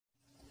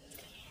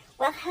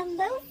Well,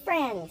 hello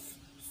friends!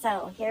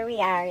 So here we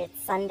are,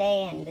 it's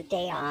Sunday and the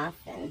day off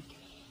and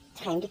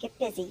time to get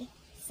busy.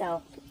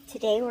 So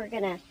today we're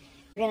gonna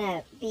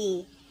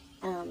be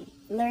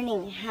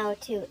learning how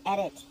to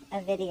edit a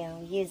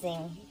video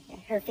using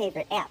her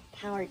favorite app,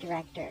 Power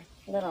Director.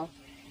 Little,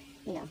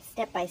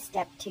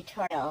 step-by-step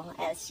tutorial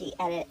as she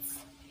edits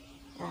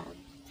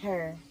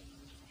her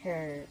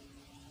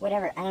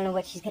whatever. I don't know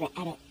what she's gonna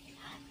edit.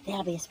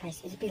 That'll be a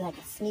surprise. It'll be like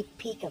a sneak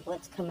peek of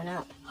what's coming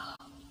up.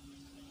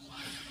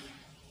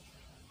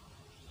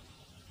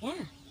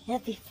 Yeah,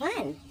 that'd be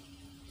fun.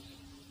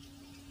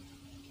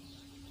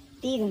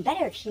 Be even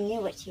better if she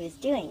knew what she was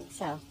doing.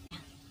 So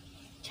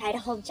try to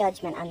hold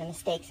judgment on the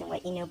mistakes and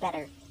what you know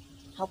better.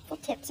 Helpful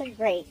tips are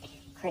great.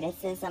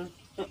 Criticism,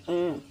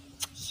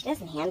 she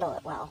doesn't handle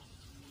it well.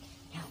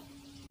 No.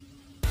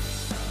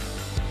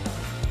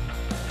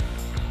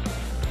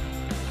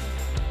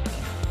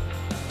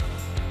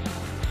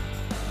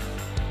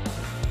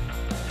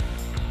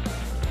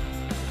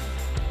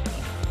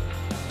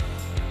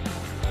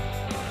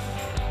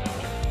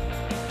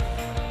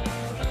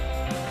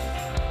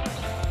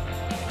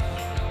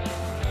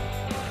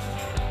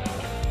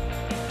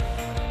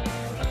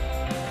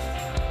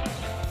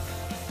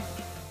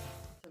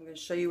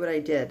 Show you what I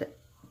did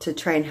to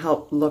try and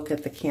help look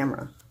at the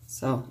camera.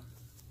 So,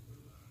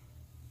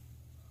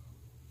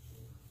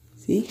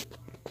 see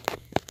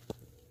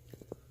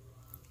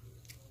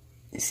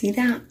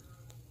that?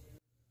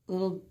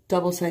 Little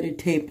double-sided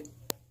tape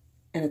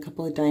and a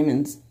couple of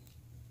diamonds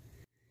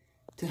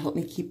to help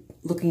me keep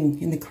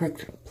looking in the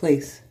correct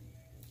place.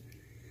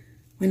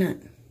 Why not?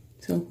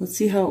 So let's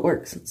see how it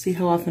works. Let's see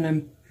how often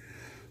I'm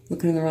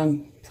looking in the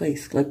wrong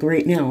place. Like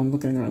right now, I'm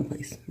looking in the wrong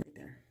place.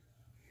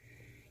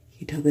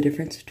 You tell the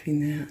difference between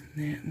that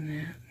and that and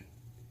that?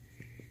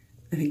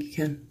 I think you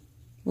can.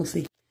 We'll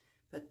see.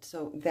 But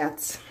so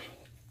that's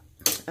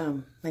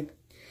my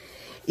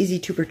easy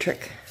tuber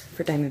trick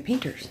for diamond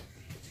painters.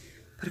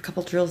 Put a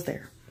couple drills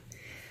there.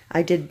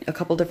 I did a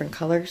couple different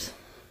colors.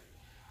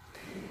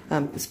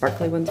 The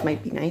sparkly ones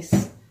might be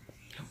nice.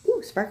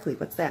 Ooh, sparkly,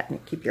 what's that?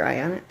 And keep your eye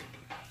on it.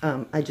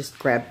 I just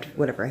grabbed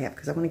whatever I have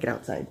because I want to get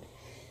outside.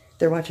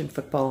 They're watching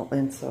football,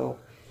 and so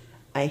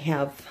I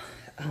have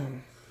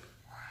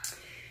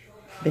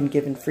been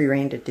given free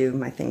rein to do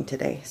my thing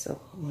today,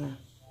 so I'm gonna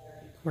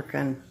work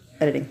on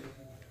editing.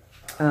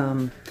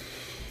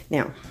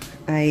 Now,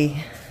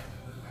 I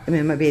am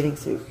in my bathing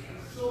suit.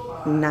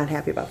 I'm not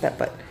happy about that,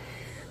 but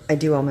I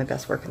do all my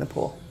best work in the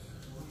pool.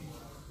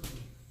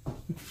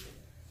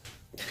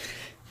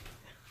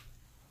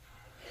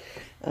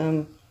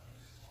 I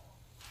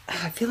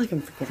feel like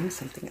I'm forgetting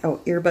something.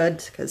 Oh,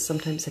 earbuds, because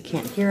sometimes I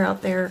can't hear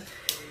out there.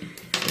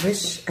 I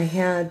wish I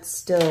had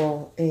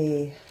still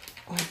a,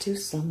 I do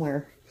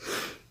somewhere.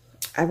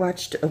 I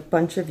watched a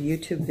bunch of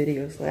YouTube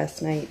videos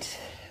last night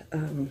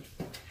on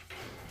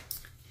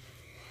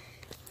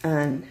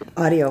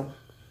audio,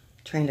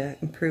 trying to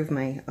improve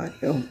my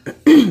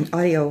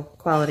audio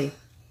quality,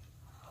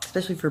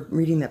 especially for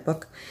reading that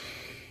book.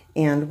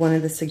 And one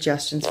of the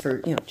suggestions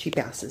for, cheap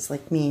asses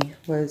like me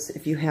was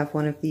if you have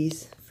one of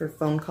these for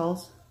phone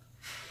calls,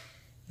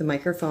 the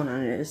microphone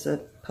on it is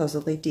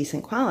supposedly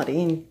decent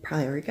quality, and you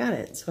probably already got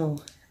it. So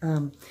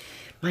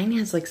mine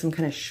has like some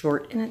kind of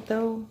short in it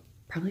though.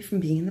 Probably from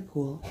being in the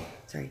pool.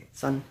 Sorry,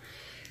 sun.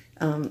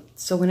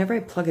 So whenever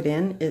I plug it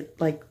in, it's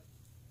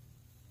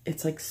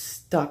like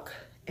stuck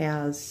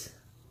as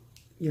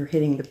you're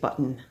hitting the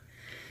button.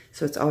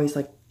 So it's always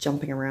like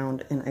jumping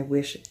around, and I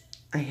wish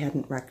I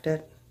hadn't wrecked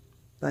it,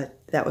 but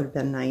that would have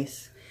been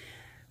nice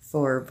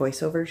for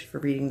voiceovers, for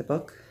reading the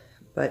book.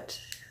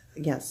 But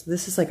yes,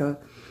 this is like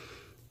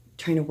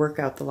trying to work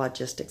out the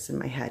logistics in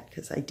my head,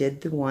 because I did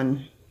the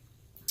one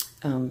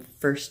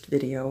first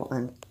video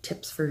on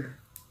tips for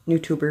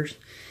NewTubers,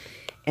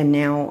 and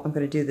now I'm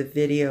going to do the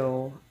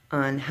video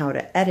on how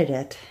to edit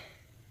it.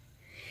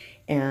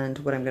 And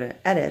what I'm going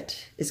to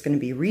edit is going to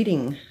be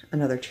reading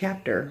another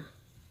chapter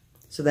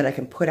so that I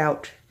can put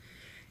out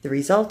the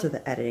result of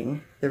the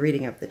editing, the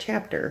reading of the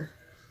chapter,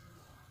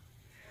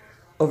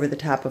 over the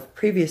top of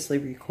previously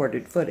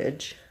recorded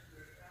footage.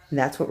 And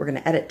that's what we're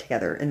going to edit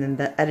together, and then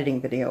the editing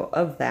video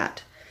of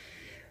that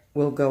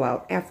will go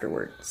out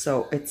afterward.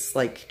 So it's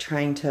like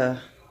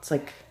it's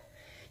like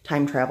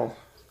time travel.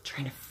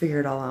 Trying to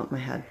figure it all out in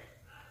my head.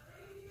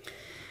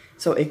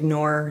 So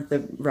ignore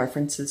the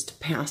references to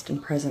past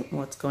and present and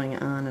what's going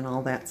on and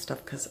all that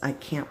stuff, because I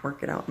can't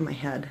work it out in my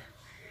head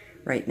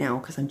right now,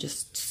 because I'm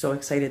just so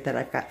excited that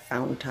I've got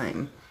found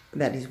time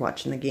that he's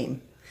watching the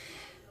game.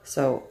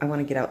 So I want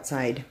to get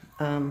outside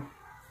and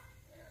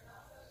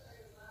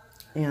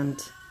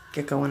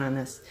get going on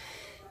this.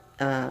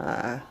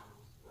 I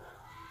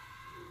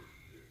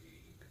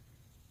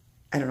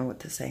don't know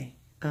what to say.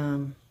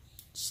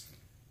 Just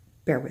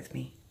bear with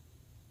me.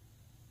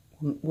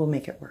 We'll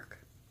make it work.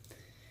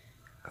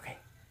 Okay,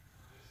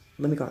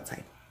 let me go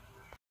outside.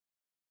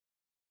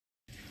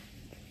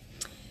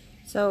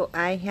 So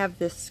I have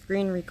this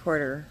screen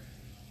recorder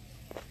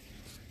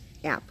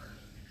app,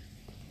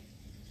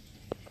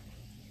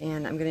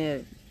 and I'm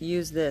going to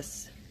use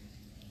this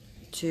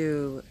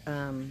to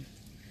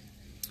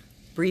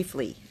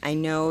briefly, I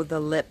know the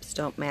lips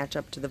don't match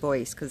up to the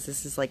voice because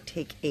this is like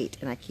take 8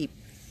 and I keep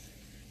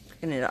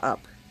picking it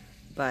up,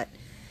 but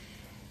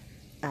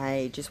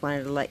I just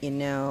wanted to let you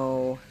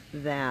know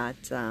that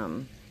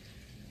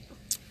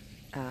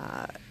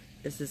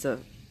this is a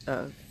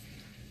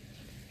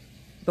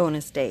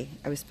bonus day.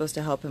 I was supposed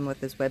to help him with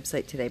his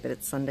website today, but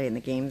it's Sunday and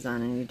the game's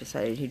on, and he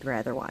decided he'd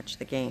rather watch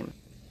the game.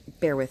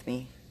 Bear with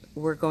me.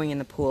 We're going in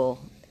the pool,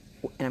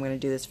 and I'm going to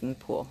do this from the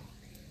pool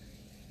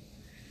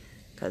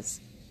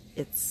because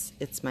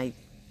it's my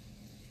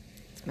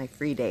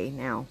free day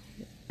now,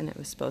 and it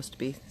was supposed to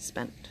be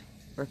spent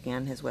working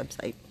on his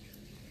website.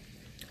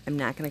 I'm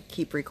not going to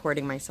keep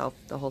recording myself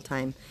the whole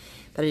time,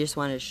 but I just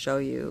wanted to show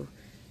you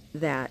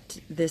that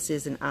this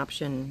is an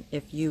option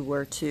if you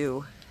were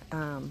to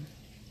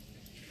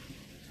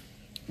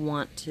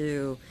want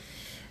to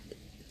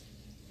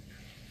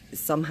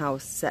somehow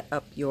set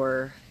up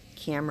your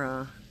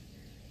camera.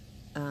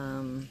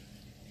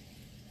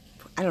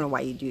 I don't know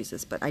why you'd use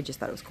this, but I just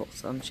thought it was cool,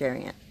 so I'm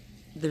sharing it.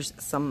 There's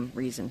some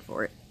reason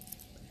for it.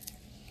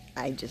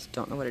 I just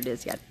don't know what it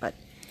is yet, but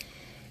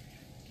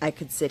I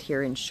could sit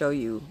here and show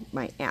you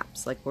my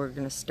apps. Like, we're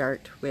going to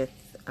start with,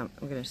 I'm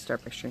going to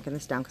start by shrinking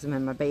this down because I'm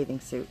in my bathing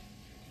suit.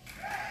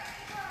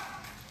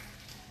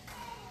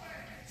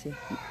 See,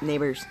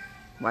 neighbors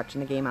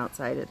watching the game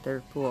outside at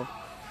their pool.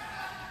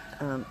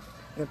 I'm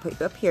going to put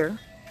you up here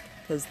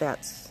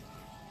because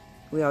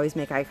we always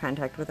make eye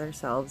contact with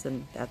ourselves,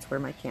 and that's where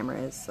my camera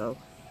is. So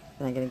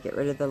then I'm going to get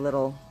rid of the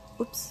little,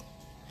 oops,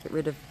 get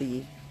rid of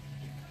the,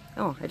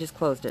 oh, I just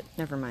closed it.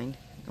 Never mind.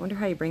 I wonder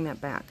how you bring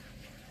that back.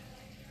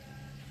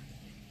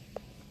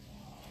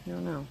 I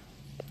don't know.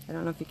 I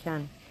don't know if you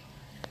can.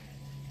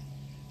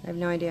 I have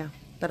no idea,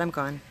 but I'm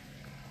gone.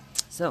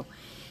 So,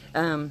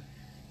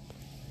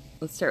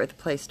 let's start with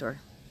the Play Store.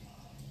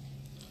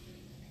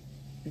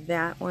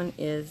 That one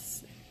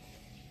is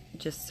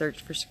just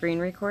search for screen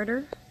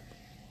recorder.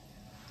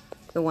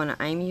 The one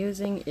I'm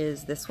using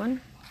is this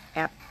one,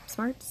 App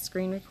Smart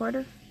Screen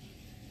Recorder.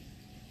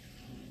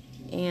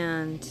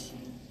 And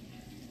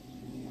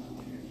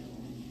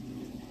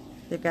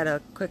they've got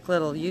a quick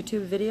little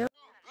YouTube video.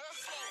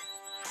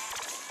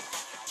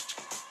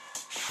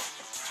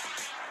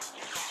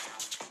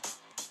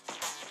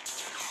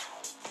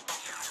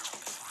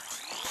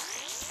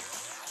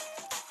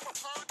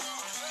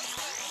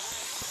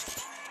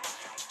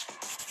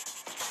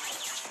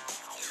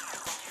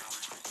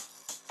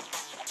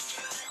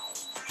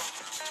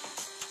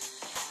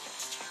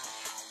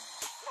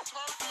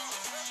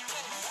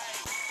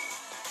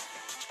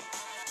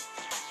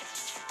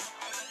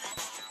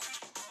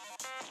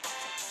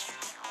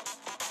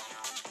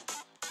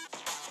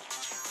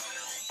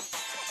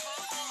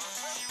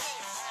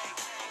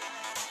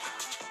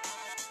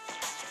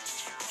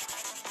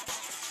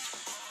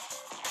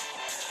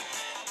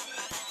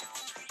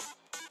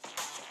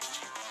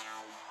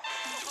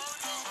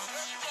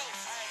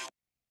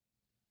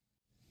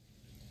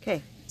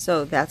 Okay,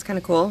 so that's kind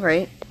of cool,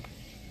 right?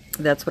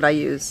 That's what I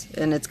use,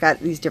 and it's got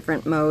these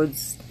different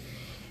modes.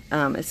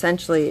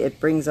 Essentially, it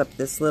brings up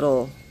this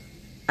little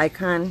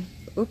icon.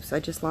 Oops, I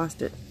just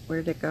lost it.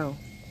 Where did it go?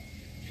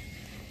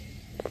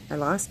 I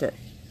lost it.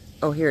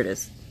 Oh, here it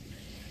is.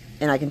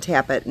 And I can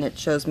tap it, and it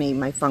shows me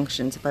my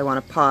functions. If I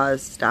want to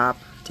pause, stop,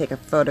 take a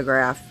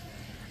photograph,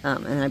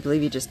 and I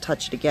believe you just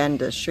touch it again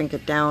to shrink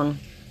it down,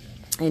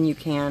 and you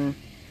can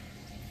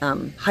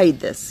hide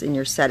this in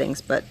your settings,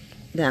 but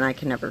then I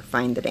can never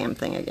find the damn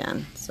thing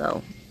again.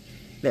 So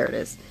there it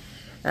is.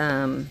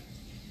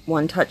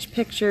 One touch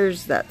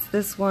pictures, that's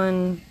this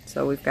one.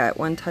 So we've got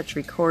one touch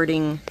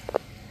recording,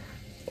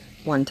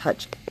 one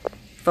touch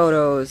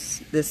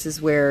photos. This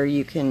is where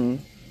you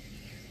can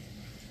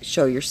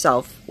show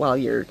yourself while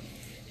you're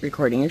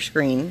recording your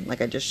screen, like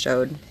I just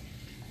showed.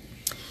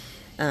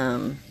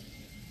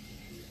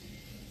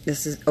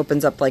 This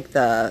opens up like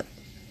the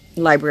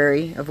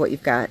library of what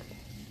you've got,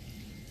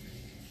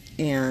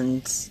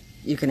 and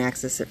you can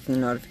access it from the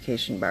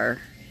notification bar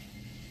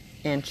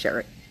and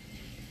share it.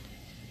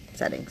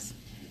 Settings.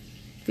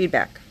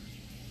 Feedback.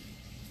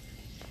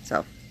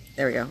 So,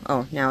 there we go.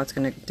 Oh, now it's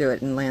going to do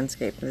it in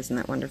landscape. Isn't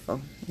that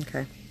wonderful?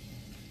 Okay.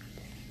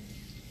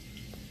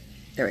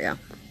 There we go.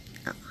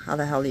 Oh, how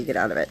the hell do you get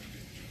out of it?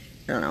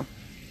 I don't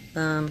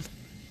know.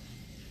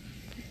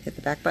 Hit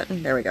the back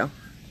button. There we go.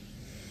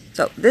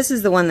 So, this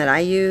is the one that I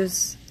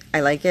use.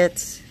 I like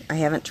it. I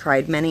haven't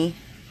tried many,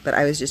 but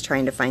I was just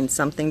trying to find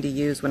something to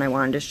use when I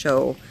wanted to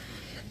show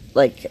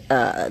like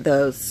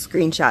those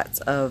screenshots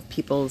of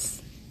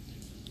people's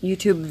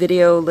YouTube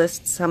video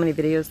lists, how many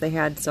videos they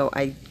had. So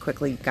I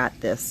quickly got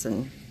this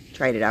and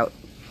tried it out.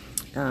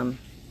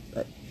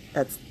 But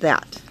that's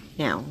that.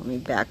 Now let me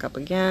back up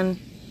again.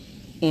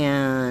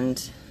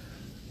 And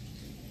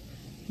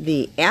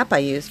the app I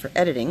use for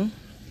editing,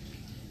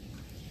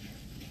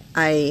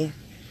 I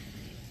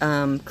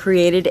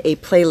created a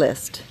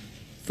playlist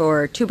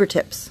for tuber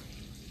tips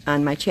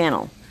on my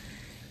channel,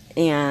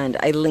 and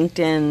I linked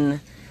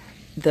in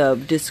the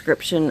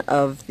description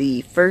of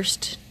the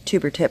first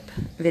tuber tip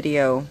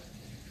video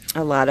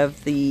a lot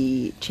of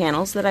the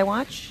channels that I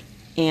watch,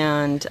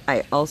 and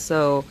I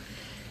also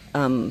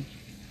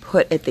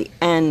put at the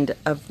end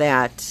of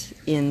that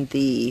in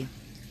the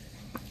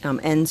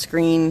end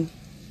screen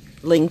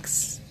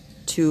links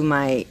to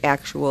my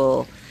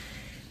actual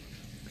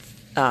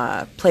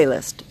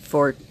playlist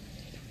for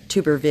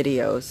tuber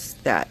videos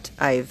that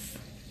I've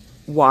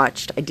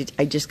watched.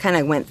 I just kind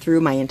of went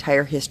through my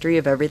entire history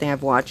of everything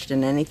I've watched,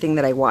 and anything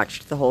that I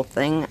watched, the whole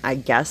thing, I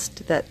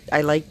guessed that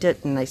I liked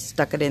it and I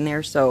stuck it in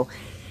there. So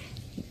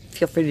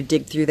feel free to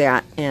dig through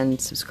that and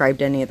subscribe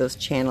to any of those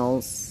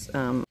channels.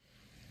 Now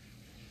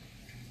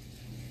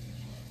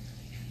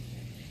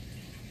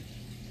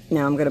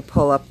I'm going to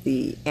pull up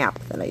the app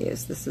that I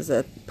use. This is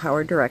a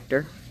Power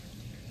Director.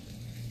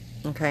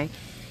 Okay,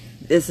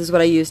 this is what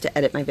I use to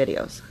edit my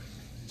videos.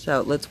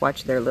 So let's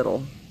watch their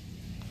little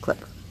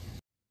clip.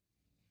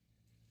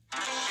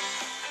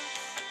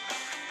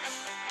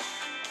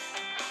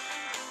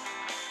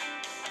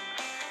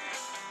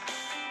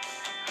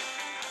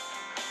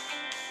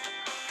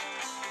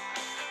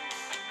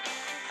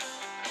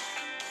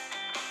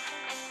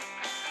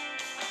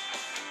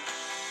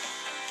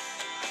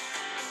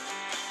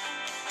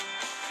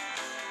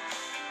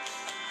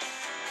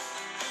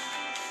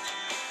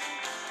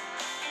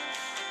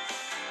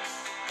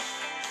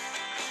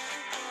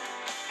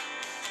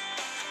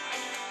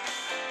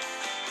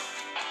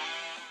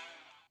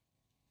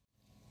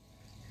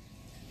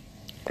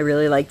 I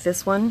really like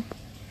this one.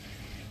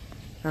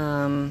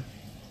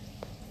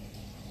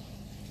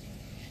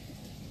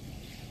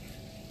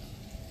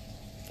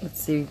 Let's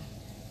see.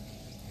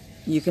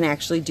 You can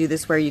actually do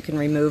this where you can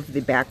remove the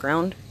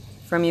background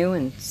from you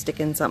and stick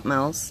in something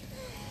else.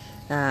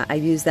 I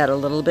use that a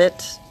little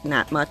bit,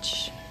 not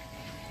much.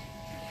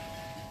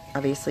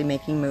 Obviously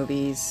making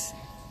movies,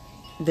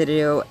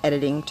 video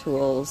editing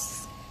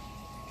tools,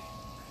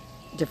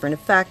 different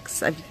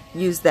effects. I've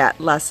used that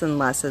less and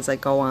less as I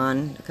go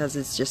on because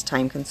it's just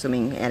time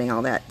consuming adding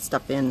all that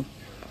stuff in.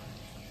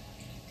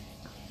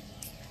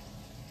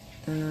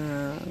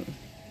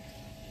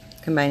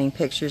 Combining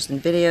pictures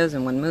and videos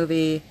in one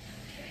movie.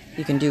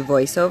 You can do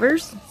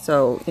voiceovers,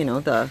 so you know,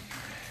 the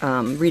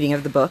reading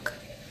of the book.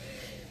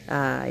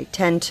 I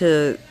tend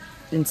to,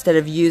 instead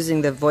of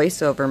using the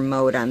voiceover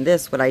mode on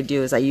this, what I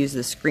do is I use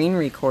the screen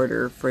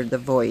recorder for the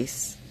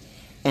voice,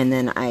 and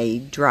then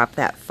I drop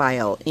that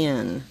file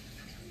in.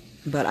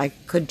 But I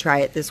could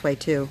try it this way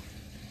too.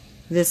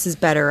 This is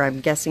better,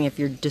 I'm guessing, if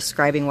you're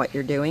describing what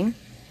you're doing.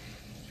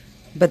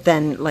 But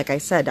then, like I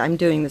said, I'm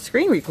doing the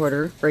screen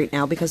recorder right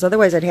now because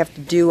otherwise I'd have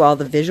to do all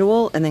the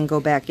visual and then go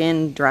back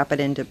in, drop it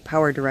into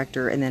Power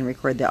Director, and then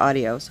record the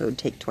audio. So it would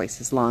take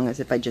twice as long as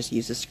if I just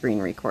use a screen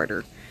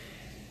recorder.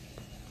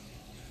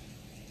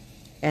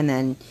 And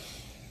then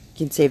you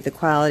can save the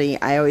quality.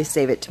 I always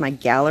save it to my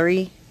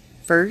gallery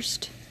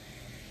first,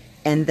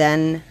 and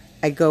then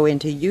I go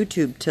into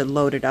YouTube to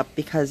load it up,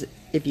 because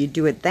if you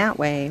do it that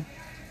way,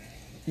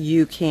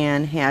 you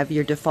can have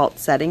your default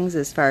settings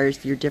as far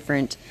as your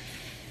different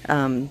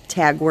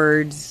tag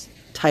words,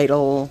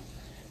 title,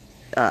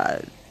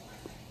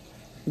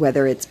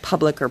 whether it's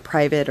public or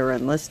private or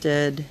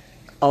unlisted.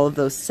 All of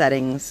those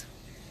settings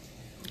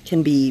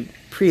can be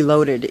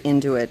preloaded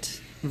into it,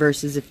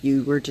 versus if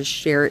you were to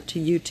share it to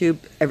YouTube,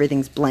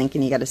 everything's blank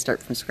and you got to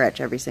start from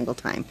scratch every single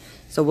time.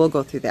 So we'll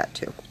go through that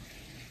too.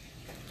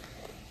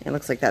 It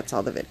looks like that's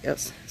all the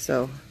videos,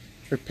 so,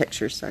 or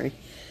pictures, sorry.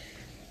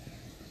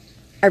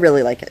 I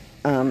really like it,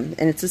 and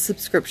it's a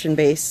subscription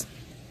base.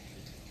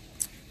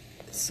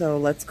 So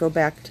let's go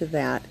back to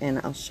that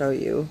and I'll show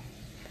you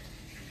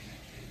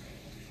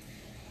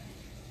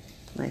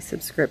my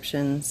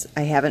subscriptions.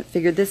 I haven't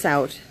figured this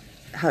out,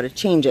 how to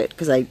change it,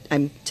 because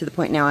I'm to the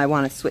point now I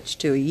want to switch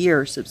to a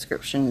year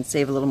subscription and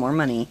save a little more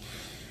money.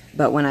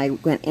 But when I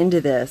went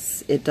into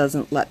this, it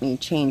doesn't let me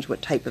change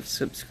what type of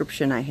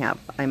subscription I have.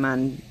 I'm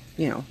on,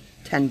 you know,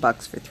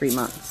 $10 for 3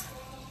 months.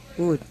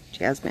 Ooh,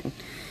 Jasmine.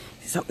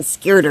 Something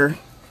scared her.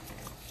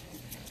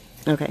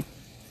 Okay.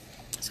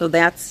 So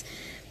that's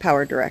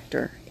Power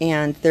Director.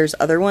 And there's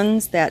other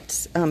ones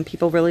that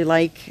people really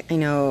like. I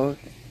know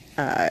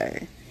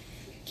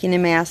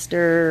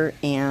KineMaster,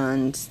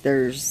 and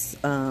there's,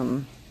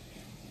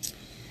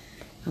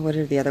 what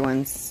are the other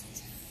ones?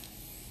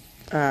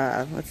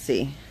 Let's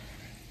see.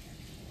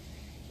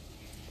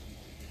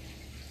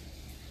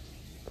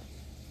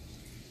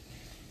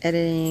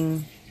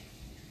 Editing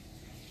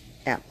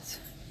apps.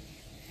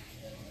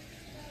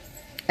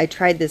 I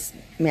tried this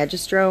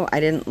Magistro.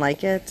 I didn't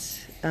like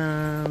it.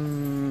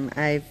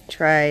 I've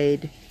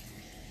tried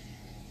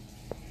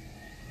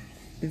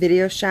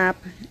Video Shop.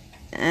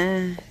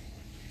 I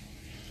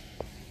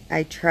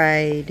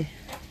tried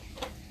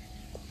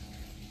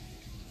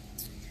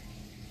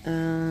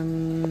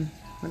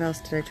what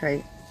else did I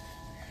try?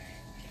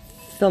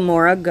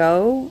 Filmora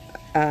Go.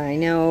 I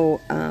know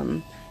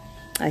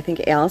I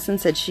think Allison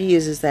said she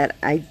uses that.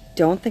 I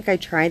don't think I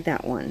tried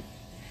that one.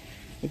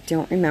 I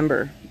don't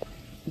remember.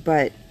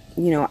 But,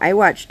 you know, I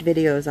watched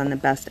videos on the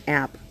best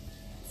app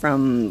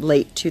from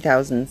late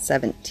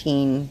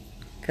 2017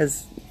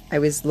 because I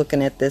was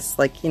looking at this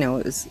like, you know,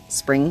 it was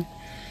spring.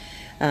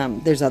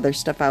 There's other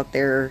stuff out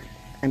there,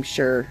 I'm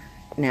sure,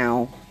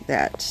 now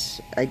that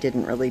I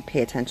didn't really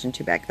pay attention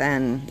to back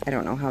then. I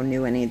don't know how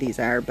new any of these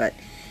are, but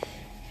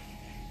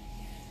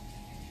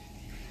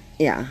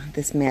yeah,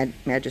 this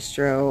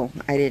Magistro,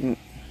 I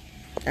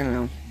don't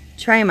know.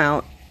 Try them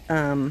out.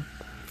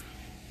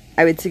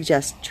 I would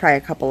suggest try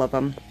a couple of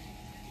them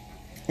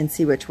and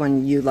see which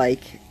one you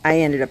like. I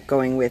ended up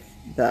going with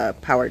the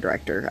Power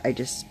Director.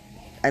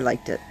 I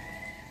liked it.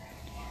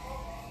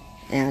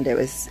 And it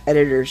was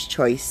editor's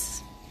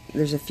choice.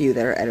 There's a few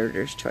that are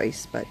editor's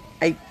choice, but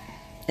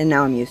and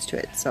now I'm used to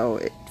it. So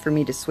for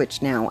me to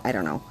switch now, I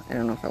don't know. I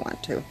don't know if I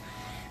want to.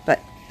 But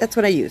that's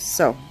what I use.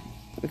 So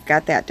we've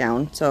got that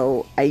down.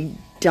 So I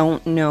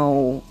don't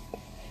know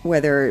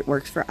whether it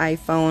works for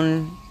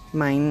iPhone.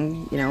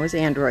 Mine, you know, is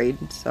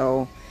Android.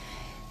 So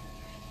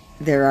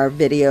there are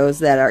videos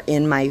that are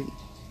in my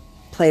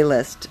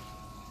playlist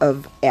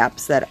of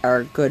apps that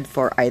are good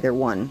for either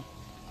one.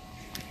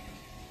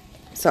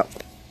 So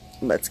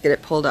let's get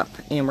it pulled up,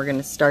 and we're going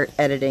to start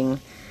editing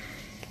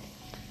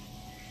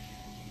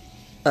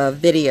a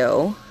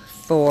video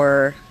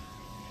for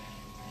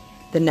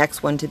the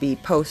next one to be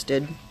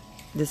posted.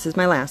 This is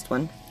my last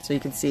one, so you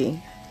can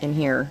see in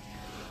here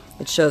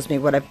it shows me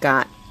what I've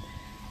got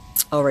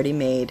already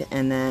made,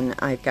 and then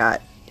I've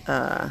got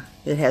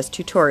it has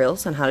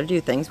tutorials on how to do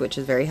things, which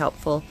is very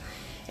helpful.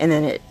 And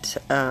then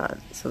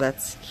so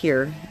that's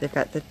here. They've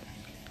got the,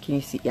 can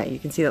you see? Yeah, you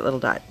can see that little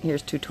dot.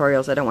 Here's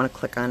tutorials. I don't want to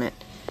click on it.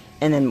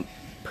 And then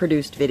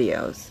produced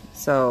videos.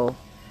 So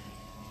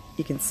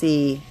you can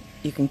see,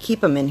 you can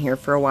keep them in here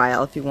for a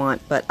while if you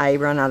want, but I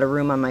run out of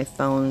room on my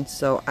phone,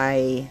 so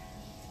I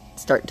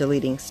start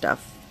deleting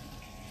stuff,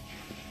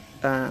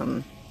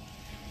 you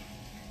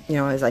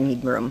know, as I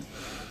need room.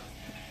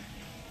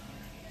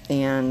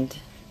 And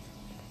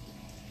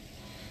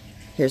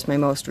here's my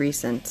most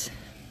recent.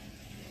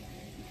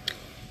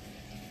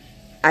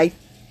 I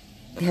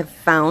have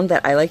found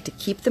that I like to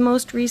keep the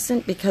most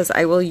recent because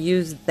I will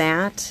use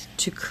that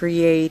to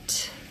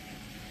create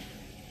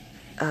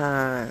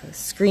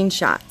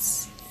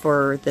screenshots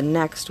for the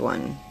next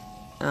one.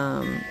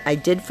 I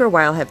did for a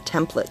while have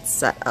templates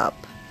set up,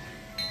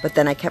 but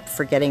then I kept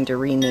forgetting to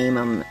rename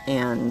them,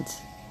 and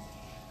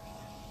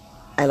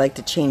I like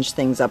to change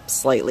things up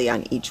slightly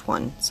on each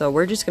one. So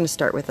we're just going to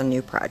start with a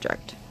new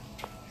project.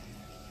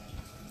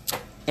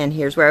 And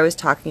here's where I was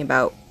talking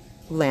about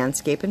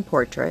landscape and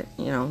portrait.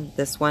 You know,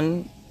 this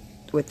one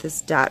with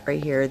this dot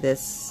right here,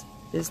 this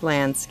is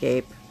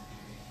landscape.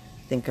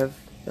 Think of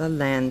a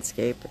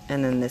landscape.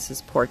 And then this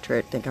is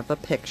portrait. Think of a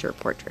picture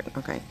portrait.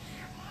 Okay.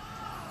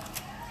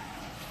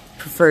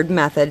 Preferred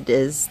method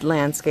is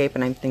landscape,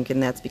 and I'm thinking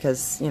that's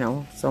because, you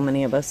know, so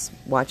many of us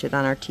watch it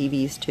on our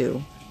TVs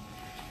too,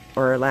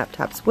 or our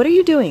laptops. What are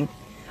you doing?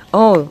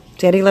 Oh,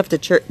 Daddy left a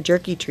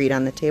jerky treat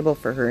on the table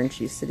for her, and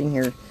she's sitting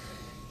here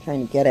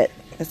trying to get it.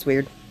 That's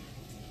weird.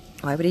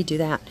 Why would he do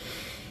that?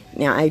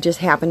 Now, I just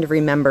happened to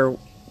remember,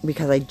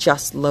 because I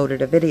just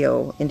loaded a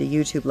video into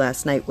YouTube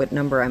last night, what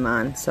number I'm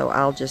on, so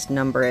I'll just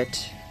number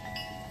it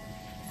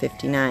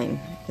 59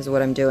 is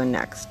what I'm doing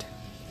next.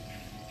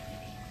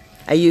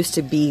 I used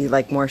to be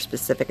like more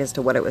specific as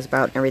to what it was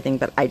about and everything,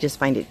 but I just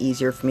find it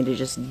easier for me to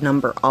just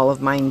number all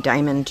of mine,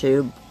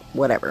 DiamondTube,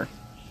 whatever.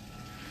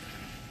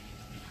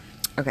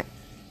 Okay,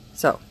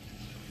 so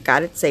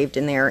got it saved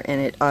in there,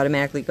 and it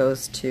automatically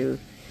goes to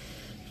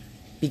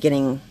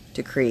beginning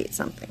to create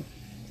something.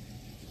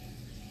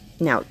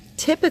 Now,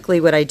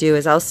 typically what I do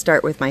is I'll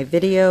start with my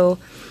video,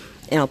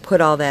 and I'll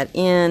put all that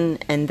in,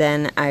 and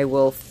then I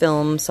will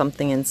film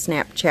something in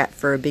Snapchat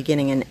for a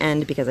beginning and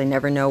end, because I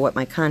never know what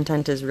my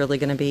content is really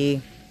going to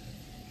be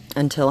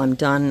until I'm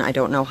done. I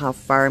don't know how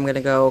far I'm going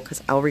to go,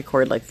 because I'll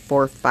record like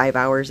 4 or 5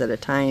 hours at a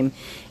time,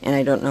 and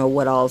I don't know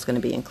what all is going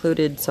to be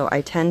included, so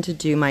I tend to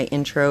do my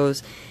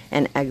intros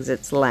and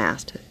exits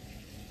last.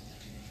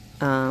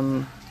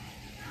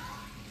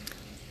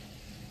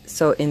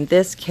 So in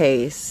this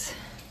case,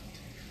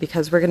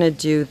 because we're going to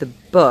do the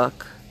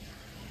book,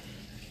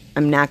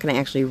 I'm not going to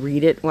actually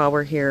read it while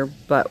we're here,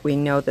 but we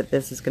know that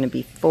this is going to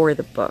be for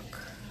the book.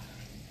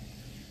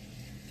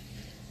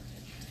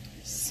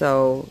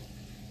 So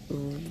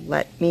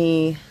let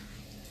me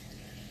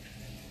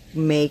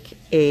make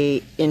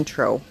a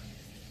intro,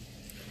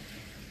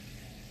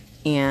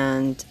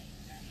 and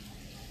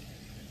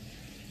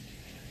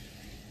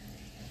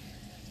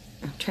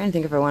I'm trying to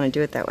think if I want to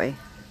do it that way.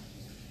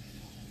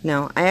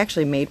 No, I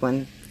actually made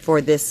one for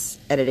this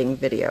editing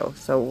video,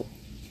 so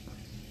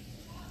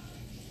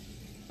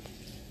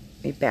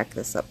let me back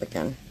this up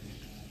again.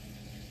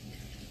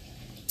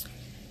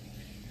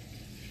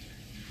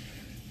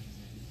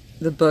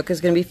 The book is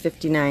going to be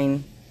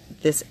 59.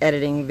 This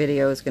editing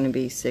video is going to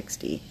be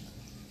 60.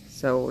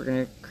 So we're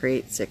going to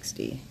create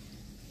 60.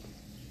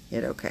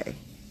 Hit OK.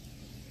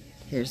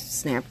 Here's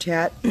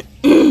Snapchat.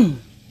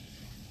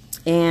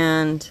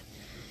 And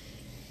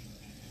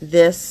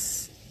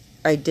this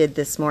I did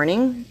this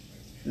morning.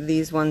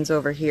 These ones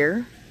over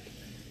here.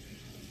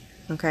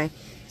 Okay.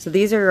 So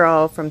these are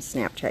all from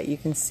Snapchat. You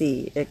can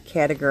see it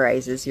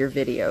categorizes your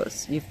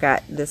videos. You've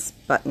got this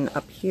button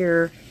up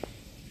here,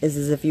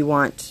 is if you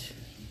want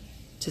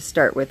to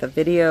start with a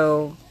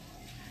video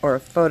or a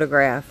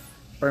photograph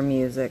or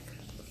music.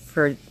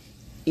 For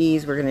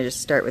ease, we're going to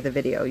just start with a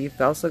video. You've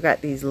also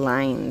got these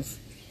lines.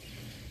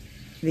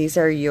 These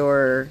are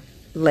your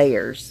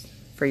layers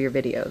for your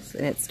videos,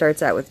 and it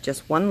starts out with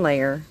just one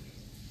layer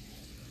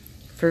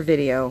for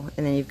video,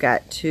 and then you've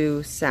got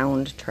 2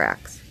 sound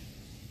tracks.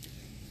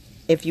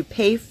 If you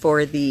pay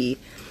for the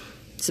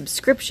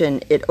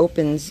subscription, it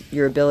opens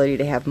your ability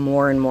to have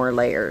more and more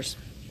layers.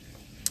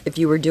 If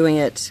you were doing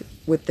it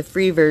with the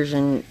free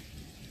version,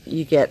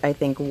 you get, I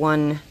think,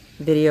 1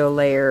 video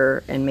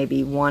layer and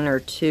maybe 1 or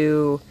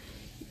 2.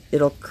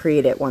 It'll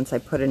create it once I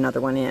put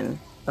another one in,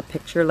 a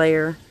picture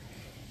layer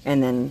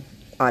and then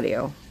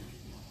audio.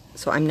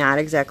 So I'm not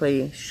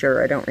exactly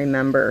sure, I don't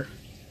remember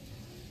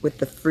with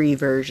the free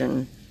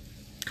version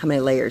how many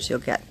layers you'll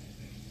get,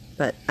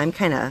 but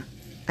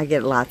I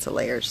get lots of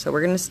layers. So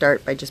we're going to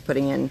start by just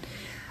putting in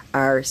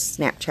our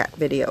Snapchat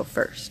video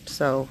first.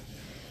 So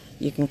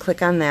you can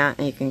click on that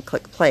and you can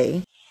click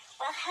play.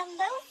 Well,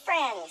 hello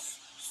friends.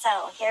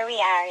 So here we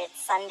are,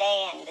 it's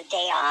Sunday and the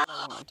day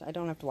off. I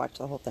don't have to watch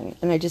the whole thing.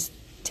 And I just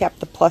tap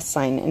the plus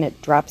sign and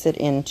it drops it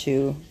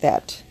into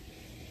that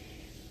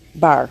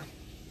bar.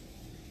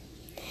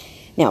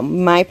 Now,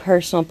 my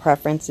personal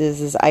preference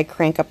is I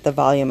crank up the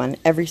volume on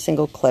every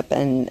single clip,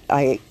 and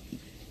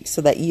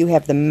so that you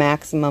have the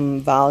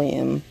maximum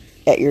volume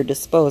at your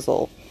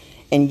disposal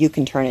and you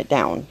can turn it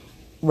down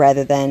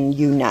rather than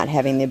you not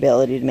having the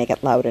ability to make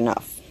it loud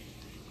enough.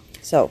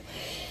 So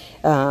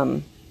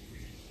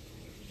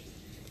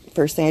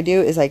first thing I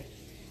do is I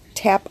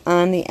tap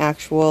on the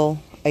actual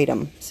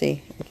item.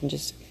 See, I can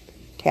just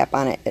tap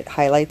on it. It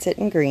highlights it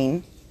in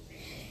green,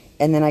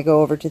 and then I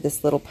go over to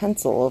this little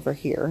pencil over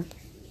here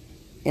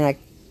and I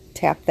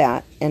tap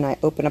that and I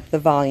open up the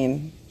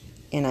volume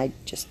and I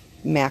just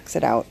max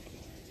it out.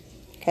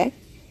 Okay.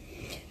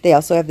 They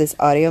also have this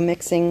audio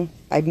mixing.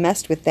 I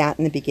messed with that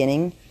in the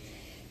beginning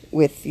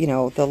with, you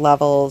know, the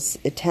levels.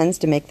 It tends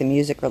to make the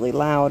music really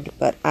loud,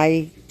 but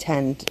I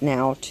tend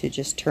now to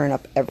just turn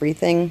up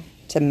everything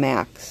to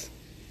max,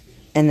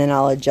 and then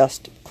I'll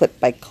adjust clip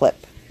by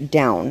clip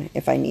down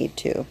if I need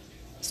to,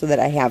 so that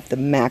I have the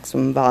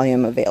maximum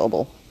volume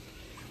available.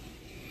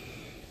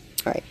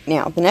 Alright,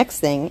 now the next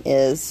thing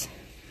is,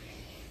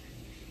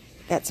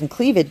 got some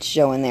cleavage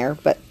showing there,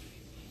 but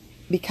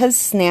because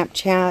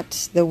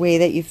Snapchat, the way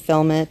that you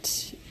film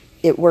it,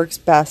 it works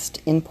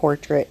best in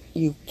portrait.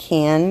 You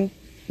can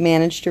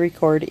manage to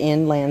record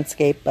in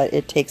landscape, but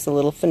it takes a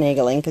little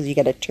finagling because you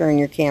got to turn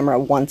your camera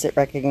once it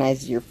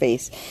recognizes your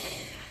face.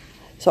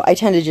 So I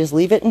tend to just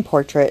leave it in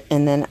portrait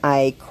and then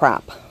I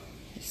crop.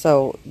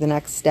 So the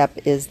next step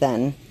is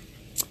then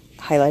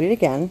highlight it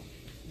again,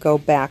 go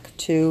back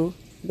to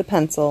the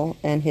pencil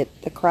and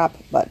hit the crop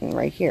button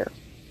right here.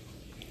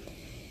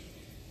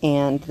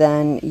 And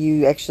then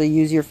you actually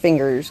use your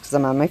fingers, because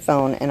I'm on my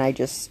phone, and I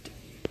just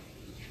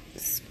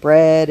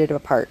spread it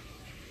apart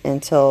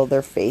until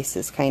their face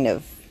is kind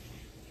of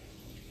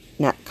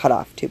not cut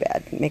off too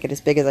bad. Make it as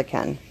big as I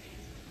can.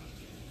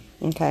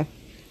 Okay.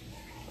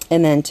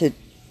 And then to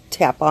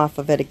tap off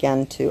of it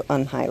again to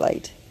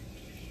unhighlight.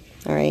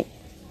 Alright.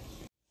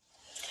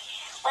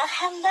 Well,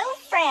 hello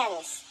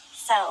friends.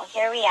 So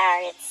here we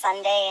are, it's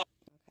Sunday.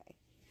 Okay.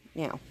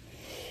 Now,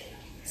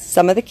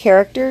 some of the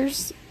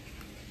characters,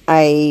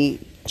 I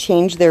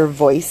changed their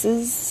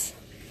voices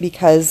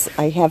because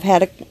I have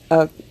had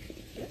a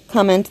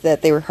comment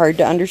that they were hard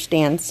to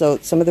understand. So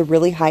some of the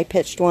really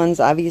high-pitched ones,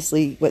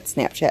 obviously what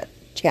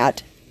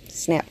Snapchat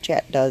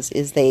does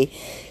is they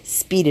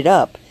speed it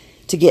up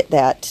to get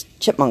that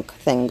chipmunk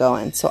thing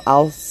going. So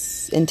I'll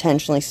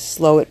intentionally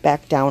slow it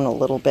back down a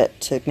little bit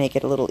to make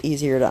it a little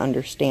easier to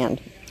understand.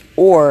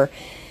 Or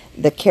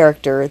the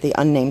character, the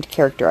unnamed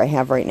character I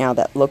have right now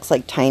that looks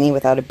like Tiny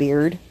without a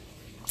beard,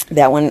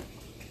 that one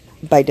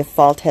by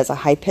default has a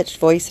high-pitched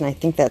voice, and I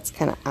think that's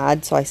kind of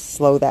odd, so I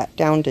slow that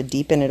down to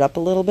deepen it up a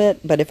little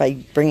bit. But if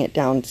I bring it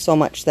down so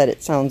much that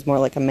it sounds more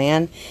like a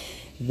man,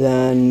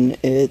 then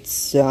it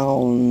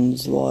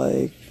sounds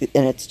like,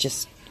 and it's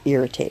just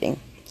irritating.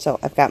 So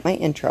I've got my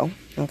intro,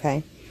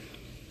 okay?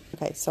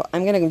 Okay, so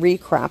I'm going to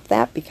recrop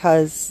that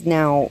because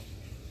now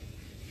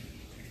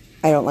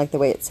I don't like the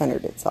way it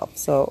centered itself.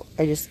 So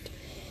I just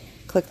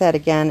click that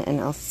again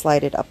and I'll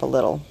slide it up a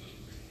little.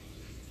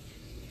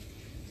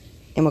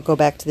 And we'll go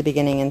back to the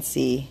beginning and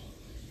see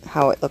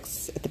how it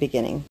looks at the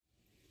beginning.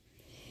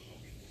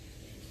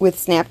 With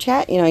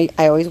Snapchat, you know,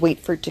 I always wait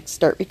for it to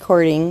start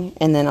recording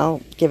and then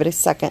I'll give it a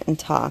second and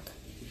talk.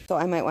 So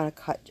I might want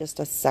to cut just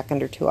a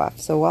second or two off.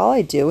 So while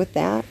I do with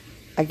that,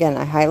 again,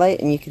 I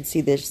highlight and you can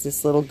see there's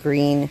this little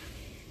green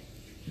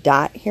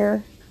dot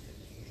here.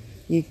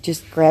 You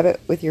just grab it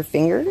with your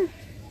finger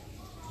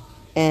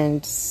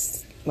and,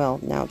 well,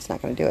 now it's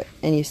not going to do it.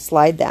 And you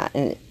slide that,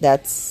 and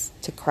that's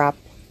to crop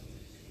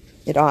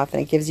it off,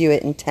 and it gives you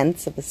it in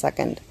tenths of a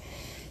second.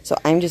 So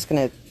I'm just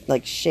going to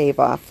like shave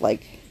off,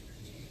 like,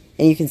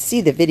 and you can see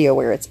the video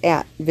where it's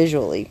at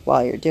visually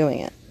while you're doing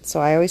it.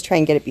 So I always try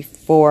and get it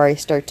before I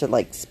start to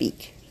like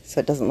speak so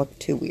it doesn't look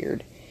too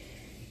weird,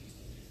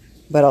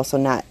 but also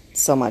not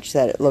so much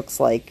that it looks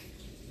like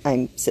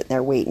I'm sitting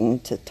there waiting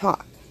to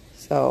talk.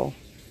 So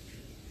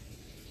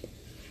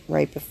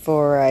right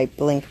before I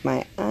blink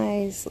my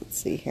eyes, let's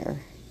see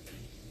here.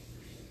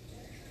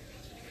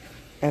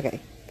 Okay,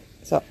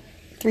 so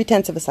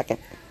 0.3 of a second.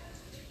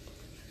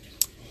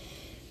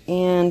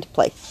 And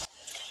play.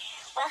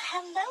 Well,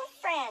 hello,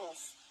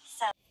 friends.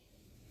 So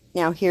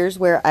now here's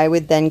where I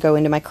would then go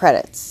into my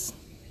credits.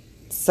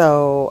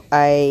 So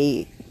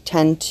I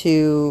tend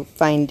to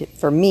find,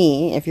 for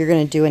me, if you're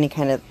going to do any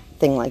kind of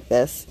thing like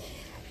this,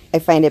 I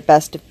find it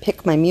best to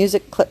pick my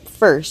music clip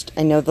first.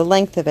 I know the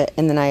length of it,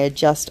 and then I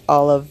adjust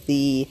all of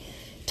the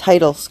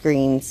title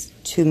screens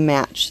to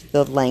match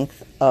the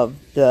length of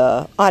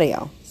the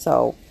audio.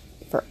 So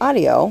for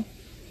audio,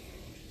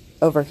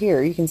 over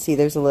here you can see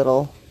there's a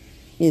little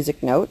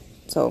music note.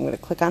 So I'm going to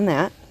click on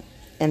that,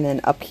 and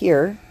then up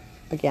here,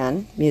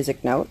 again,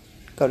 music note,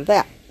 go to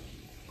that.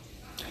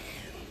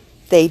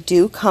 They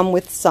do come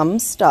with some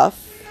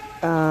stuff.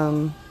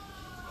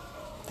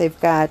 They've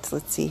got,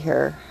 let's see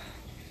here,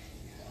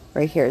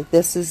 right here.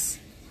 This is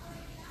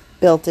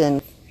built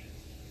in,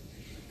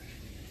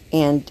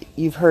 and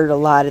you've heard a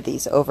lot of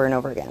these over and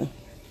over again.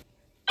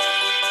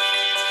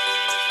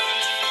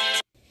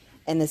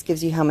 And this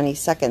gives you how many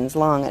seconds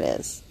long it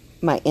is.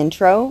 My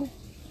intro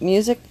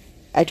music,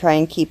 I try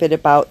and keep it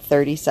about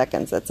 30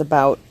 seconds. That's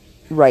about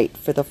right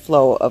for the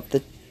flow of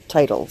the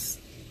titles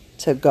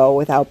to go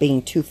without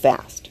being too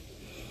fast.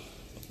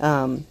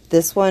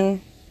 This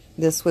one,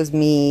 this was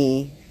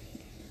me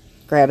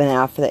grabbing it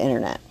off the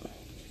internet.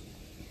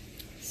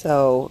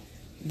 So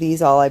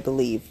these all, I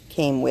believe,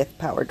 came with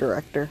Power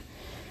Director.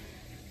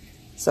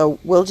 So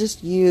we'll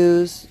just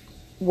use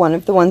one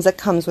of the ones that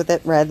comes with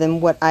it rather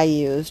than what I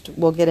used.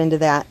 We'll get into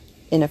that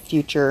in a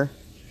future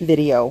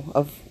video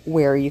of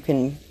where you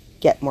can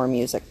get more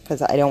music,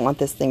 because I don't want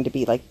this thing to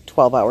be like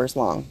 12 hours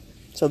long.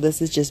 So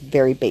this is just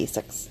very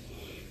basics.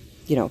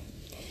 You know,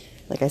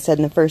 like I said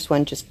in the first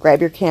one, just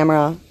grab your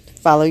camera,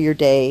 follow your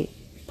day,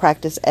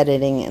 practice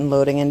editing and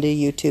loading into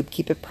YouTube.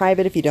 Keep it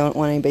private if you don't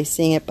want anybody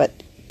seeing it,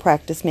 but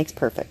practice makes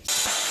perfect.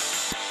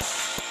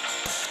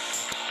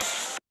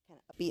 Kind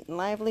of upbeat and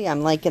lively,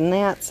 I'm liking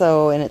that.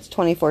 So, and it's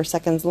 24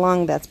 seconds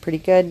long, that's pretty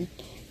good.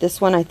 This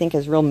one I think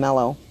is real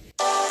mellow.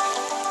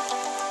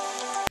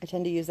 I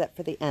tend to use that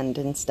for the end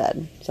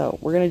instead. So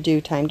we're going to do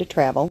Time to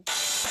Travel.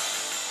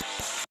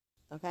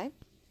 Okay.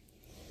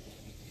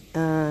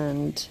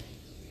 And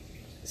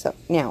so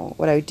now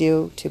what I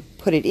do to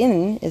put it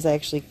in is I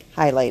actually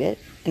highlight it,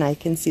 and I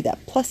can see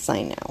that plus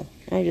sign now.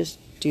 And I just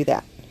do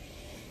that.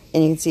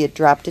 And you can see it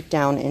dropped it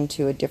down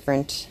into a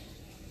different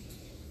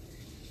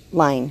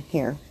line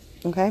here.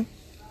 Okay.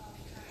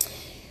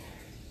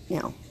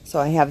 Now, so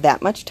I have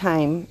that much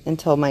time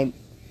until my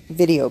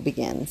video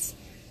begins.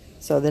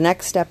 So the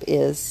next step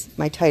is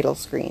my title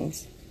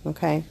screens.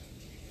 Okay.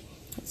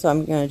 So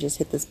I'm going to just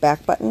hit this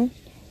back button,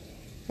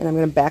 and I'm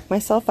going to back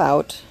myself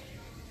out.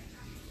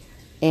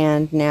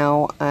 And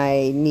now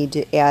I need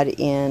to add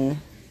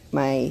in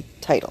my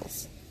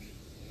titles.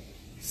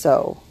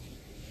 So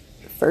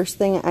the first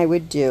thing I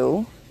would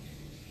do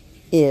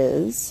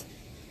is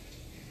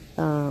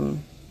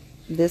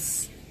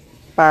this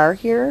bar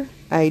here,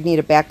 I need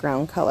a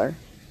background color.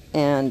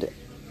 And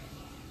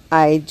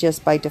I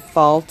just by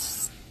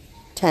default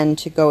tend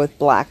to go with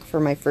black for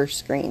my first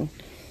screen.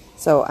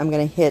 So I'm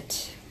going to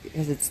hit,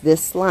 because it's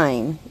this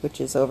line, which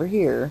is over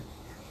here,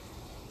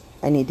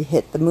 I need to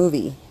hit the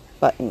movie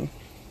button.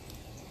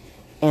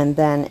 And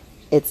then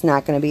it's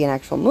not going to be an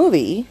actual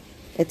movie,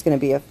 it's going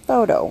to be a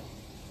photo.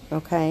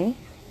 Okay?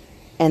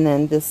 And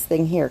then this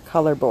thing here,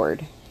 color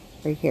board,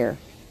 right here.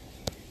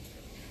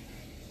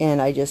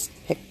 And I just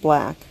pick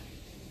black.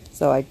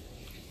 So I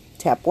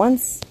tap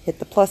once, hit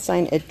the plus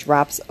sign, it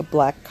drops a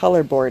black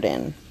color board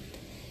in.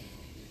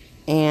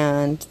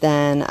 And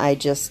then I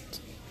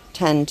just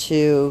tend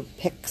to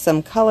pick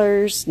some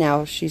colors.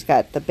 Now she's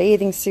got the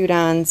bathing suit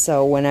on,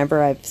 so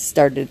whenever I've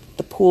started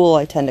the pool,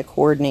 I tend to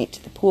coordinate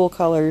to the pool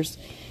colors.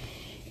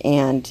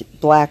 And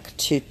black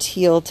to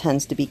teal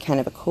tends to be kind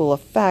of a cool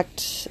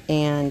effect.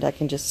 And I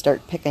can just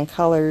start picking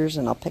colors,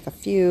 and I'll pick a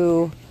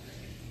few.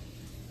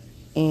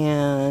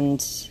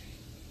 And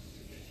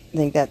I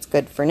think that's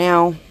good for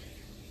now.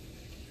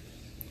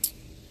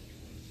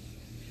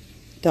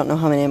 Don't know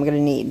how many I'm going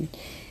to need.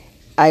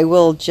 I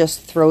will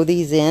just throw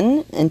these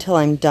in until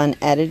I'm done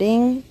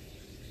editing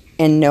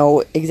and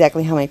know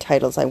exactly how many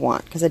titles I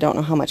want, because I don't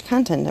know how much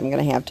content I'm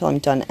going to have till I'm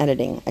done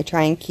editing. I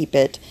try and keep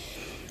it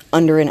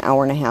under an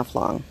hour and a half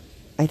long.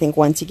 I think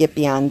once you get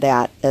beyond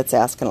that, that's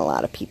asking a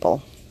lot of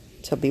people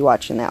to be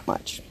watching that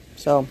much.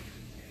 So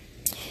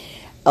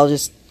I'll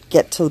just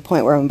get to the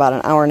point where I'm about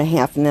an hour and a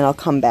half, and then I'll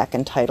come back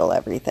and title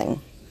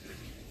everything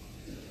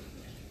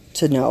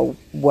to know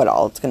what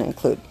all it's going to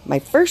include. My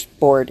first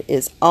board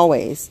is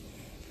always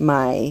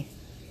my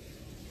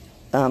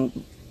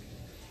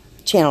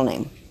channel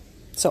name,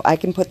 so I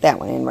can put that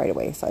one in right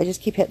away. So I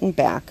just keep hitting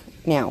back.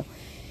 Now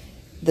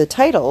the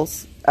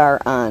titles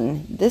are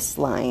on this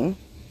line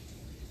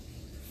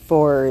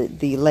for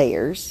the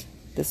layers,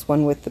 this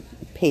one with the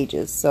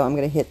pages, so I'm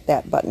going to hit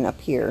that button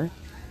up here,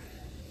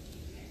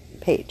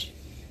 page.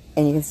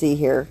 And you can see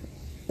here,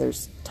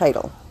 there's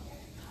title.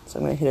 So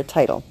I'm going to hit a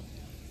title.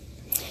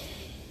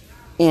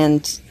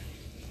 And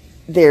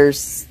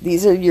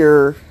these are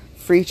your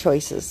free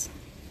choices.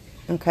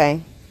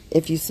 Okay?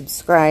 If you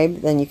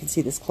subscribe, then you can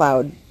see this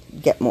cloud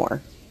get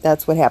more.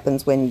 That's what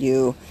happens when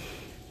you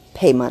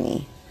pay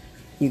money.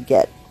 You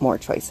get more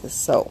choices.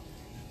 So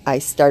I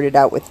started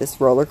out with this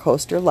roller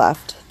coaster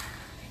left,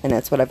 and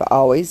that's what I've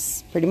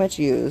always pretty much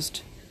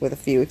used, with a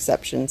few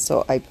exceptions.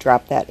 So I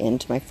dropped that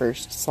into my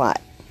first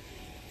slot.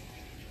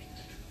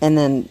 And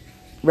then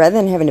rather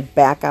than having to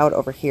back out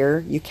over here,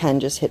 you can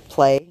just hit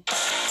play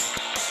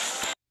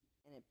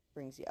and it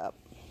brings you up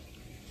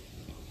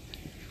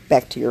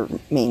back to your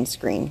main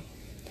screen.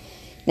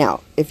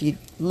 Now, if you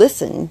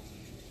listen,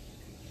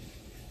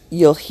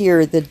 you'll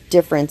hear the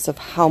difference of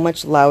how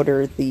much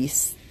louder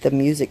the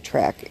music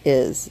track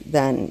is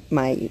than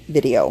my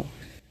video.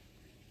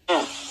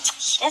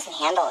 She doesn't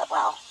handle it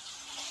well.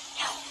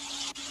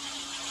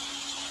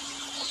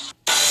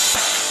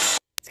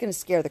 It's going to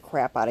scare the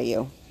crap out of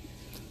you.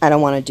 I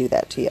don't want to do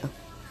that to you.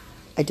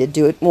 I did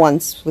do it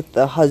once with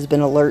the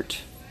husband alert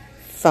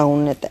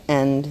phone at the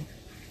end,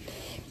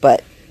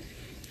 but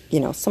you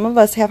know, some of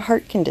us have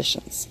heart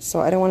conditions, so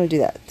I don't want to do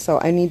that. So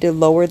I need to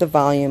lower the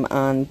volume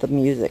on the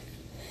music.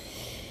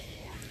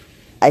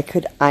 I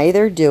could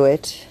either do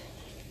it,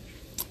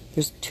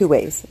 there's two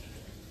ways.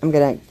 I'm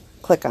going to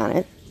click on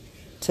it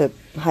to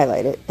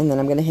highlight it, and then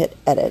I'm going to hit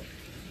edit,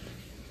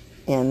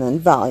 and then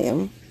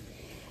volume.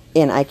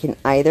 And I can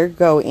either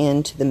go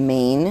into the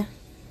main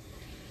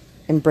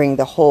and bring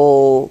the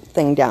whole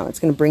thing down. It's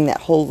going to bring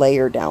that whole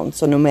layer down.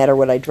 So no matter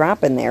what I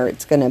drop in there,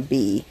 it's going to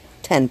be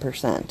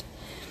 10%.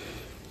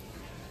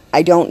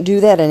 I don't do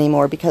that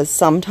anymore because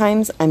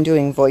sometimes I'm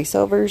doing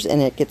voiceovers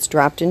and it gets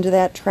dropped into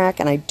that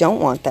track and I don't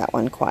want that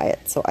one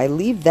quiet. So I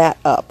leave that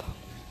up.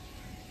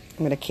 I'm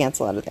going to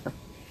cancel out of there.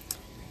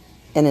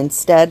 And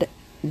instead,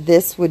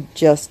 this would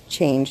just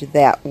change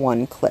that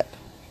one clip.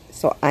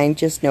 So I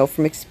just know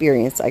from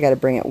experience I got to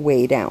bring it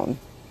way down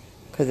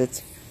because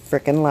it's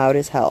freaking loud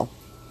as hell.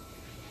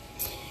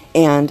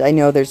 And I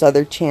know there's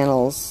other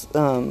channels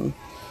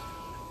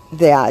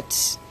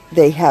that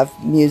they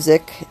have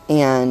music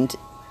and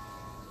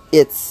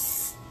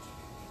it's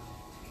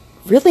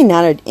really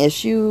not an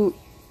issue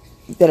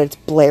that it's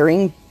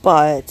blaring,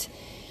 but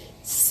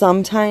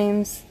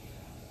sometimes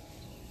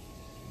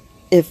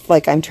if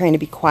like I'm trying to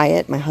be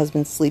quiet, my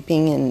husband's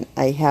sleeping and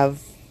I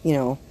have, you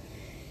know,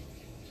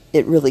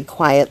 it really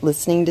quiet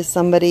listening to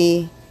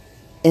somebody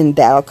and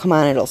that'll come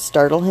on, it'll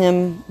startle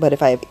him. But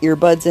if I have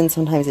earbuds in,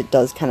 sometimes it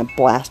does kind of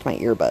blast my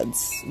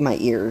my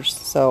ears.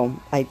 So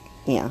I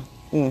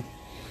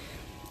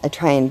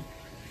try and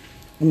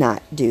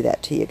not do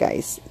that to you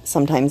guys.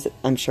 Sometimes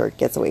I'm sure it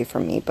gets away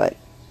from me, but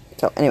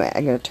so anyway,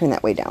 I'm going to turn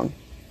that way down.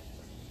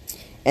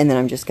 And then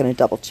I'm just going to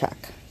double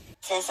check.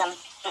 She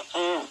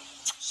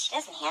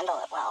doesn't handle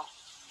it well.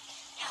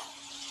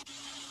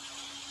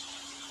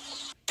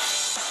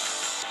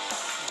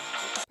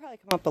 It'll probably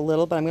come up a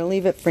little, but I'm going to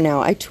leave it for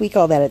now. I tweak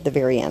all that at the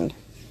very end.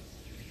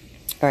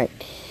 Alright,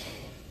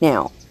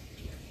 now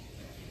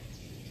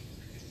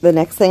the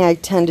next thing I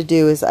tend to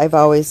do is I've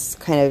always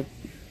kind of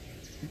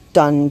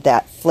done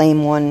that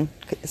flame one,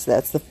 because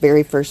that's the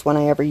very first one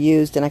I ever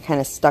used, and I kind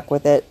of stuck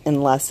with it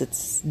unless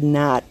it's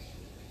not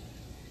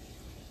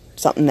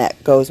something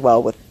that goes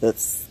well with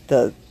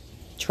the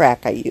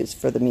track I use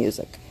for the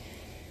music.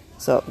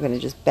 So I'm going to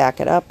just back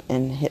it up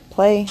and hit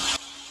play.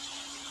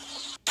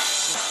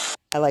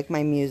 I like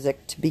my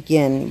music to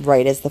begin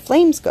right as the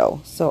flames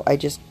go, so I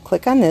just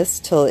click on this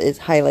till it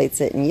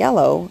highlights it in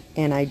yellow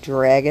and I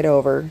drag it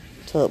over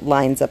till it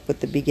lines up with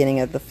the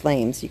beginning of the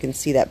flames. You can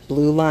see that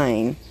blue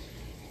line.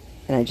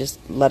 And I just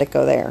let it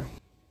go there.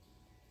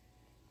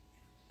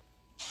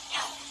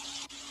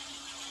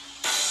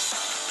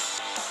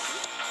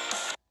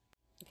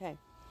 Okay.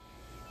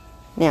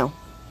 Now,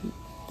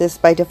 this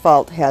by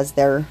default has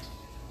their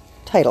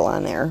title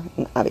on there.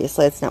 And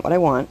obviously, that's not what I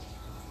want.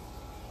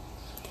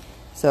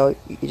 So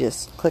you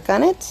just click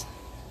on it.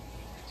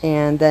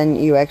 And then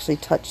you actually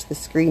touch the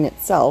screen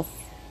itself.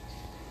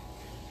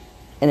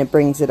 And it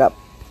brings it up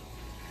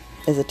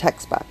as a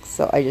text box.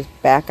 So I just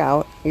back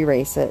out,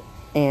 erase it.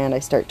 And I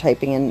start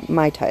typing in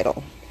my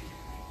title.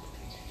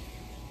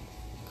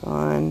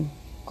 Gone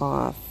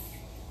off.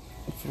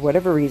 For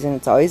whatever reason,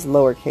 it's always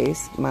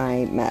lowercase,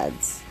 my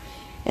meds.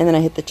 And then I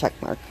hit the check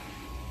mark.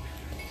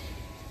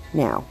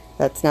 Now,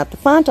 that's not the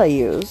font I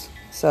use,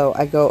 so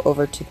I go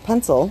over to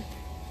pencil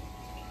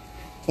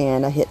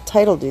and I hit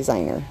title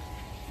designer.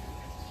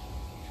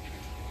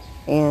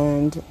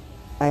 And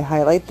I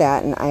highlight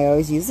that, and I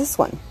always use this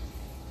one.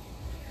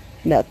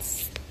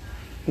 That's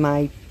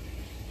my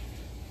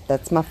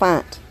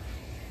font.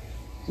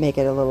 Make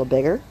it a little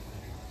bigger.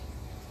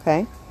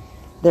 Okay.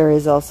 There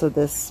is also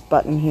this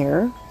button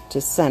here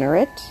to center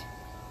it,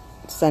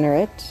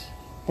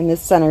 and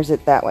this centers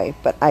it that way,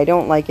 but I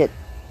don't like it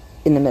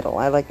in the middle.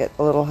 I like it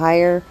a little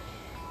higher,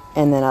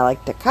 and then I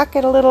like to cock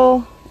it a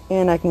little,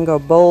 and I can go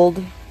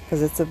bold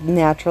because it's a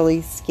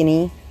naturally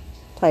skinny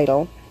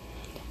title.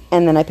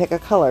 and then I pick a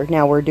color.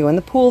 Now we're doing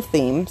the pool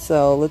theme,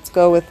 so let's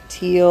go with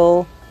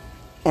teal,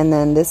 and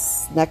then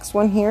this next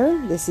one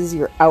here, this is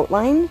your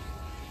outline.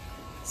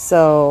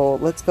 So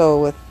let's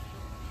go with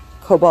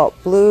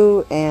cobalt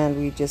blue,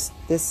 and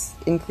this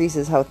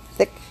increases how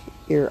thick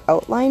your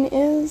outline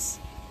is.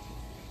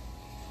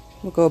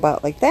 We'll go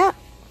about like that.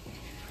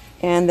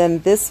 And then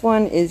this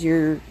one is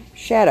your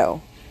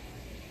shadow.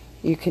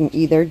 You can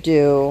either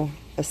do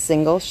a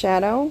single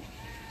shadow.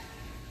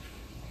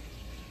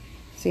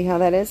 See how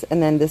that is?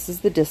 And then this is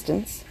the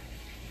distance.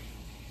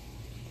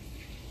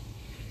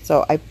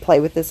 So I play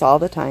with this all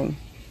the time.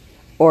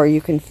 Or you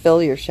can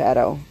fill your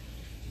shadow.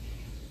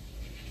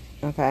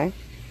 Okay?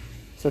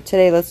 So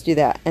today let's do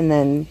that. And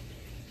then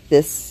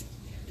this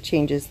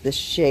changes the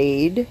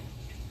shade.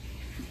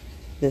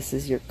 This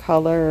is your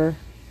color.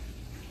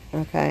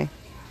 Okay?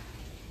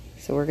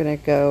 So we're going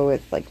to go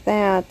with like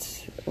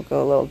that. We'll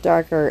go a little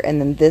darker.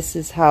 And then this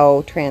is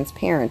how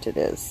transparent it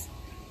is.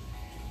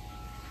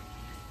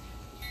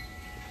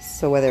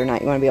 So whether or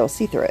not you want to be able to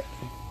see through it.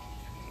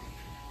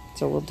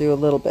 So we'll do a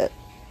little bit.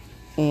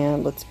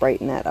 And let's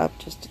brighten that up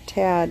just a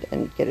tad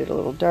and get it a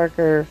little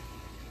darker.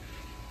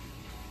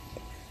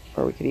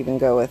 Or we could even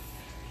go with,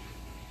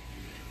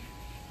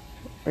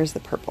 where's the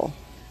purple?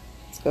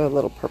 Let's go a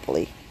little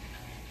purpley.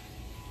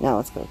 Now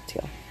let's go with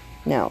teal.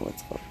 Now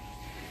let's go.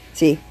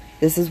 See,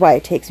 this is why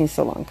it takes me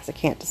so long, because I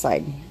can't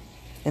decide.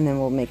 And then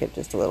we'll make it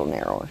just a little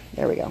narrower.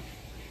 There we go.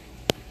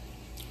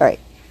 Alright.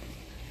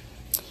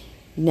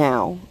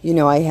 Now, you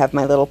know I have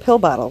my little pill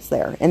bottles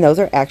there. And those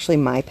are actually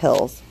my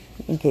pills,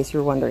 in case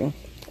you're wondering.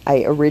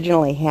 I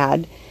originally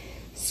had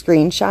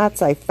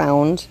screenshots I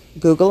found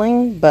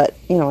Googling, but,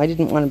 you know, I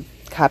didn't want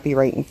to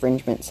copyright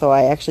infringement, so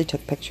I actually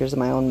took pictures of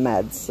my own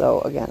meds.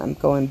 So, again, I'm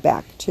going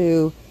back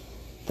to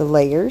the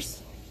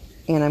layers,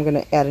 and I'm going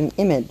to add an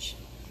image.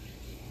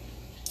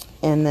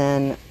 And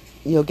then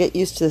you'll get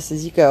used to this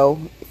as you go.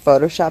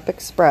 Photoshop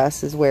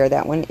Express is where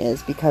that one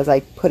is, because I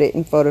put it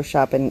in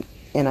Photoshop and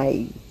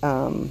I,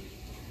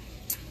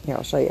 here,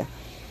 I'll show you.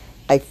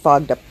 I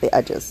fogged up the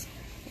edges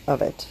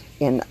of it,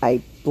 and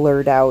I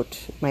blurred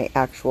out my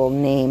actual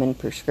name and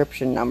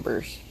prescription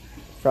numbers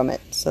from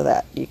it so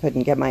that you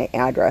couldn't get my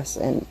address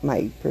and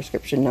my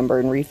prescription number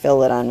and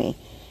refill it on me.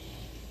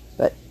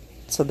 But,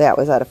 so that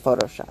was out of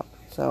Photoshop.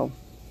 So,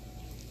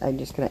 I'm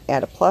just going to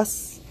add a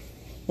plus.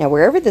 Now,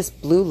 wherever this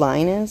blue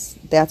line is,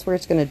 that's where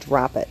it's going to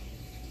drop it.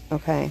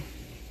 Okay?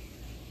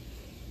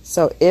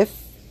 So,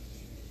 if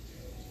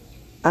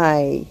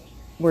I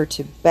were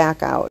to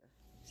back out,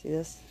 see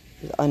this?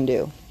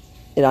 Undo.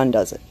 It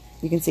undoes it.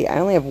 You can see I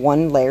only have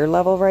one layer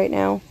level right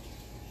now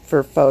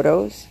for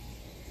photos.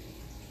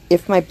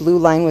 If my blue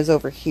line was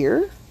over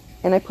here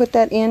and I put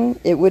that in,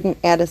 it wouldn't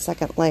add a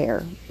second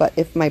layer. But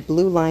if my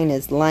blue line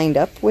is lined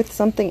up with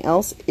something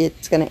else,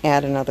 it's going to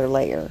add another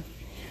layer.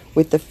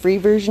 With the free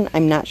version,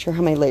 I'm not sure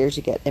how many layers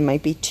you get. It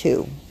might be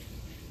 2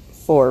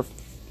 for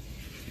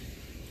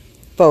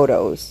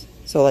photos.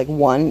 So like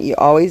 1, you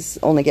always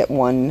only get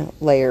 1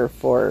 layer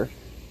for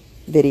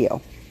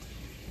video.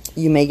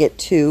 You may get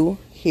 2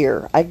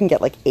 here. I can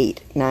get like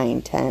 8,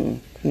 9,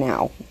 10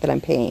 now that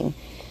I'm paying.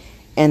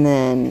 And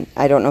then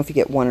I don't know if you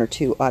get 1 or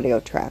 2 audio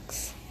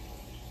tracks.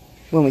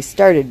 When we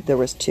started, there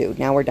was 2.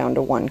 Now we're down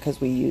to 1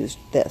 because we used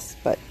this.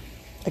 But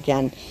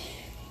again,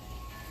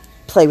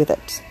 play with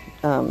it.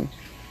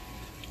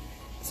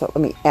 So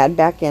let me add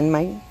back in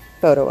my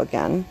photo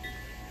again.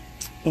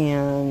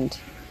 And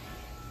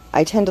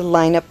I tend to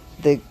line up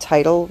the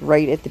title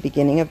right at the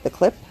beginning of the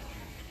clip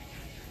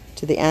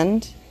to the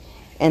end.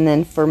 And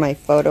then for my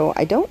photo,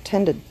 I don't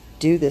tend to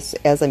do this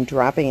as I'm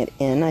dropping it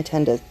in. I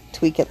tend to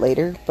tweak it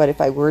later. But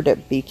if I were to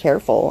be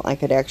careful, I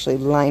could actually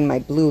line my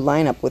blue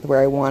line up with where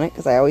I want it,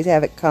 because I always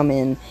have it come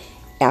in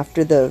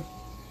after the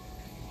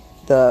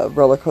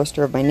roller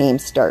coaster of my name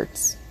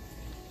starts.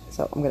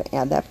 So I'm going to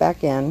add that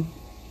back in.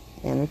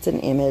 And it's an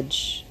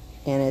image.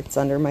 And it's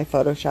under my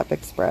Photoshop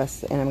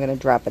Express. And I'm going to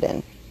drop it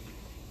in.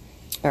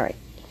 Alright.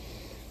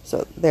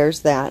 So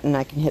there's that. And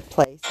I can hit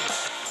play.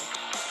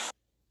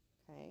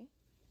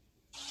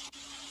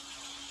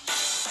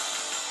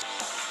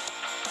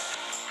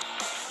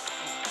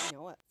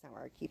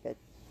 I keep it.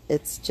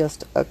 It's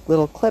just a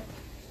little clip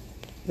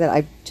that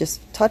I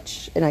just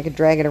touch, and I can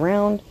drag it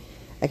around.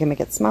 I can make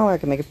it smaller, I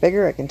can make it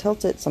bigger, I can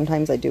tilt it.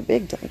 Sometimes I do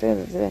big,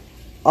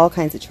 all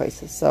kinds of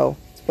choices. So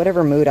it's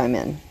whatever mood I'm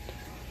in.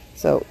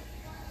 So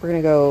we're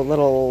going to go a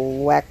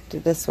little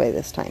whacked this way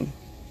this time.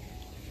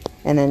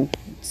 And then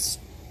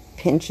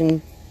pinch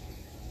and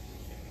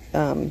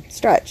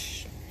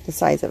stretch the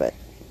size of it.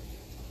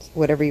 So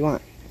whatever you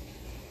want.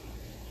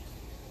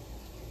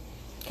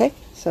 Okay,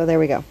 so there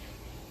we go.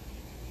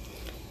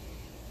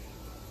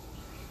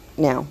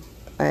 Now,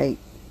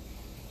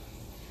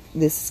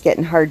 this is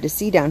getting hard to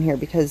see down here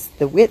because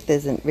the width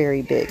isn't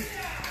very big.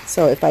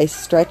 So if I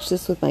stretch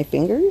this with my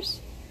fingers,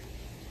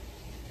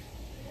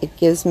 it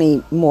gives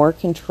me more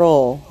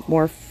control,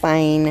 more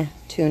fine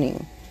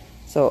tuning.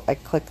 So I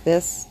click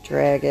this,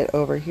 drag it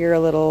over here a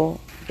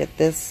little, get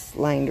this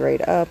lined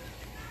right up,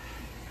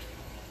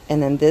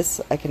 And then this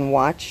I can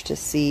watch to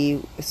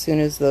see as soon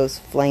as those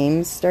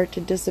flames start to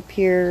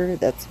disappear,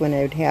 that's when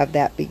I would have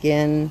that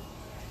begin,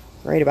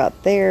 right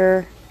about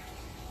there.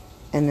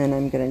 And then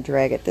I'm going to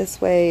drag it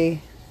this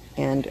way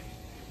and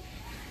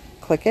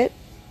click it,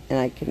 and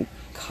I can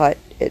cut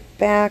it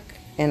back,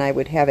 and I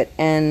would have it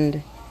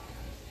end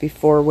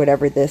before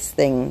whatever this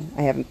thing,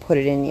 I haven't put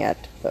it in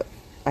yet, but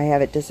I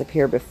have it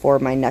disappear before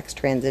my next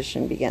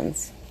transition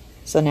begins.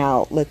 So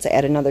now let's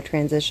add another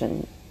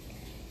transition.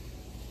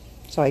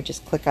 So I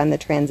just click on the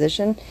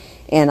transition,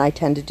 and I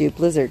tend to do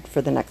Blizzard for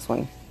the next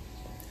one.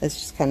 It's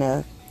just kind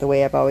of the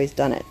way I've always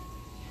done it,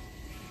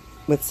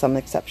 with some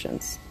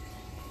exceptions.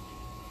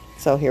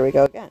 So here we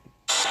go again.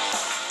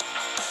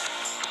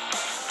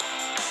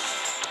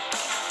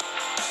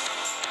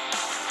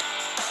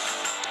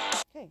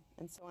 Okay,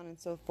 and so on and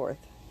so forth.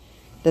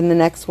 Then the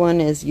next one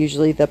is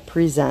usually the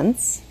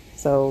presents.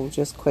 So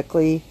just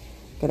quickly,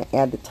 I'm going to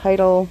add the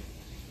title.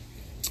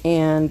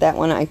 And that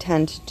one I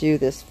tend to do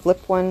this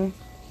flip one.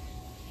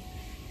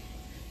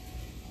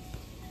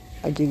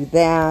 I do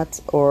that,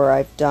 or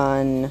I've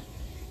done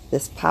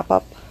this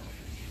pop-up.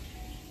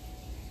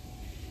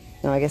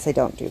 No, I guess I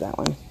don't do that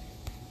one.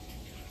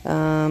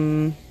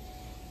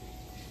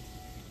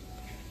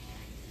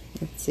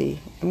 Let's see.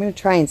 I'm going to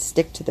try and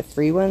stick to the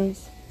free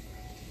ones,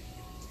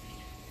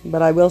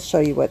 but I will show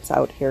you what's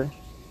out here.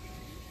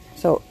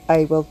 So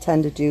I will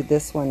tend to do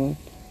this one,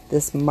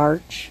 this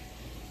March,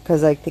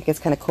 because I think it's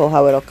kind of cool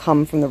how it'll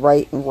come from the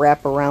right and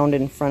wrap around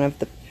in front of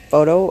the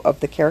photo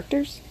of the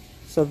characters.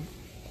 So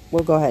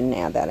we'll go ahead and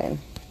add that in.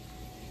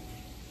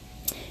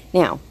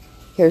 Now,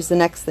 here's the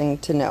next thing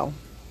to know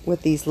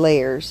with these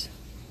layers.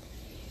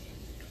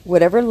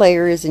 Whatever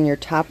layer is in your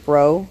top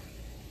row,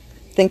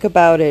 think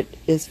about it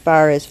as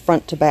far as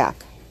front to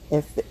back.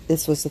 If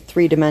this was a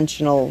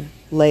three-dimensional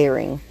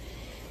layering,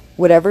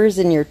 whatever is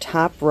in your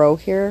top row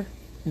here,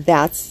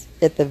 that's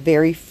at the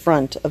very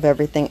front of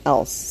everything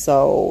else.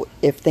 So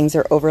if things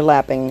are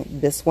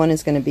overlapping, this one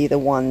is going to be the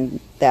one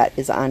that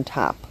is on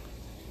top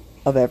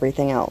of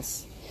everything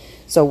else.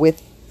 So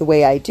with the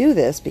way I do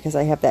this, because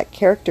I have that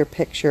character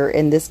picture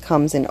and this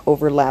comes and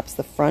overlaps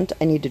the front,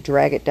 I need to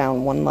drag it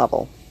down one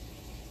level.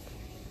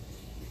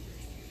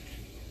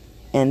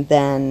 And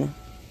then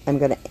I'm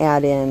going to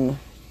add in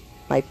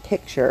my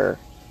picture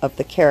of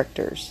the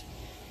characters.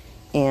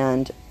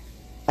 And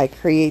I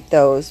create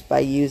those by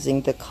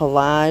using the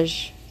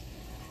collage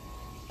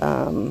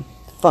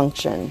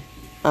function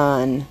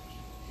on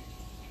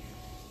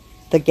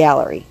the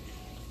gallery.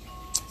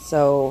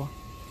 So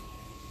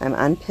I'm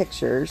on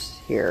pictures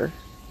here,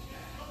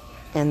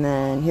 and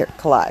then here,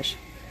 collage.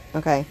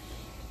 Okay.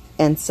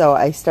 And so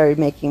I started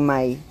making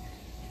my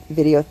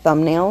video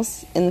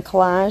thumbnails in the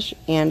collage,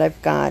 and I've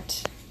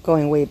got,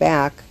 going way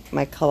back,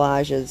 my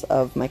collages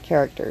of my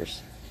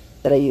characters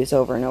that I use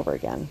over and over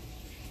again.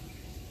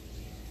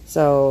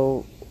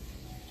 So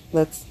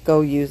let's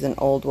go use an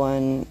old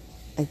one.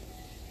 Let's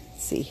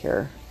see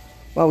here.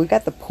 Well, we've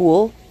got the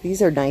pool.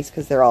 These are nice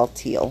because they're all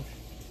teal.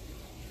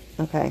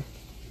 Okay,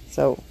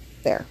 so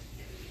there.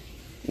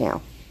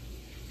 Now,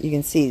 you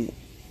can see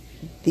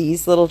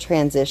these little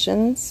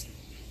transitions.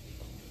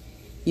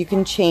 You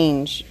can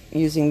change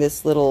using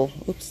this little,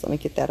 oops, let me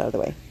get that out of the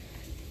way.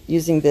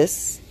 Using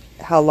this,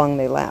 how long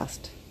they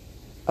last,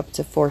 up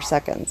to 4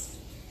 seconds.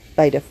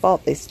 By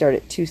default, they start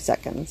at 2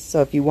 seconds.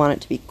 So if you want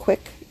it to be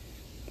quick,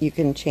 you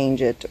can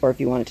change it, or if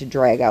you want it to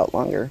drag out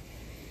longer.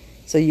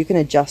 So you can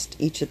adjust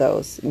each of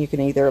those, and you can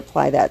either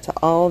apply that to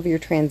all of your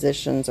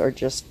transitions or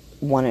just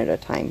one at a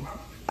time.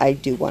 I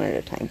do one at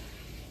a time.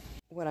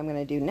 What I'm going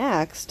to do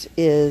next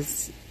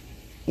is,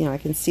 you know, I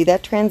can see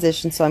that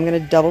transition, so I'm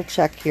going to double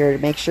check here to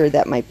make sure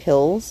that my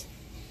pills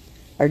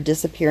are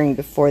disappearing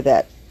before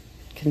that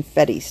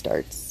confetti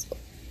starts,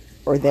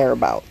 or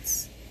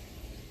thereabouts.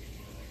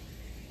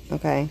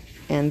 Okay,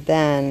 and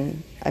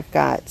then I've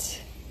got,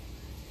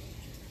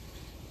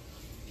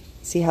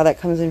 see how that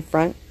comes in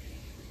front?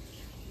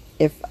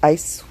 If I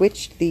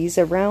switched these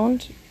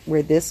around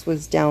where this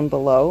was down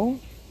below,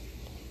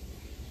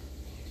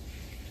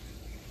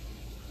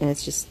 and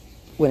it's just,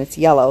 when it's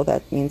yellow,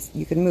 that means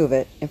you can move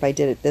it. If I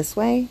did it this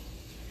way,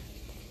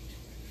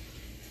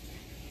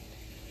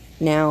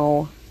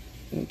 now,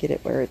 let me get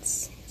it where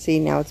it's, see,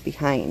 now it's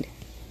behind.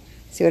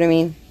 See what I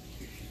mean?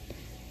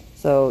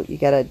 So you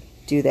gotta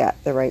do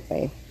that the right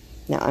way.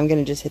 Now I'm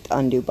gonna just hit the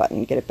undo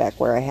button, get it back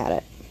where I had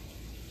it.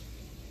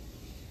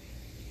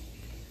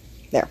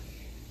 There.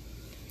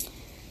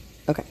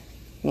 Okay,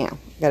 now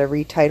I gotta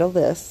retitle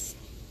this,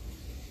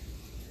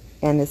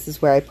 and this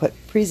is where I put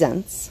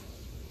presents.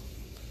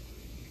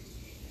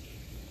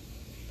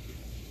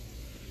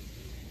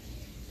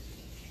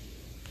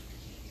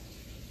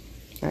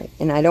 Alright,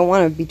 and I don't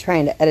want to be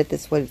trying to edit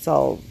this when it's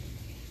all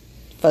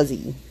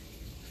fuzzy.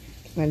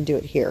 I'm going to do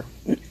it here.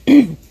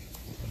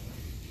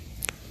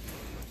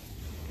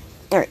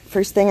 Alright,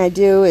 first thing I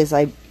do is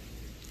I've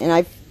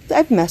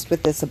messed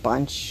with this a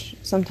bunch.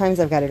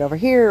 Sometimes I've got it over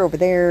here, over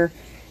there.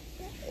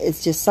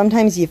 It's just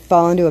sometimes you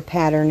fall into a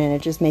pattern and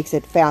it just makes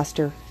it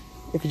faster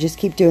if you just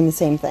keep doing the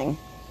same thing.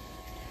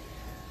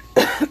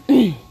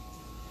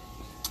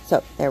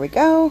 So there we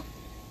go.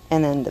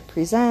 And then the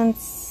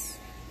presents,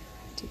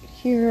 take it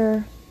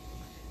here.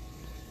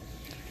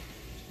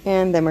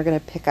 And then we're going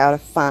to pick out a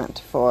font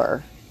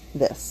for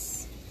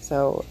this.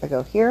 So I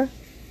go here,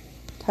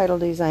 title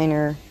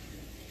designer,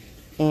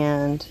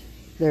 and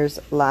there's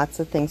lots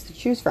of things to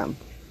choose from.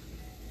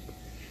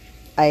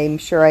 I'm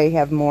sure I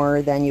have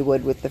more than you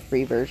would with the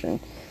free version.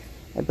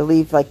 I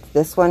believe like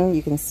this one,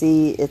 you can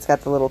see it's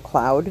got the little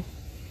cloud.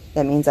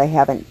 That means I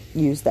haven't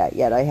used that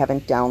yet. I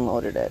haven't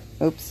downloaded it.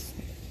 Oops.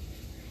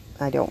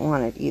 I don't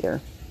want it either.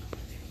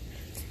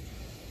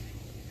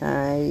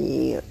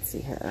 Let's see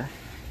here.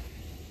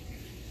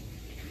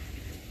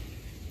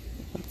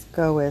 Let's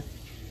go with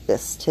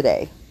this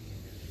today.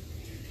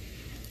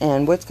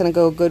 And what's going to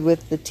go good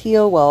with the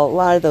teal? Well, a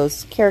lot of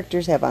those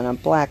characters have on a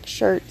black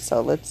shirt, so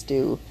let's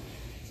do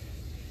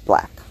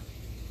black.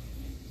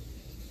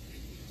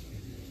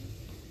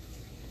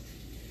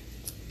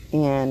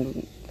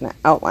 And I'm going to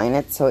outline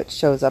it so it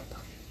shows up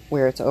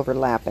where it's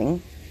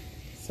overlapping.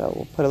 So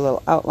we'll put a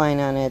little outline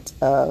on it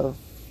of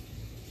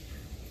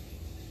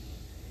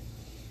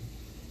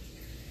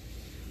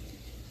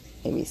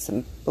maybe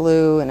some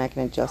blue, and I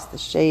can adjust the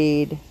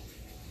shade.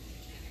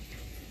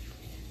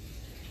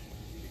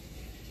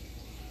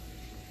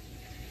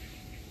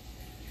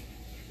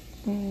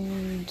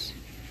 And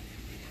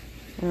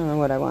I don't know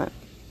what I want.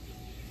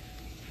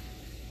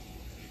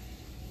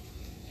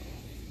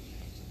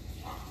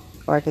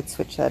 Or I could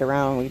switch that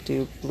around. We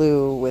do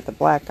blue with a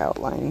black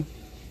outline.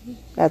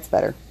 That's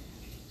better.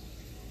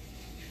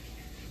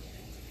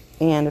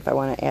 And if I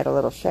want to add a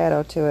little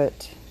shadow to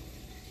it,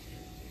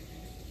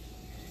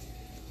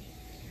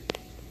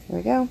 there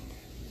we go.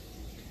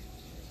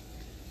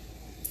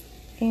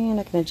 And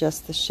I can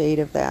adjust the shade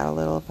of that a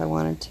little if I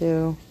wanted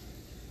to.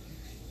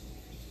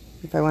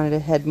 If I wanted to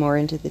head more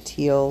into the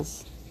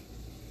teals.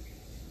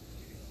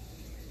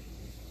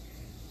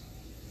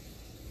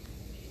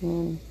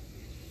 And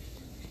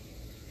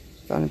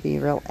going to be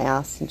real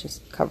ass and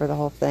just cover the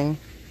whole thing.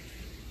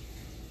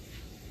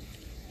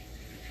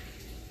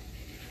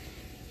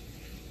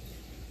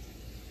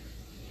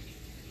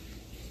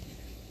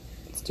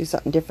 Let's do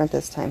something different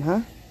this time,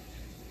 huh?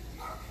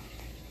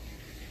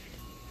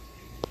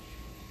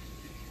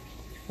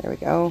 There we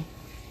go.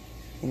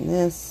 And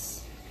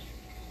this.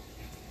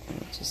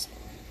 And just,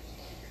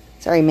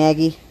 sorry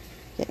Maggie,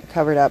 getting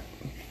covered up.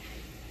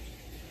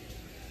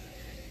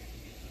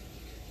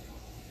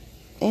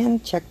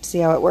 And check to see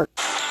how it works.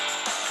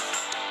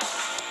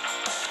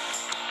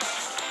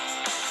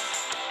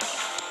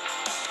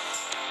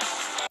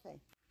 Okay,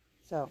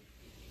 so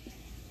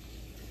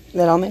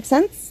that all makes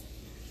sense?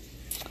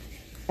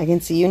 I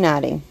can see you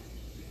nodding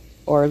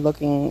or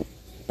looking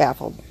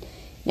baffled.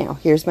 Now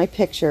here's my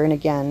picture, and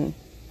again,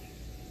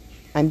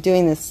 I'm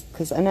doing this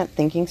because I'm not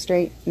thinking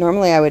straight.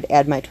 Normally I would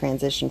add my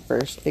transition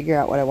first, figure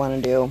out what I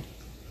want to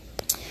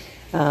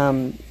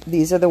do.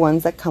 These are the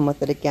ones that come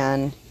with it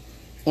again,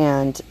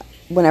 and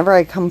whenever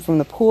I come from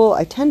the pool,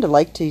 I tend to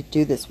like to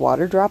do this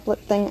water droplet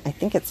thing. I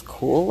think it's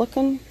cool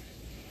looking.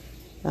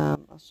 I'll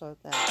show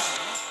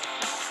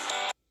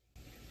that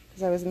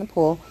because I was in the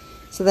pool.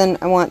 So then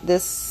I want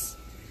this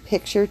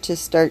picture to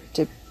start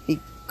to be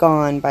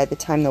gone by the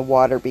time the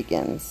water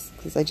begins,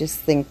 because I just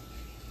think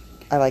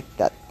I like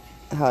that,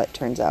 how it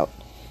turns out.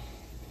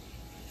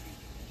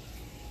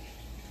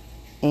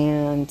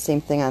 And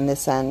same thing on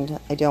this end.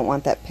 I don't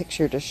want that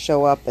picture to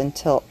show up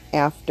until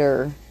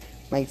after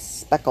my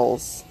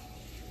speckles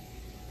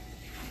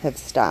have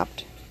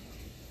stopped,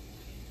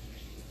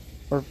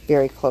 or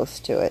very close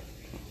to it.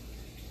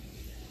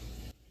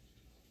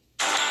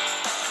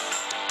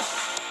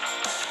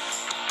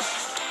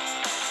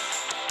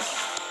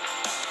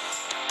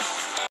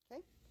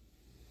 Okay.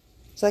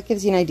 So that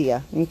gives you an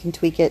idea, and you can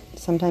tweak it.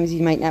 Sometimes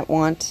you might not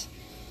want,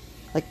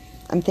 like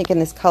I'm thinking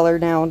this color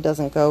now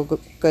doesn't go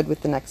good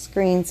with the next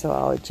screen, so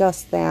I'll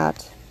adjust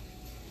that.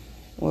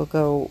 We'll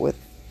go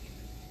with,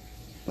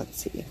 let's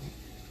see,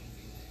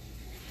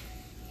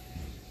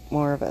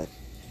 more of a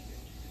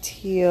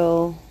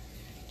teal.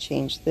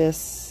 Change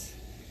this.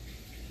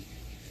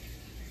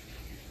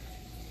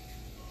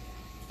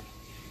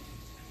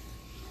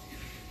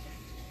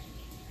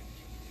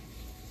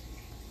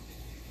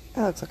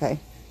 That looks okay.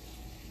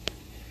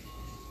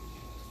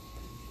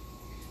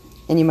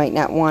 And you might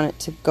not want it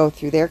to go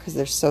through there because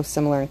they're so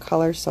similar in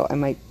color, so I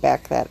might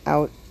back that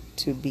out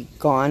to be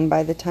gone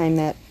by the time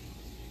that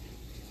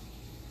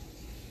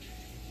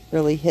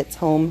really hits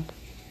home.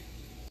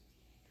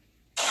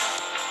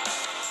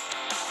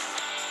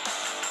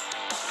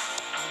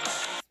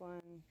 This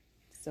one,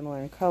 similar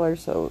in color,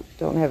 so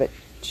don't have it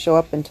show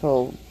up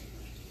until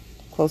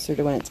closer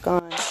to when it's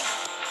gone.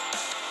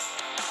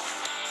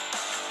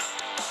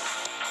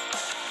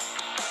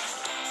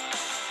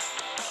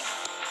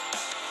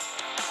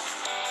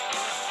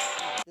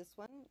 This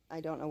one,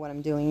 I don't know what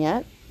I'm doing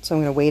yet, so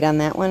I'm going to wait on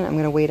that one. I'm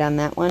going to wait on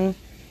that one.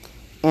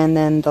 And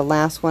then the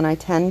last one I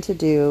tend to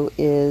do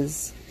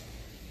is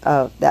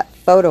that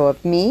photo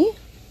of me,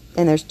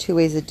 and there's two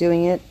ways of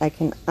doing it. I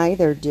can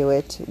either do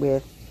it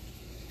with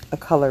a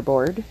color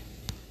board,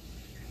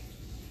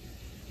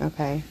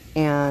 okay,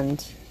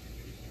 and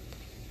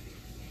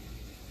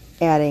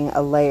adding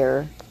a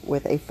layer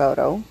with a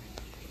photo.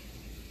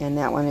 And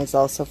that one is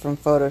also from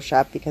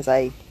Photoshop because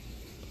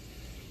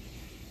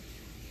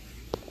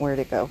where'd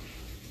it go?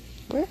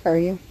 Where are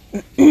you?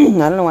 I don't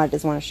know why it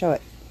doesn't want to show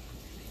it.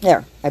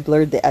 There, I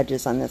blurred the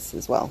edges on this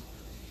as well.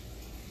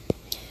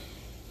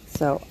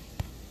 So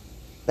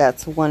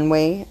that's one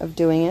way of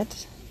doing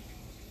it.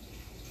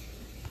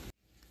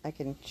 I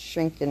can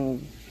shrink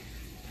and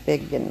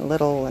big and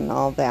little and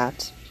all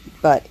that,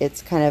 but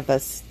it's kind of a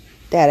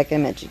static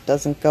image. It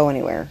doesn't go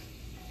anywhere.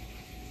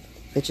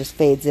 It just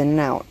fades in and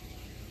out.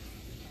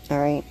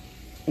 Alright,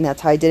 and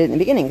that's how I did it in the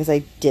beginning because I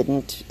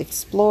didn't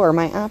explore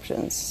my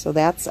options. So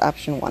that's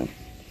option 1.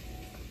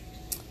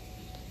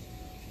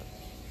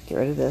 Get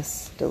rid of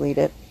this, delete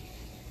it.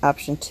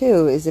 Option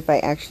 2 is if I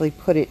actually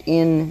put it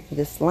in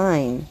this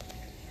line,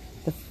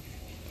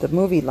 the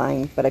movie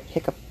line, but I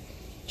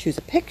choose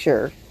a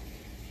picture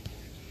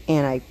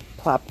and I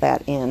plop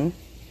that in.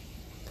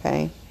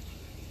 Okay,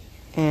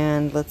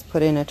 and let's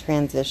put in a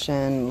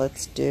transition.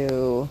 Let's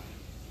do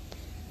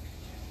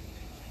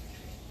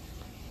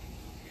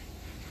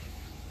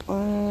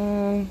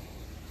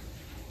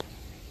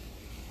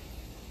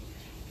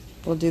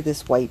we'll do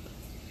this wipe.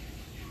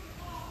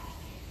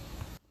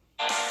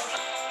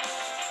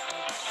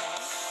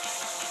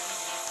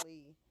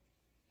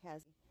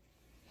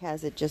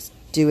 Has it just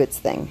do its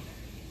thing.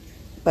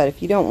 But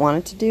if you don't want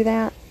it to do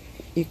that,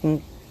 you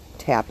can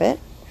tap it,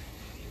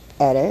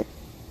 edit,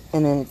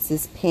 and then it's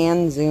this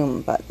pan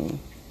zoom button.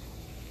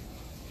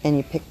 And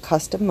you pick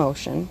custom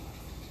motion.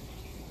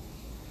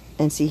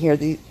 And see here,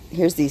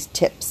 here's these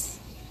tips.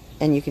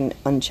 And you can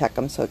uncheck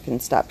them so it can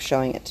stop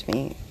showing it to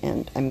me.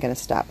 And I'm going to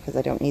stop because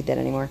I don't need that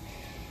anymore.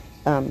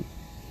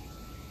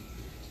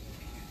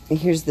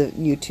 Here's the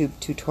YouTube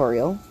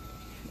tutorial.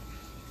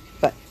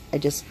 But I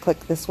just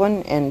click this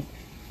one and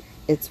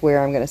it's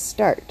where I'm going to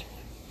start.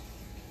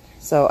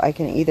 So I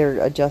can either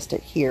adjust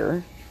it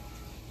here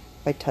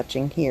by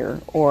touching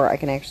here, or I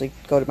can actually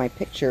go to my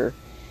picture,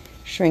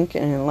 shrink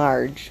and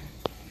enlarge.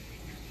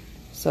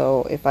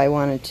 So if I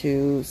wanted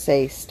to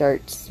say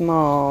start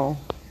small,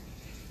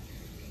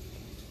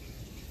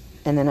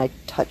 and then I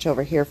touch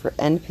over here for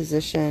end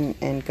position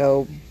and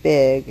go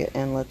big,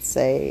 and let's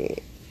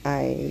say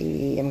I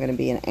am going to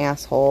be an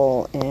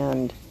asshole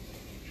and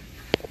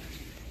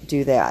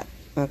do that,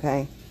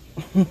 okay?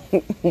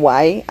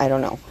 Why? I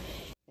don't know.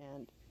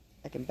 And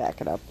I can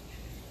back it up.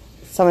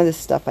 Some of this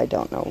stuff I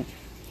don't know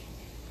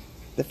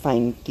the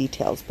fine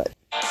details, but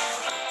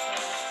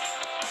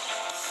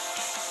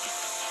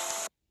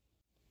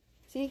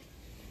see?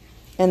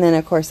 And then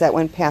of course that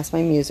went past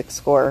my music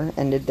score,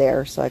 ended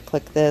there, so I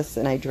click this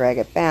and I drag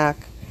it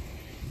back,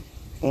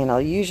 and I'll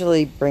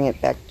usually bring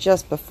it back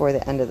just before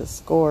the end of the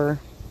score,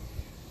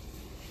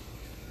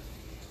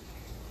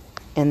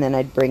 and then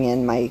I'd bring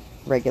in my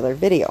regular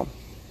video.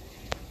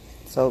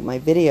 So my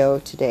video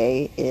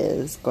today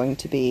is going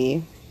to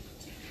be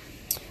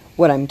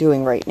what I'm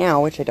doing right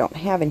now, which I don't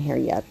have in here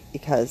yet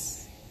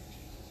because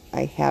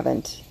I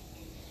haven't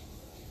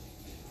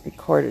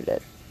recorded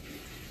it.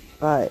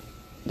 But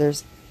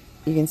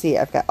you can see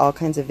I've got all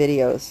kinds of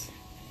videos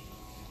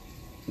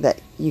that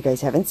you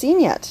guys haven't seen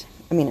yet.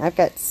 I mean, I've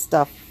got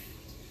stuff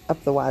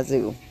up the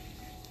wazoo.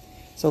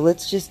 So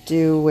let's just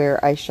do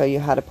where I show you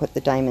how to put the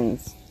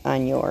diamonds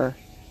on your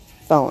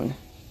phone,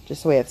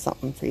 just so we have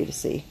something for you to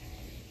see.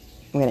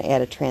 I'm going to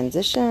add a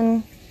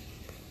transition,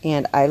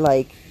 and I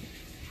like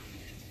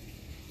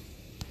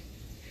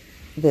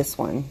this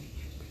one.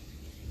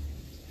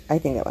 I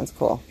think that one's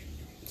cool.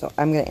 So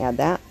I'm going to add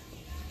that.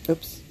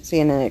 Oops.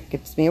 See, and then it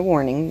gives me a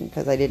warning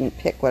because I didn't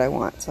pick what I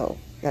want. So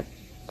I've got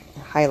to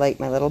highlight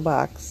my little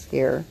box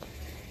here,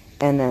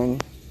 and then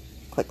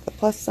click the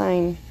plus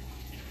sign,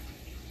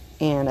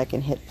 and I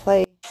can hit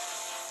play.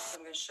 So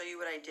I'm going to show you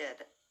what I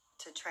did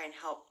to try and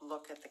help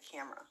look at the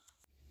camera.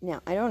 Now,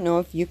 I don't know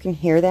if you can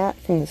hear that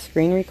from the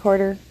screen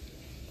recorder,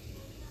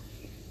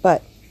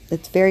 but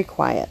it's very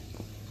quiet.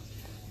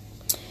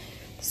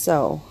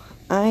 So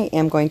I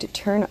am going to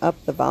turn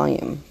up the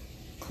volume.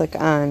 Click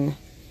on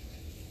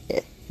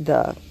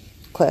the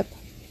clip,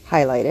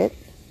 highlight it,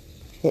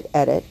 hit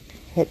edit,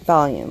 hit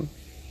volume,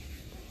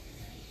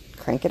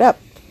 crank it up,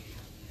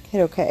 hit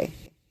OK.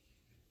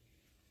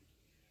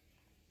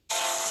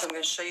 So I'm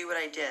going to show you what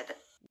I did.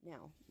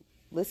 Now,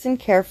 listen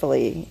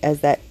carefully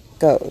as that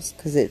goes,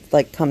 because it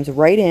like comes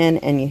right in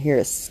and you hear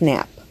a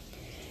snap,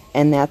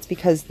 and that's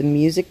because the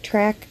music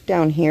track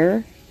down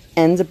here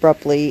ends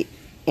abruptly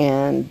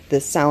and the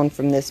sound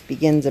from this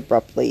begins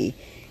abruptly,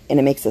 and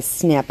it makes a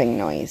snapping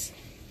noise,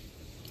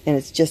 and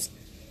it's just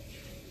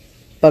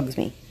bugs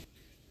me.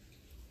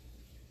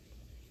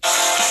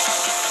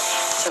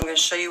 So I'm going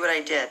to show you what I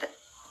did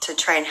to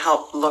try and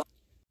help look.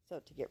 So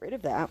to get rid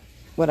of that,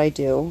 what I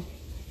do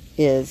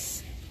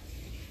is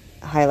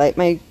highlight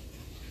my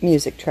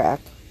music track,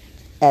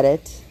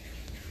 edit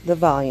the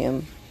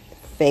volume,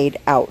 fade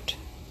out,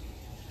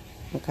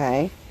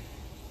 okay?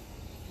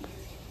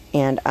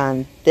 And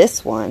on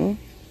this one,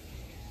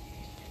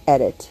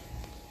 edit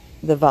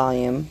the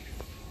volume,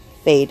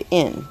 fade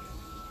in.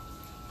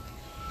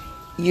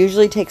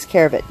 usually takes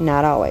care of it.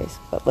 Not always,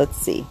 but let's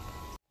see.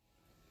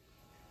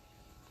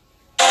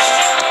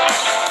 I'm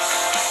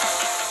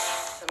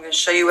going to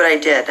show you what I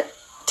did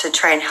to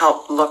try and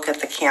help look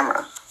at the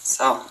camera.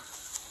 So,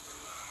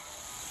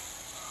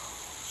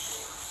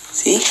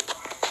 see?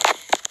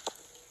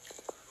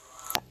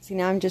 See,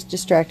 now I'm just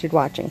distracted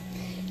watching.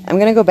 I'm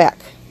going to go back.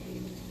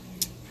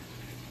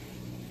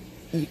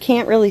 You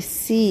can't really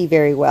see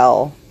very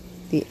well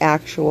the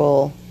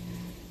actual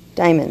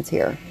diamonds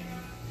here.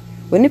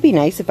 Wouldn't it be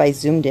nice if I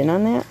zoomed in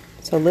on that?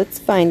 So let's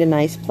find a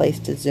nice place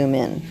to zoom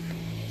in.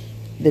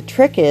 The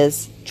trick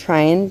is try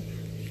and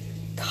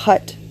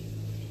cut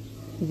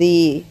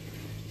the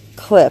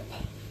clip,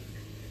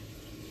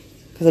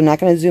 because I'm not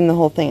going to zoom the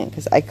whole thing in,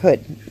 because I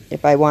could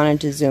if I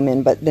wanted to zoom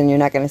in, but then you're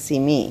not going to see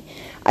me.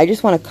 I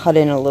just want to cut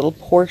in a little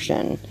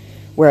portion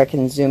where I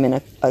can zoom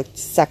in a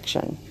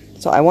section.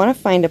 So I want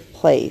to find a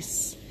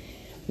place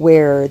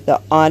where the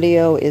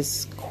audio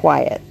is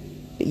quiet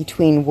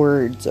between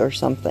words or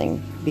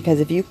something,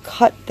 because if you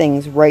cut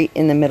things right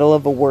in the middle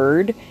of a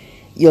word,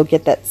 you'll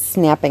get that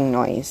snapping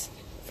noise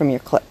from your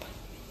clip.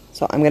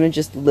 So I'm going to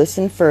just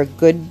listen for a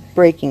good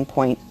breaking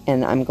point,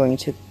 and I'm going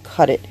to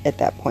cut it at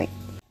that point.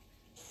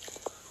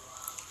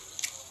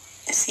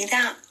 See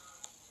that?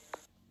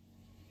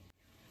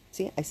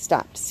 See, I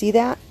stopped. See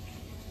that?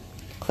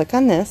 Click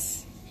on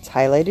this. It's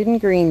highlighted in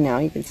green now.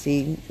 You can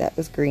see that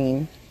was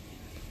green.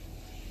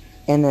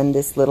 And then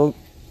this little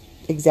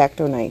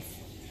X-Acto knife.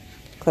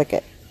 Click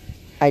it.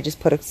 I just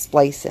put a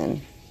splice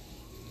in.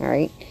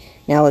 Alright,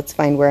 now let's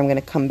find where I'm going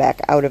to come back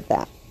out of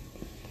that.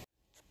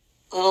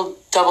 A little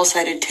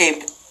double-sided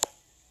tape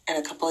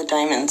and a couple of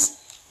diamonds.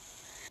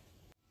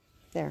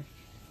 There.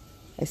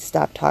 I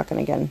stopped talking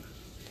again.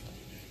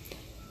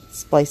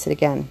 Splice it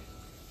again.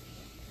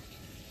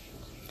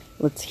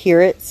 Let's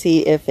hear it,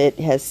 see if it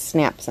has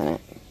snaps in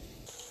it.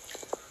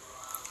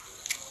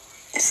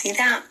 See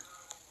that?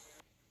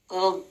 A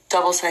little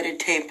double-sided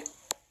tape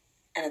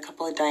and a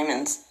couple of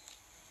diamonds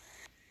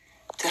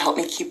to help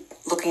me keep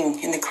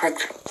looking in the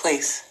correct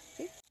place.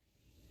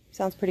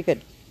 Sounds pretty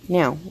good.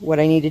 Now, what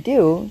I need to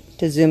do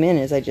to zoom in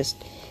is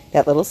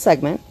that little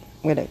segment,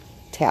 I'm going to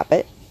tap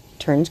it,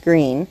 turns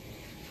green,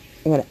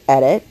 I'm going to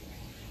edit,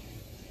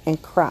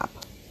 and crop.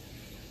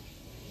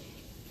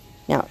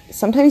 Now,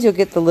 sometimes you'll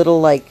get the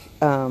little, like,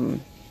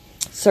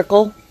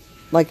 circle,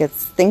 like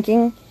it's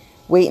thinking.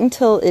 Wait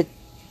until it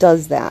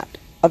does that.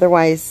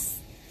 Otherwise,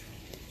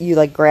 you,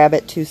 like, grab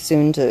it too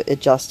soon to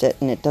adjust it,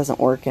 and it doesn't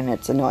work, and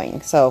it's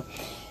annoying. So,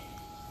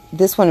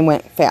 this one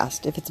went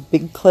fast. If it's a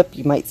big clip,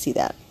 you might see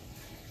that.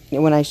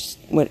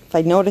 If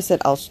I notice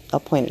it, I'll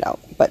point it out.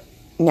 But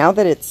now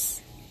that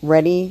it's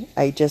ready,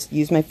 I just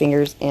use my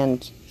fingers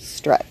and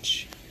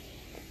stretch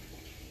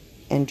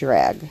and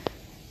drag.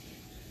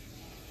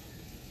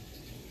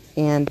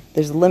 And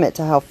there's a limit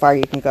to how far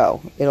you can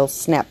go. It'll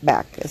snap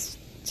back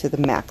to the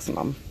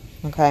maximum.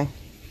 Okay?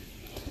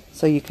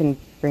 So you can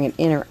bring it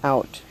in or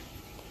out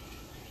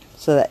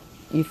so that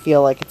you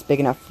feel like it's big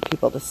enough for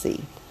people to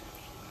see.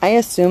 I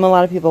assume a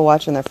lot of people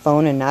watch on their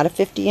phone and not a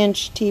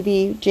 50-inch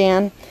TV,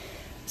 Jan.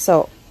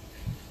 So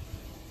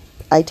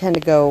I tend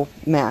to go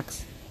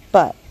max.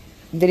 But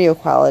video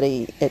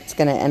quality, it's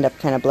going to end up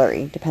kind of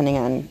blurry depending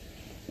on,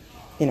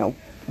 you know,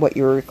 what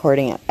you were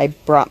recording at. I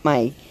brought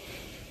my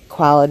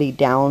quality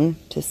down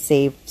to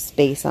save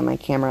space on my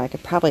camera. I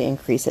could probably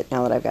increase it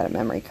now that I've got a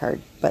memory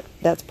card, but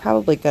that's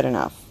probably good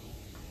enough.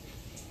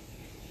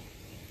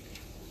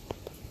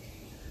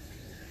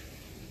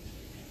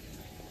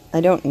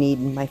 I don't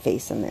need my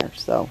face in there,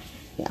 so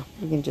yeah,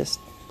 we can just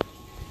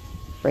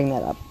bring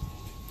that up.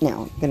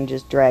 Now, I'm going to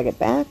just drag it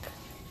back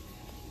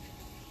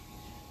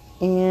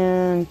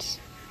and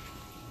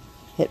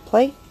hit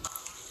play.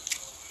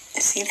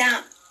 See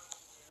that?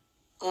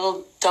 A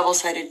little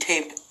double-sided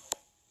tape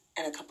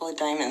and a couple of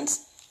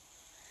diamonds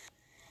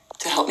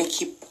to help me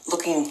keep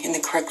looking in the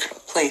correct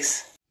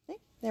place. Okay,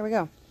 there we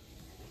go.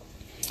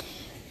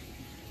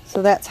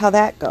 So that's how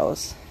that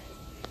goes.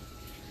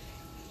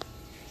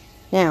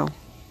 Now,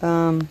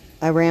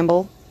 I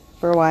ramble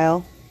for a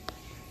while.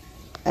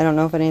 I don't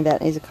know if any of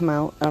that needs to come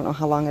out. I don't know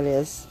how long it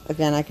is.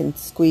 Again, I can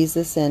squeeze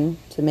this in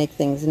to make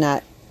things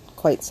not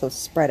quite so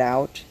spread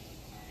out.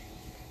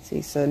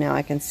 See, so now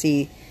I can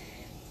see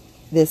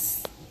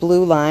this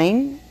blue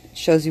line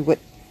shows you what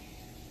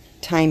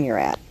time you're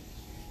at.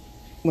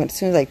 As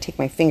soon as I take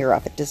my finger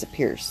off, it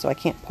disappears, so I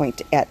can't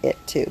point at it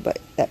too, but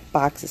that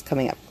box is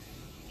coming up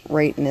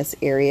right in this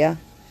area.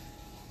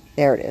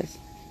 There it is.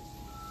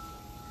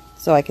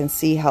 So I can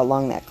see how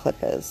long that clip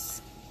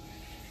is.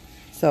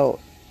 So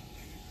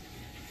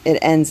it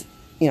ends,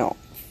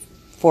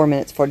 4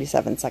 minutes,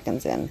 47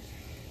 seconds in.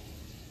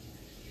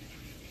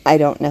 I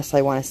don't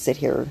necessarily want to sit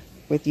here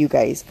with you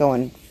guys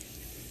going,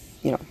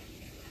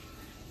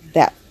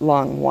 that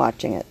long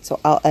watching it. So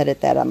I'll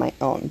edit that on my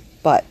own.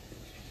 But,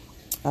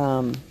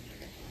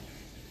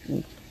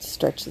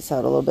 stretch this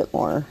out a little bit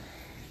more.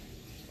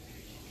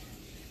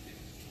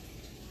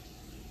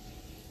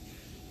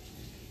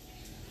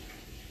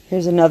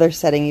 Here's another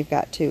setting you've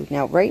got too.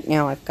 Now, right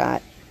now I've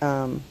got,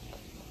 let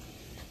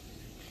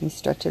me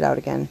stretch it out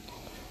again.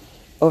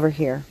 over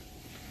here.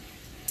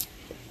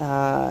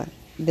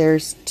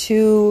 There's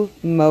 2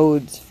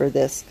 modes for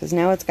this, because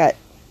now it's got,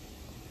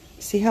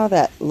 see how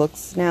that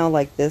looks now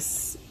like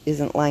this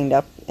isn't lined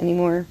up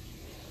anymore?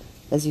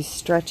 As you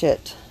stretch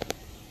it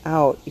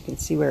out, you can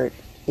see where it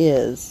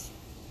is.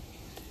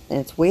 And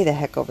it's way the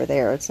heck over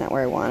there. It's not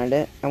where I wanted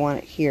it. I want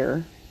it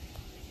here.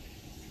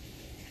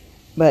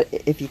 But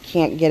if you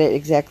can't get it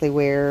exactly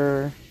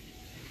where,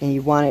 and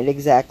you want it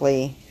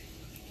exactly,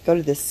 go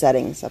to the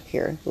settings up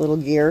here. The little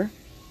gear.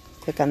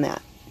 Click on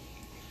that.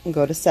 And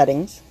go to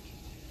settings.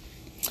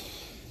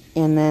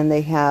 And then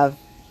they have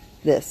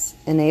this.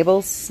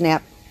 Enable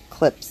snap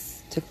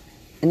clips to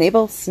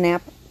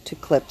snap to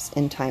clips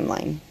in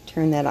timeline.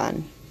 Turn that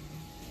on.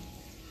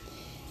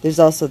 There's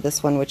also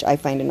this one, which I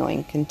find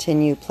annoying.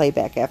 Continue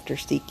playback after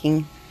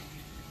seeking.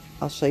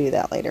 I'll show you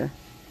that later.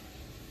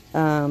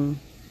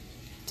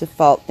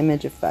 Default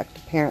image effect.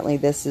 Apparently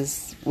this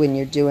is when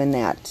you're doing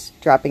that,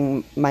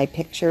 dropping my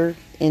picture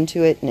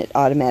into it, and it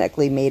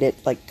automatically made it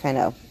like kind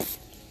of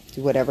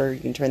do whatever. You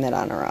can turn that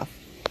on or off.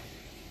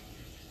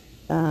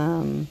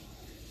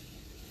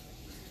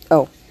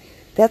 Oh,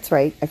 that's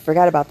right. I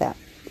forgot about that.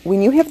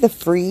 When you have the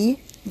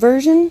free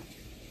version,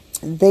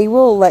 they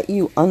will let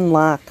you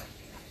unlock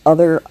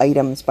other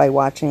items by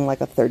watching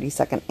like a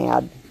 30-second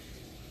ad.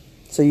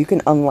 So you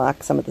can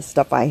unlock some of the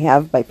stuff I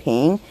have by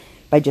paying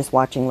by just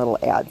watching little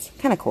ads.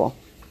 Kind of cool.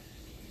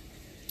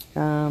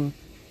 And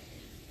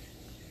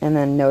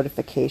then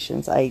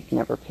notifications. I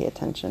never pay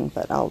attention,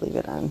 but I'll leave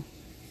it on.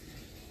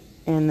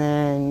 And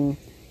then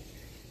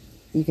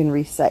you can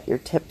reset your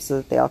tips so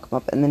that they all come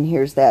up. And then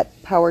here's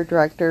that Power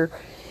Director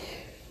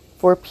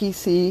for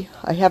PC.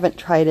 I haven't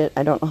tried it.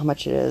 I don't know how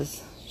much it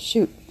is.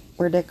 Shoot,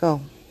 where'd it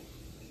go?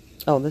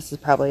 Oh, this is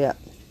probably it.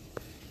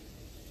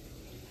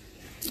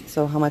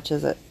 So how much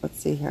is it? Let's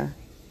see here.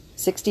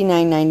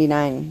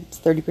 $69.99. It's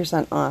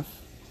 30%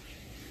 off.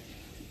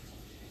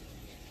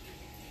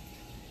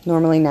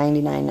 Normally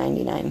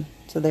 $99.99.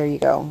 So there you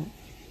go.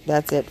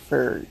 That's it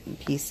for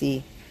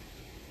PC.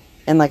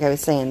 And like I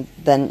was saying,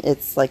 then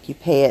it's like you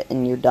pay it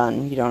and you're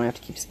done. You don't have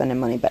to keep spending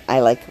money. But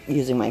I like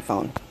using my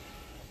phone.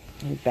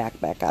 And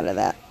back out of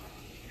that.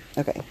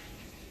 Okay.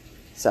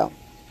 So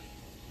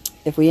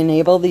if we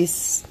enable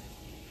these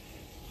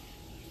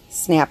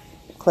snap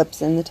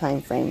clips in the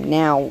time frame,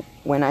 now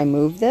when I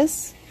move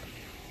this,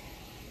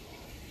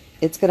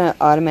 it's going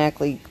to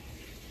automatically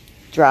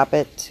drop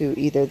it to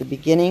either the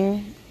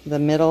beginning, the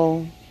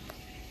middle,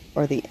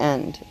 or the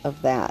end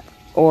of that.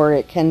 Or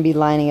it can be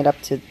lining it up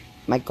to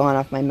my Gone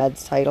Off My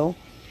Meds title.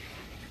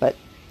 But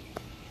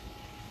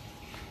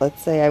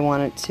let's say I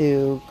want it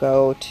to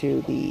go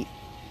to the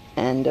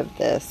end of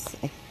this.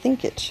 I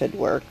think it should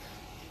work.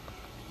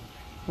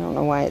 I don't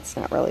know why it's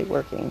not really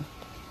working.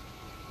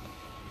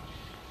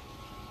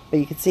 But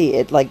you can see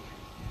it like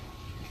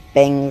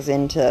bangs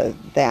into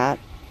that.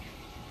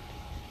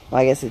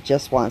 Well, I guess it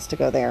just wants to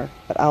go there.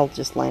 But I'll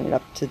just line it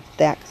up to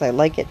that because I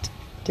like it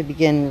to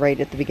begin right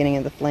at the beginning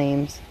of the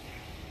flames.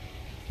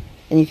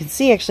 And you can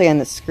see actually on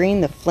the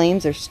screen the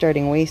flames are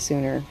starting way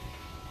sooner.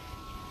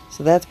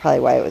 So that's probably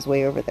why it was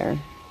way over there.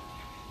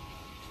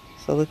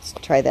 So let's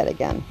try that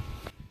again.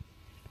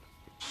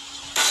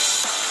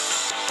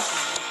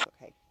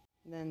 Okay.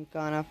 Then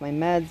Gone Off My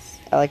Meds.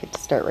 I like it to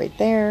start right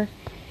there.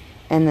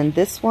 And then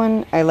this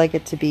one, I like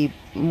it to be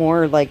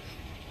more like,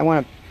 I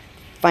want to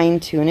fine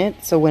tune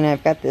it. So when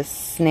I've got this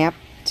snap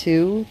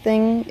to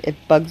thing, it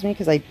bugs me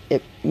because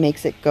it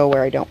makes it go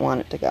where I don't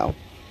want it to go.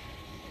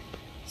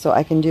 So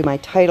I can do my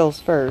titles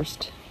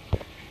first.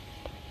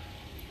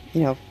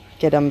 You know,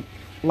 get them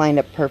lined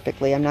up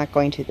perfectly. I'm not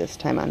going to this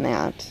time on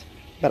that.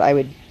 But I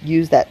would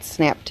use that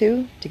snap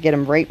to get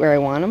them right where I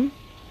want them.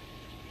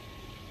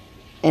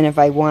 And if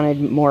I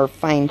wanted more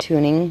fine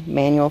tuning,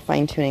 manual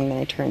fine tuning, then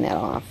I turn that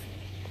off.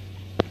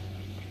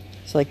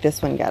 So like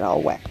this one got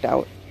all whacked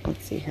out.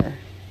 Let's see here.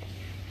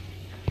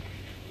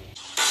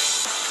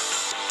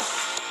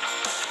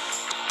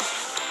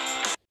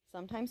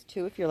 Sometimes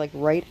too, if you're like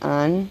right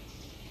on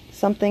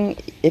something,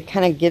 it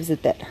kind of gives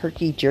it that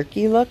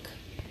herky-jerky look.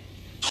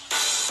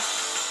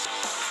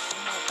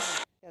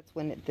 That's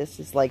when this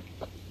is like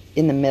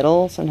in the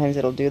middle. Sometimes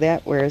it'll do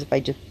that. Whereas if I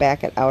just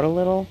back it out a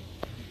little,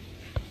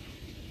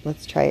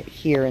 let's try it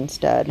here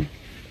instead.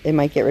 It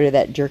might get rid of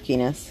that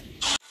jerkiness.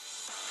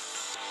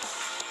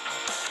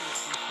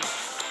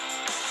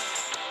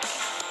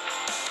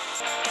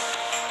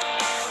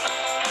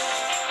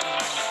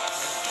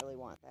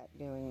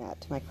 Doing that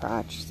to my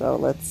crotch. So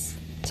let's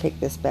take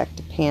this back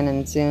to pan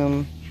and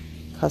zoom,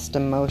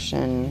 custom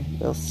motion.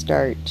 We'll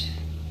start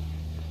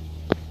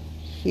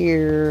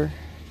here.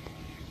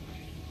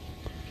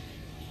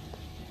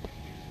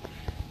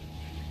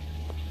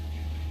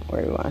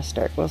 Where do we want to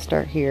start? We'll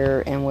start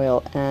here and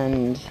we'll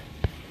end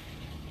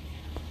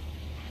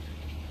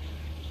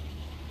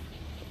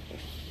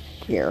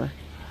here.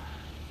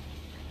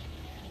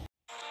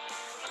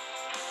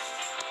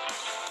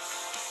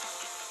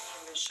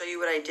 I'm going to show you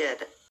what I did.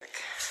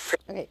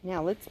 Okay,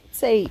 now let's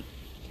say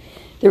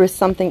there was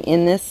something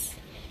in this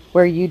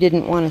where you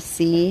didn't want to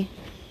see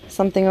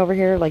something over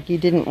here, like you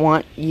didn't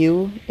want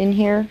you in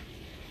here,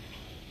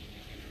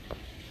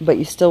 but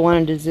you still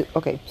wanted to zoom.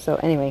 Okay, so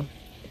anyway,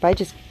 if I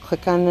just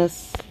click on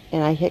this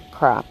and I hit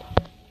crop,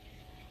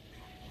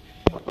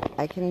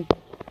 I can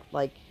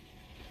like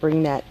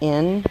bring that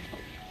in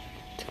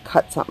to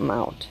cut something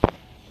out.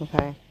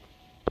 Okay,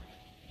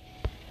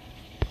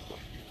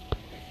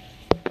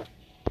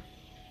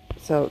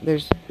 so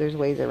there's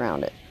ways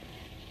around it.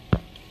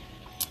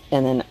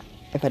 And then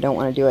if I don't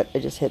want to do it, I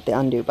just hit the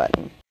undo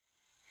button.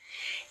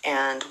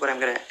 And what I'm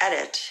going to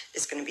edit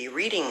is going to be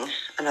reading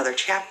another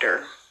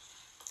chapter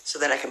so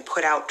that I can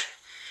put out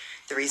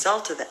the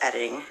result of the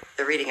editing,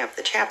 the reading of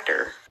the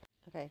chapter.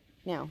 Okay,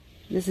 now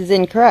this is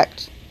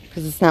incorrect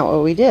because it's not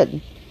what we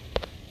did.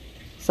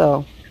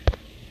 So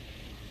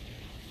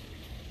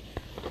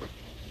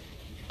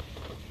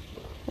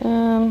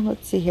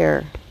let's see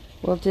here.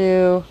 We'll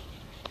do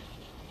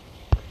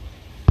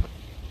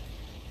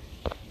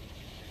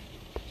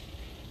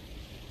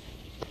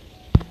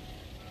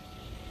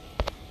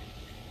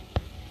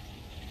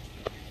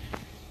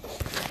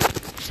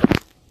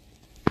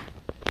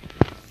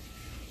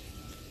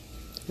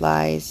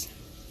lies.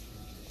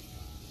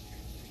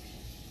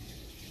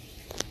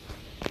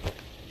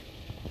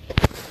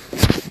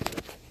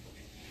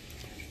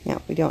 Now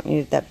we don't need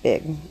it that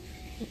big. I'm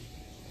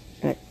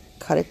going to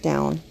cut it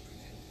down,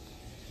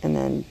 and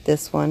then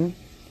this one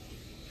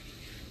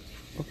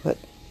we'll put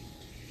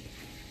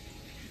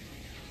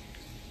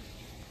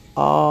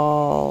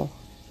all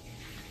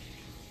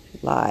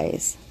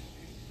lies.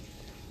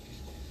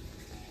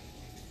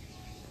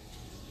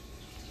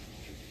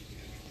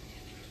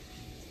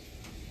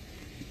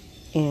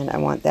 And I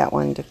want that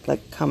one to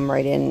like come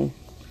right in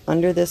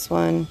under this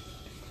one.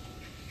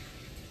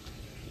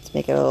 Let's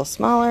make it a little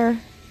smaller.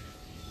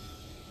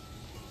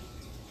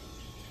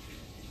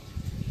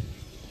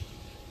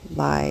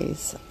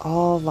 Lies,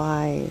 all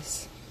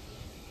lies.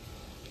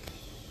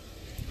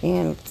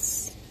 And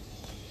let's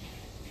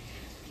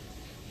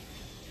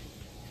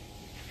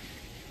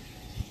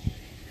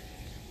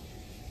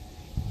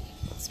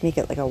make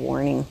it like a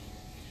warning.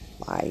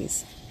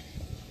 Lies.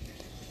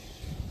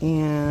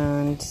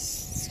 And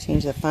let's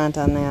change the font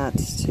on that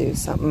to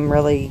something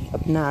really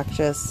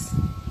obnoxious.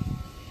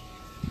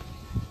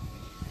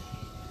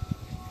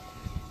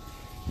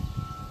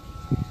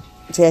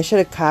 See, I should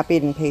have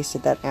copied and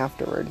pasted that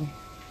afterward.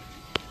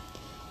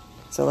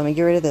 So let me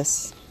get rid of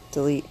this.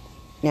 Delete.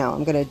 Now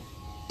I'm going to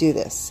do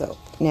this. So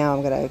now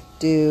I'm going to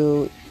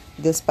do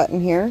this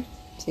button here.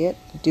 See it?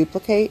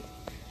 Duplicate.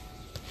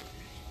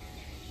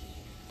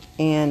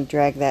 And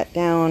drag that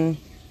down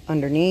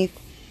underneath.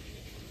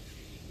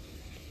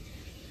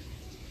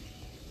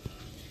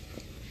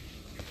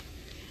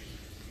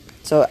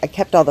 So I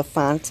kept all the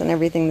fonts and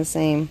everything the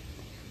same.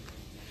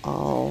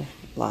 All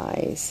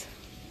lies.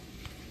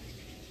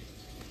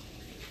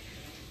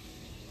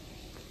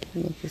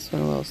 Make this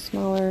one a little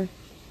smaller.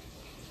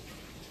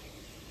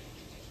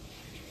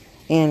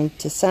 And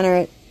to center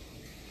it,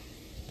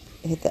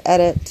 hit the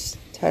edit,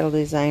 title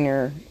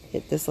designer,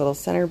 hit this little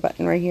center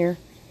button right here.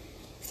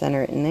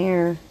 Center it in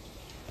there.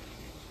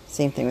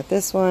 Same thing with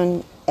this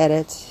one.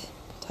 Edit,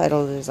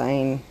 title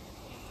design,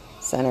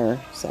 center,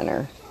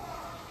 center.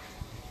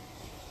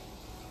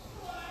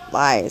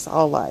 Lies,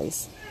 all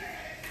lies.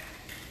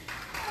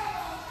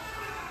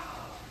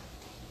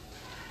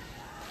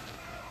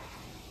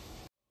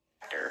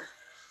 After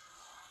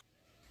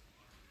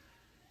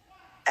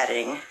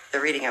editing the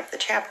reading of the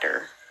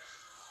chapter,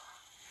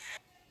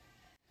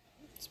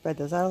 spread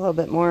those out a little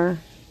bit more.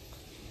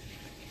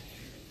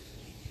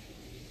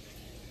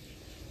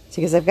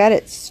 See, because I've got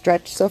it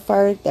stretched so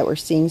far that we're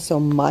seeing so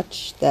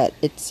much that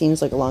it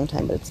seems like a long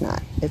time, but it's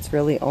not. It's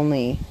really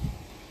only,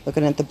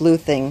 looking at the blue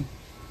thing,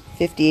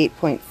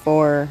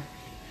 58.42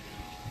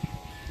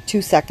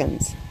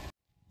 seconds.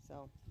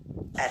 So,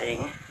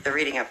 editing the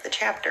reading of the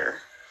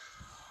chapter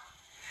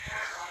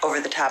over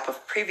the top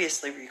of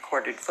previously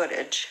recorded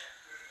footage.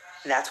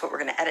 That's what we're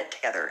going to edit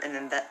together, and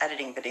then the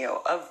editing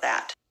video of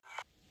that.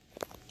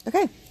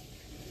 Okay.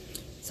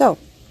 So,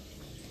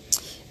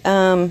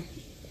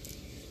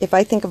 if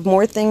I think of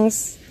more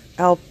things,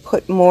 I'll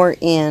put more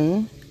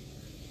in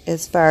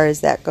as far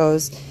as that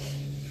goes.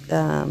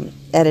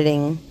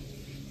 Editing.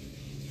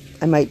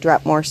 I might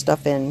drop more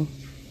stuff in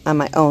on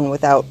my own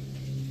without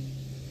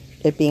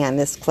it being on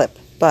this clip.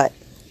 But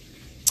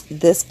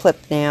this clip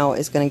now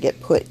is going to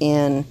get put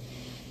in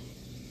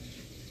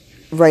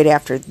right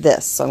after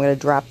this. So I'm going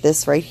to drop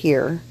this right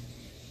here.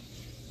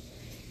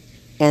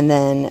 And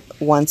then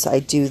once I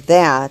do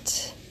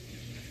that,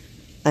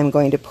 I'm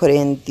going to put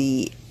in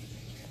the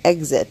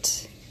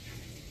exit.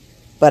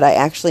 But I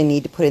actually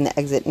need to put in the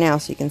exit now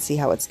so you can see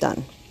how it's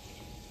done.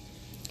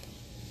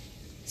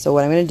 So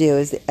what I'm going to do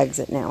is the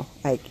exit now.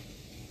 I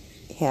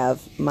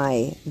have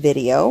my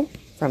video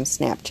from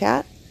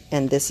Snapchat,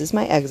 and this is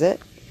my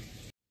exit.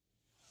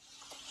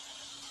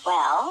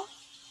 Well,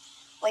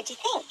 what'd you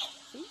think?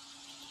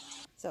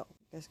 So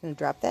I'm just going to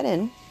drop that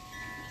in,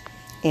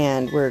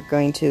 and we're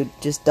going to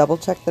just double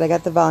check that I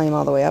got the volume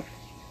all the way up.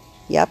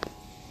 Yep.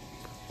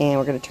 And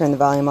we're going to turn the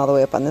volume all the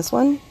way up on this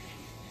one.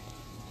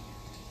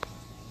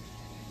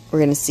 We're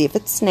going to see if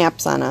it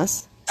snaps on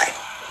us.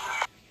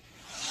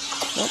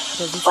 Nope,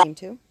 doesn't seem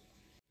to.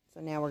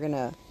 So now we're going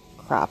to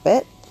crop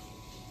it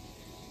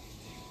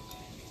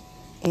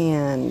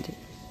and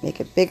make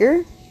it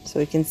bigger so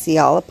we can see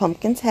all the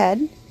pumpkin's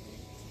head.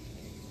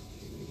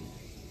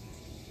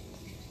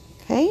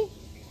 Okay,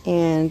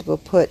 and we'll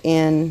put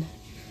in,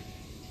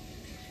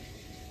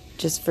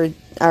 just for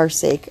our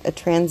sake, a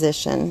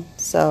transition.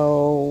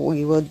 So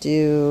we will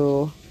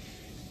do,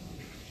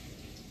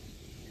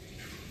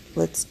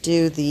 let's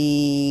do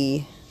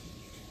the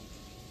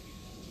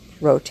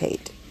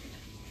rotate.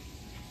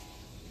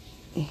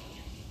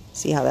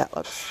 See how that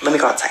looks. Let me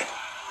go outside.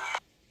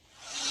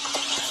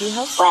 See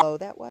how slow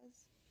that was?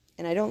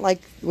 And I don't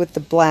like with the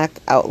black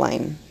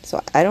outline,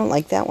 so I don't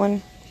like that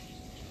one.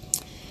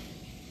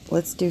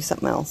 Let's do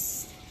something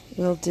else.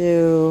 We'll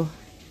do,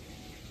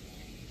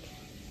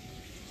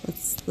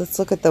 let's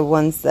look at the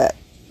ones that,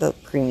 the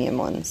premium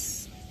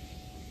ones.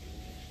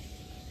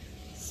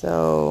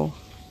 So,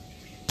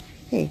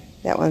 hey,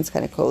 that one's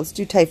kind of cool. Let's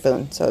do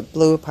Typhoon, so it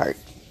blew apart.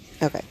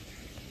 Okay.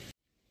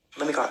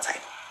 Let me go outside.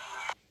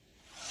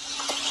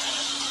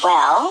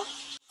 Well,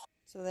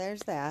 so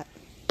there's that.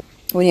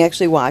 When you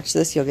actually watch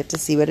this, you'll get to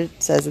see what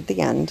it says at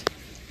the end.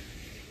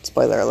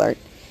 Spoiler alert.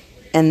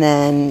 And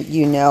then,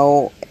 you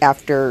know,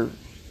 after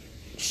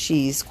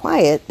she's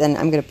quiet, then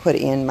I'm going to put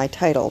in my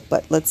title.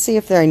 But let's see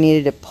if I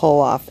needed to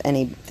pull off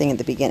anything at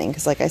the beginning.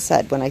 Because like I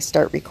said, when I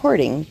start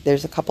recording,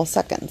 there's a couple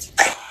seconds.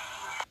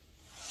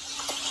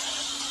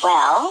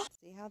 well,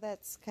 See how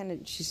that's kind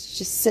of, she's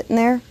just sitting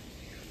there?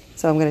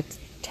 So I'm going to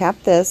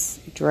tap this,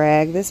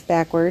 drag this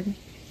backward.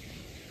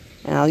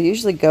 And I'll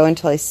usually go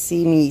until I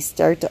see me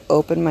start to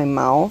open my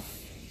mouth.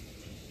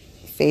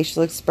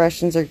 Facial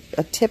expressions are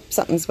a tip,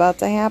 something's about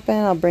to happen.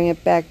 I'll bring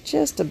it back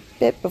just a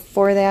bit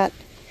before that.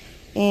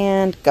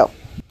 And go.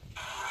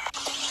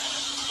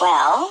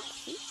 well,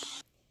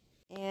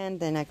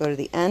 And then I go to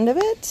the end of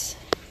it.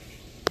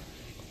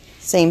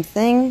 Same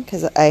thing,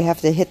 because I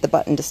have to hit the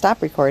button to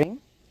stop recording.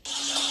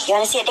 you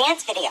want to see a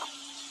dance video?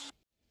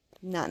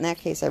 Not in that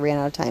case, I ran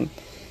out of time.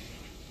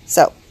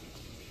 So,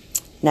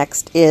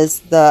 next is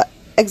the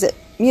exit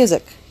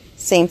music.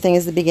 Same thing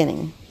as the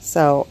beginning.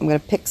 So I'm going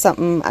to pick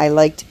something. I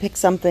like to pick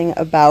something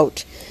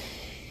about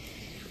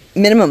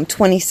minimum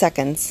 20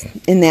 seconds.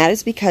 And that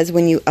is because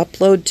when you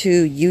upload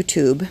to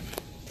YouTube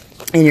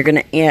and you're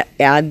going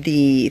to add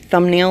the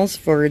thumbnails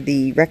for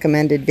the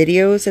recommended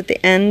videos at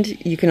the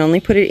end, you can only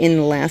put it in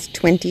the last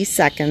 20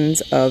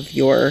 seconds of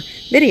your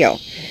video.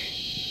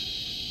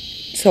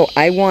 So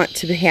I want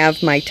to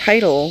have my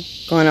title,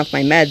 Gone Off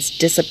My Meds,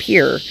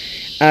 disappear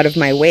out of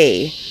my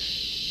way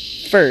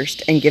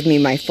first and give me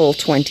my full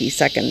 20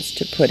 seconds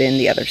to put in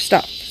the other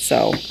stuff.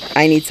 So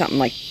I need something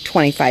like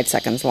 25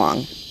 seconds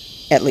long,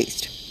 at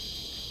least.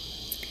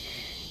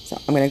 So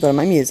I'm going to go to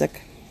my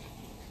music,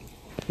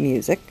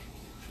 music,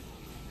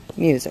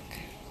 music.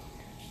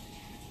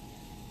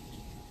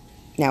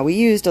 Now we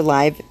used Time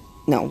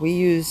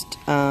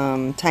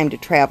to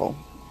Travel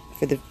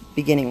for the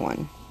beginning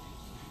one.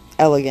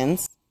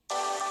 Elegance.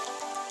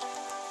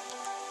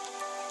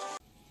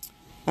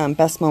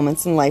 Best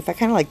Moments in Life. I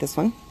kind of like this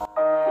one. That's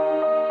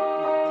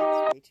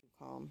way too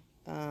calm.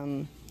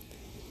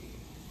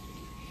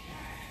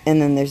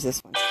 And then there's this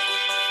one.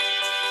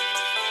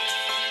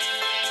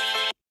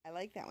 I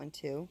like that one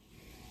too.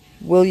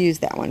 We'll use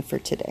that one for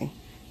today.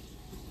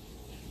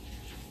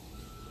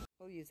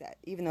 We'll use that,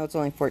 even though it's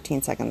only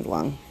 14 seconds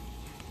long.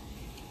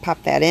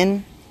 Pop that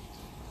in.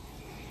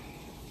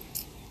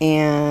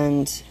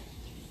 And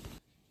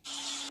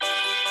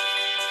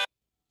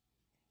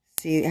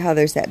see how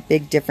there's that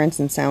big difference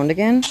in sound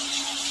again?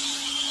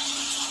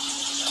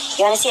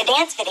 You want to see a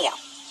dance video?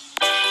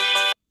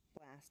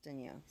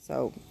 Blasting you.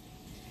 So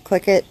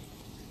click it,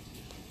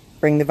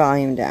 bring the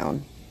volume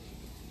down.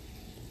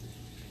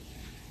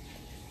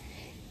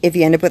 If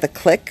you end up with a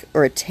click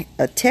or a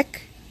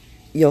tick,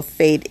 you'll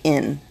fade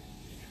in.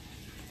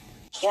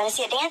 You want to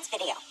see a dance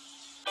video?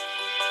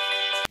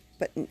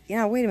 But,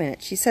 yeah, wait a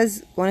minute. She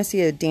says, want to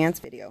see a dance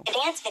video. A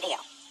dance video.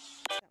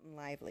 Something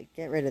lively.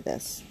 Get rid of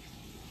this.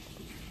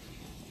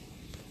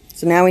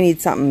 So now we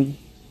need something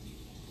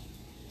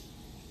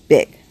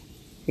big.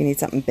 We need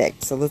something big.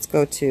 So let's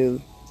go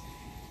to,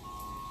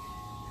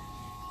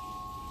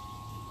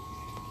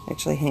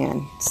 actually, hang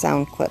on,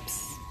 sound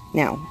clips.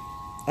 Now,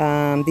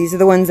 these are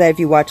the ones that if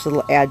you watch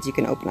little ads you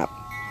can open up.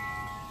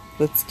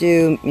 Let's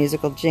do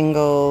musical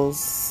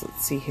jingles.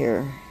 Let's see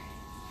here.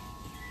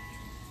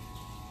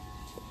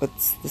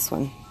 What's this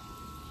one?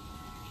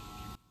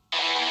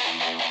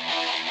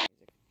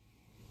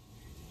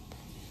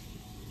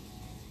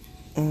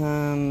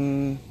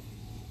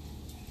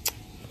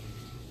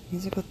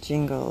 Musical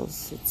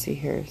jingles. Let's see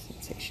here.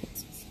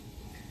 Sensations.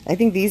 I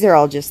think these are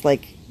all just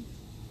like,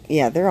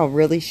 yeah, they're all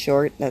really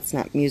short. That's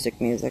not music.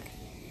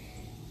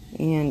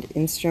 And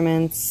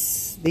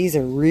instruments. These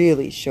are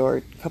really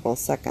short, couple of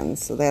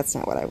seconds, so that's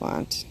not what I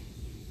want.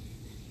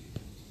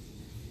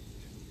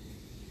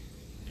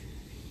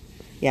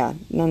 Yeah,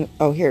 none.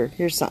 Oh,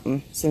 here's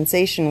something.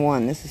 Sensation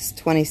 1. This is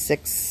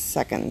 26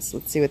 seconds.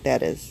 Let's see what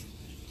that is.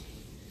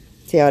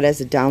 See how it has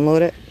to download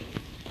it?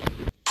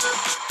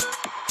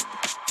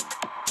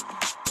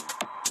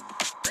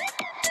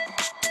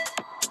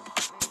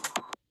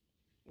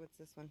 What's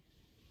this one?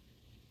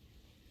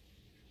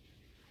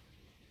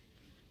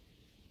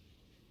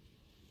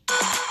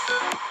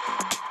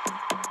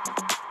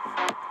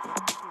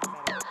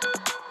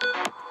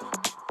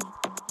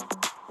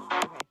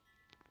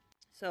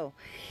 So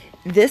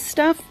this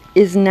stuff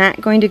is not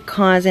going to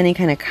cause any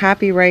kind of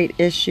copyright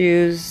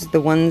issues,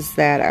 the ones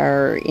that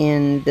are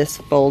in this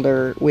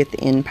folder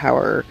within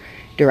Power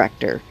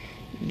Director.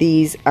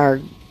 These are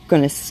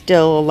going to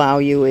still allow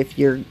you, if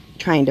you're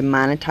trying to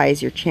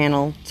monetize your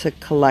channel, to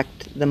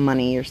collect the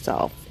money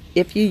yourself.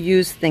 If you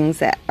use things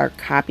that are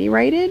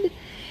copyrighted,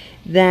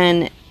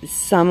 then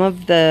some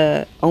of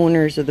the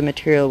owners of the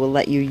material will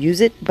let you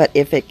use it, but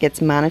if it gets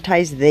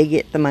monetized, they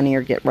get the money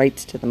or get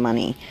rights to the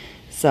money.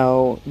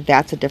 So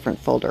that's a different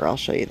folder. I'll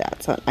show you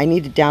that. So I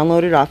need to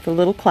download it off the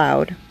little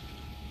cloud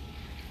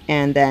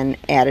and then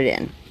add it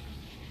in.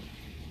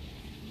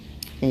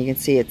 And you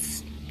can see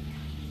it's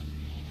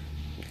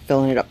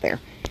filling it up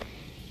there.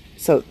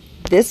 So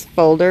this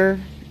folder,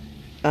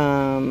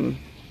 the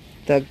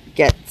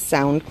Get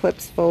Sound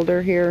Clips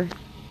folder here,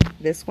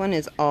 this one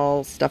is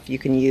all stuff you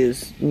can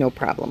use, no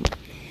problem.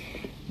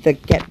 The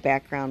Get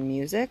Background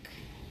Music,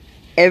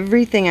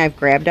 everything I've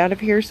grabbed out of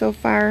here so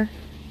far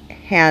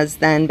has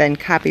then been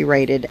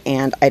copyrighted,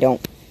 and I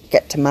don't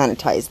get to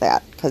monetize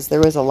that because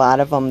there was a lot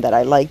of them that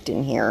I liked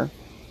in here.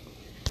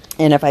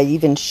 And if I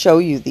even show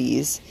you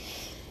these,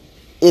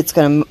 it's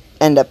going to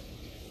end up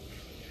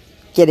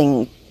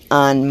getting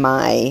on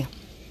my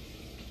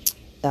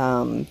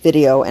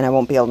video and I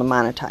won't be able to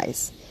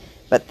monetize.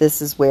 But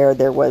this is where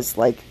there was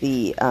like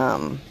the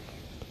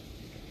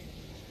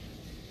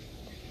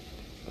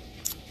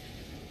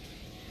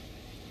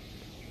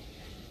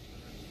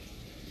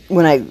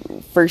when I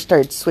first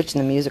started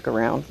switching the music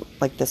around,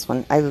 like this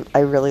one, I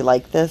really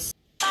like this.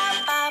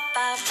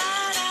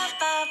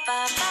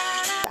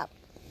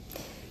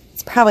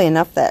 It's probably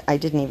enough that I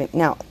didn't even...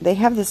 Now, they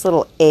have this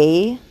little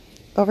A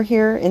over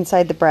here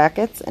inside the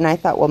brackets, and I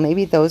thought, well,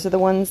 maybe those are the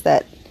ones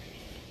that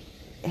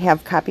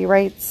have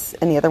copyrights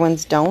and the other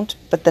ones don't.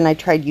 But then I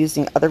tried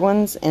using other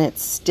ones, and it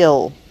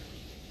still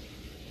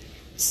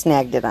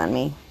snagged it on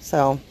me.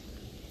 So,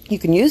 you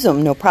can use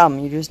them, no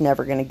problem. You're just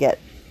never going to get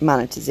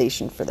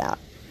monetization for that.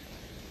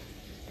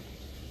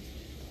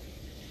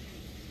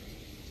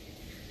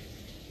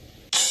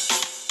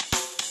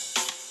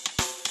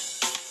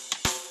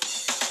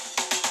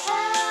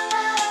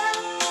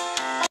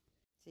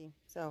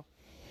 So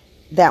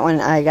that one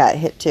I got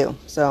hit too.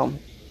 So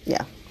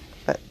yeah,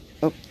 but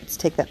oh, let's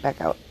take that back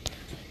out.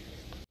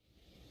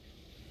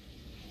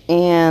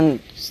 And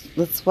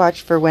let's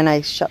watch for when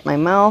I shut my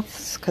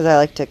mouth, because I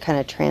like to kind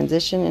of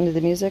transition into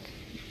the music.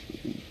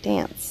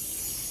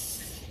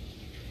 Dance.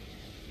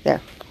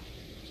 There.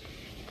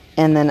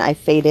 And then I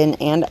fade in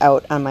and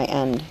out on my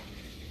end.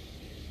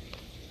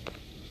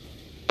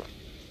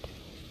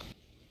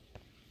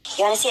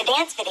 You want to see a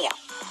dance video?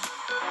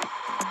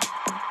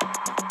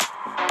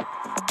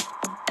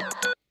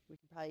 We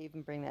can probably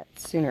even bring that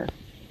sooner.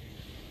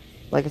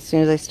 Like as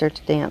soon as I start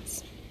to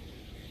dance.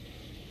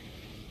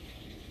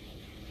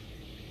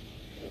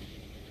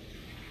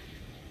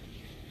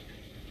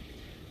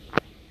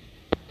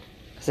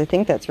 Because I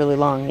think that's really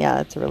long. Yeah,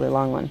 that's a really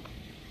long one.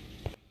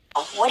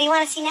 What do you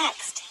want to see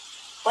next?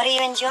 What are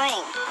you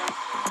enjoying?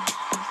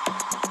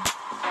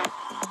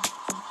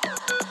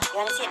 You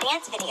want to see a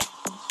dance video?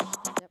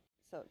 Yep.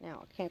 So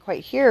now I can't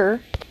quite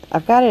hear.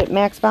 I've got it at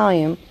max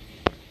volume,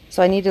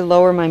 so I need to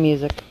lower my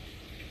music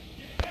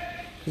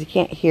because you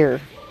can't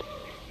hear.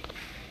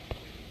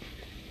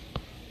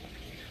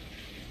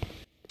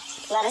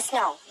 Let us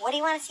know. What do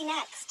you want to see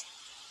next?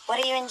 What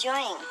are you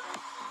enjoying?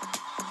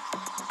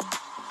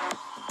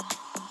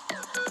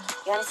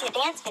 You want to see a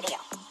dance video?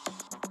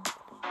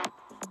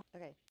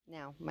 Okay,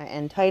 now my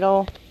end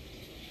title,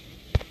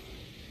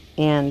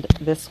 and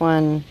this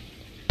one,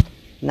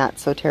 not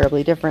so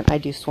terribly different. I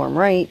do Swarm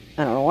Right.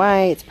 I don't know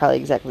why. It's probably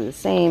exactly the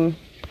same.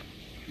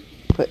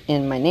 Put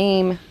in my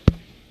name.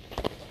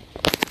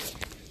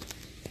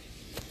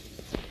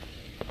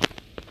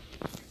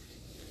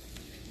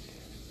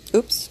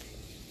 Oops.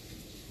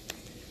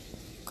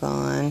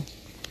 Gone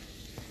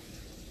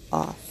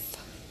off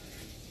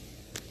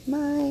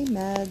my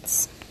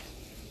meds.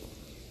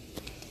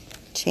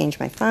 Change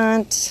my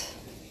font.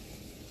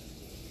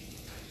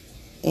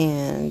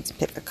 And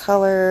pick a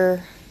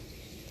color.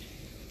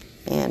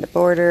 And a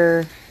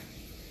border.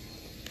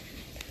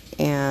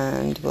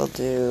 And we'll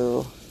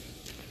do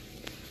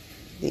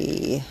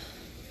the,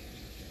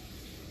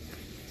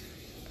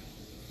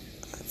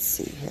 let's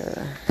see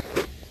here,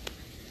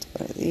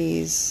 one of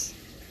these,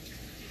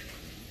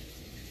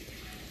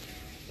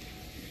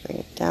 bring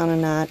it down a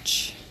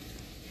notch,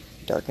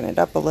 darken it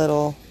up a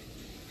little,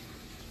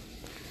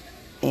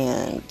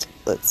 and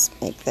let's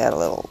make that a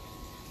little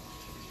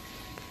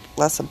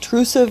less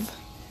obtrusive.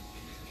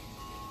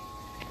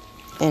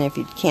 And if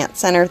you can't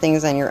center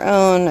things on your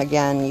own,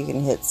 again, you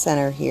can hit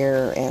center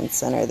here and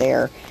center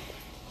there.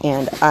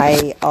 And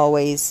I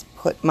always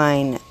put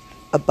mine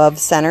above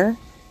center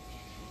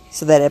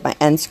so that at my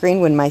end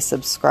screen, when my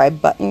subscribe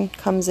button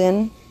comes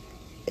in,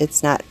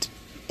 it's not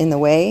in the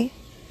way.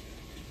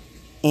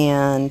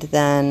 And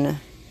then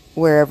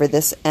wherever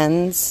this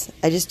ends,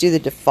 I just do the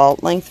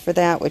default length for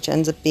that, which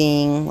ends up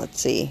being,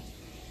 let's see,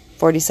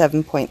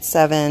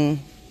 47.7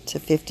 to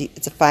 50.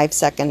 It's a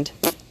 5-second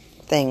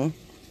thing.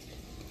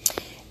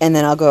 And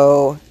then I'll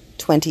go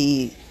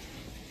 20.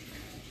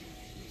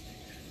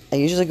 I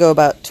usually go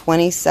about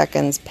 20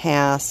 seconds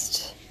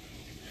past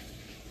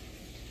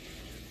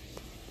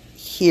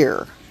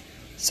here.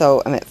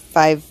 So I'm at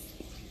 5,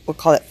 we'll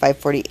call it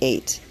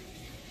 5:48.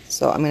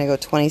 So I'm going to go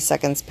 20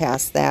 seconds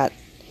past that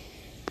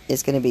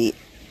is going to be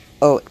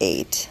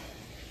 08,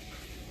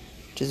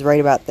 which is right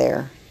about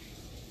there.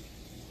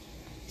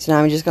 So now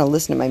I'm just going to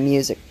listen to my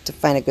music to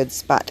find a good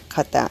spot to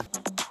cut that.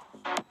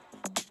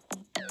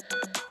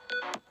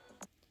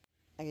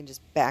 I can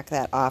just back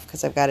that off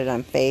because I've got it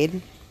on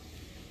fade.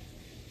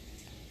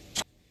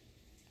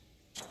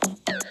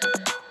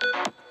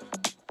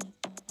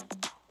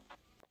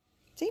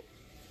 See?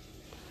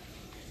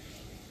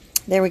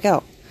 There we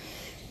go.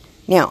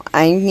 Now,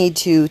 I need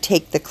to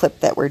take the clip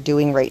that we're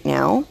doing right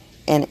now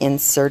and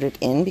insert it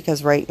in,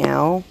 because right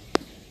now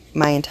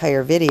my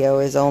entire video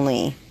is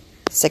only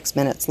 6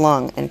 minutes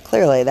long, and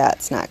clearly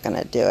that's not going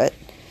to do it.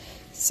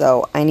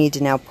 So I need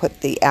to now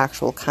put the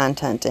actual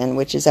content in,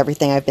 which is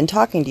everything I've been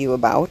talking to you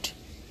about.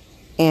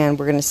 And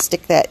we're going to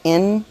stick that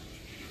in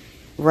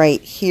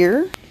right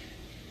here.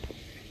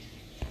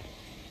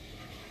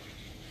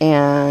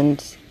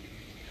 And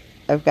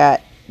I've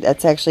got,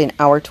 that's actually an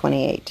hour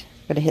 28.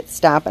 I'm going to hit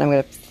stop and I'm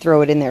going to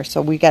throw it in there.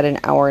 So we got an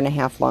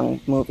hour-and-a-half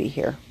long movie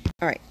here.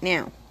 Alright,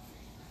 now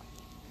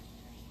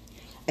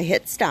I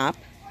hit stop,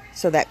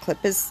 so that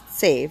clip is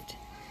saved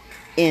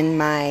in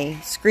my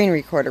screen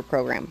recorder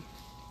program.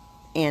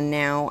 And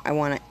now I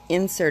want to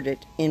insert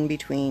it in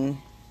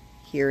between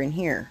here and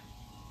here.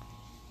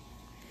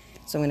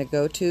 So I'm going to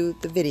go to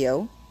the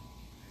video,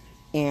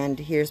 and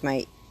here's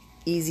my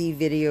easy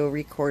video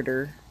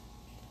recorder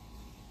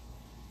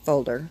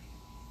folder.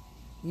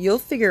 You'll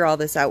figure all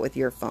this out with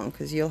your phone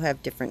because you'll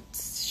have different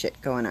shit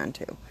going on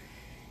too.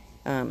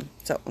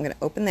 So I'm going to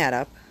open that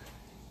up,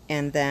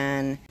 and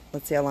then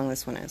let's see how long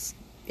this one is.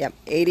 Yep,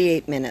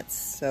 88 minutes.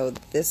 So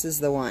this is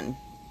the one.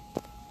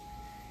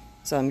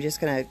 So I'm just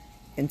going to,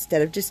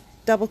 instead of just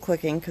double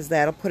clicking, because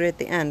that'll put it at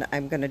the end,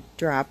 I'm going to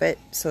drop it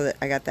so that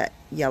I got that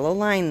yellow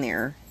line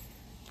there,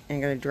 and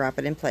I'm going to drop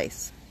it in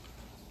place.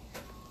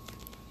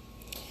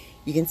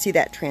 You can see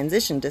that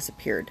transition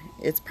disappeared.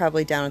 It's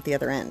probably down at the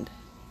other end.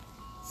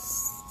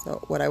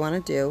 So what I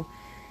want to do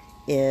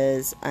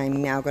is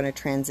I'm now going to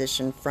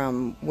transition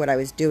from what I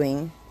was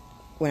doing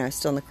when I was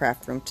still in the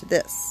craft room to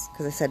this,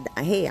 because I said,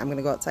 hey, I'm going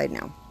to go outside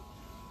now.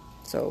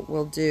 So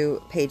we'll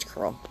do page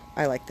curl.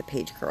 I like the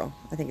page curl.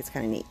 I think it's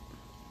kind of neat.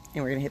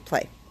 And we're going to hit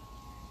play.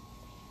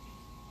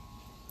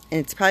 And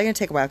it's probably going to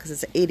take a while because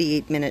it's an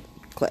 88-minute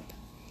clip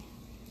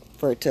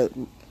for it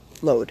to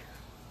load.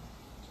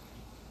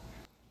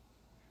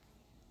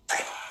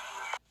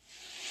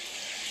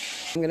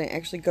 I'm going to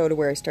actually go to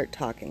where I start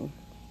talking.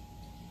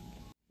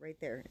 Right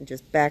there, and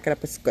just back it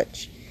up a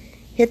scotch.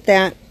 Hit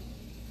that,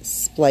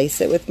 splice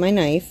it with my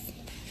knife.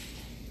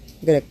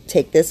 I'm going to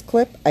take this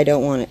clip, I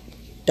don't want it,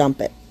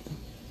 dump it.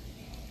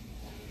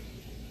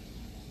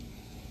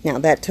 Now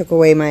that took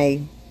away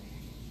my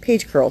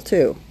page curl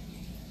too,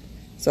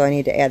 so I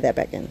need to add that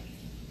back in.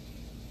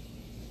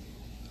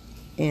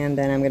 And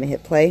then I'm going to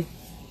hit play.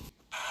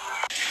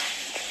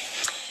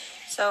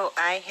 So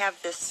I have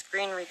this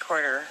screen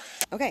recorder.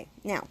 Okay,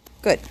 now,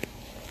 good.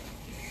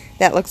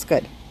 That looks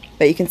good.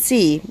 But you can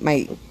see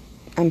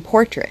I'm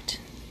portrait.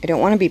 I don't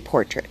want to be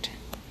portrait.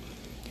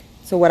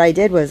 So what I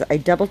did was I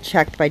double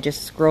checked by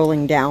just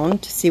scrolling down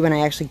to see when I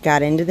actually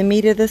got into the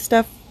meat of this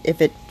stuff, if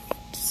it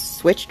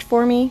switched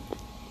for me.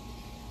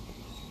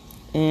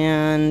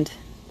 And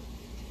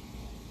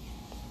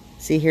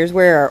see, here's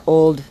where our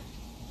old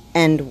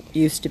end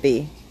used to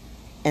be.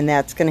 And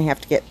that's going to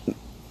have to get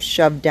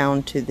shoved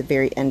down to the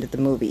very end of the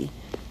movie.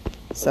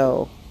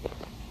 So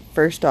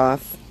first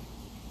off,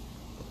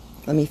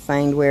 let me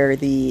find where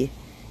the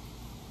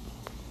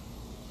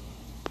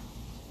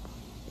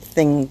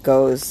thing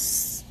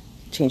goes,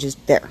 changes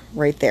there,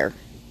 right there.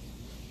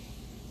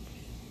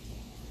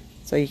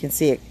 So you can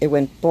see it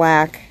went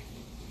black,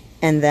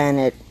 and then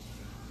it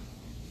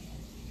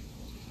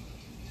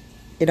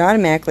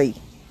automatically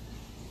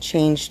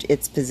changed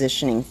its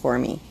positioning for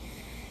me.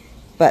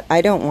 But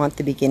I don't want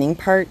the beginning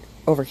part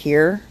over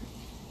here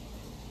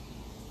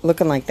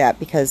looking like that,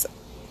 because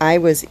I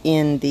was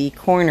in the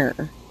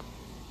corner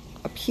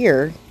up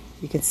here.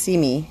 You can see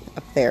me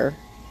up there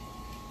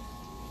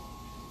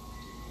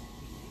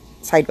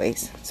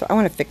sideways, so I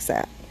want to fix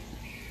that.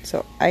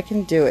 So I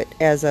can do it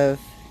as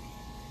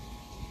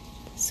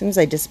soon as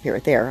I disappear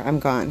there, I'm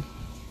gone.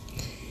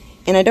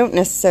 And I don't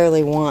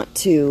necessarily want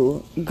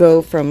to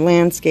go from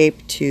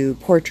landscape to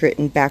portrait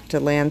and back to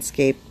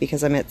landscape,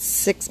 because I'm at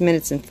 6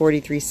 minutes and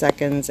 43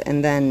 seconds,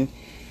 and then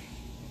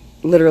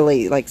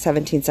literally like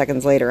 17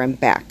 seconds later I'm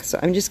back. So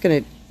I'm just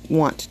going to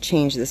want to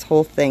change this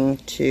whole thing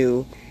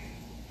to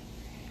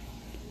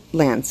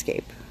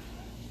landscape.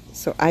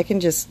 So I can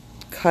just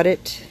cut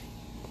it,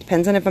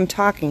 depends on if I'm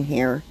talking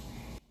here.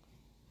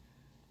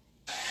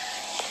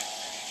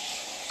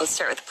 Let's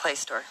start with the Play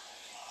Store.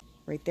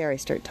 Right there I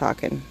start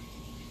talking.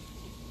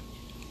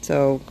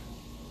 So,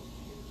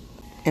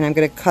 and I'm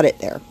going to cut it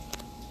there.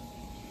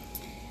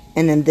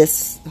 And then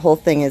this whole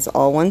thing is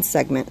all one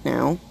segment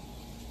now.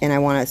 And I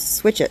want to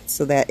switch it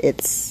so that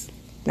it's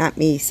not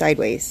me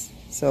sideways.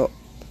 So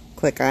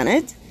click on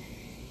it,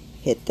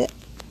 hit the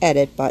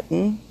edit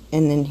button,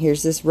 and then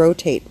here's this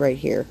rotate right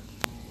here.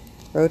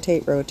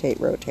 Rotate, rotate,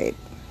 rotate.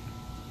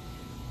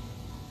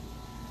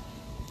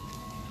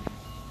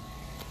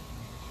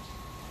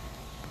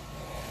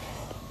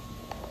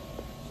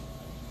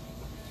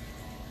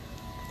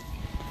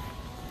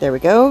 There we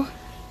go.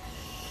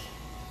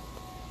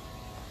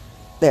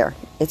 There,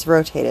 it's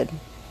rotated.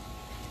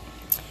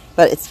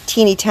 But it's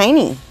teeny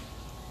tiny.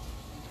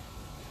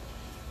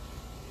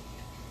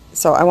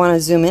 So I want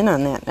to zoom in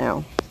on that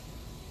now.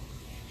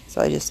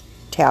 So I just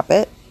tap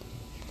it,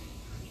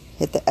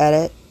 hit the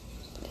edit,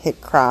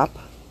 hit crop.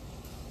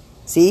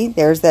 See,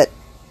 there's that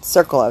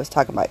circle I was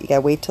talking about. You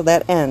gotta wait till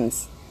that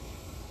ends.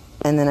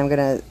 And then I'm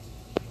gonna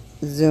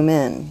zoom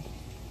in.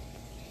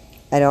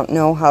 I don't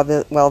know how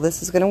well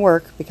this is gonna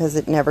work because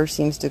it never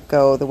seems to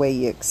go the way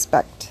you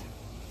expect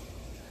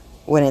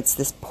when it's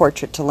this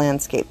portrait to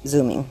landscape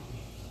zooming.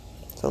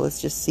 So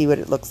let's just see what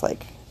it looks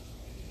like.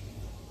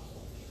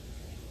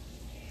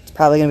 It's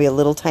probably gonna be a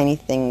little tiny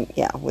thing,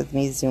 yeah, with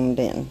me zoomed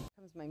in.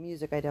 Comes my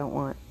music I don't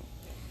want.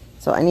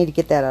 So I need to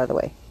get that out of the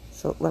way.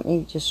 So let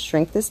me just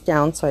shrink this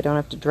down so I don't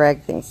have to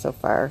drag things so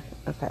far.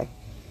 Okay.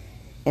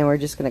 And we're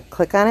just going to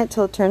click on it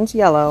till it turns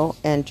yellow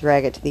and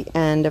drag it to the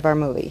end of our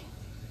movie.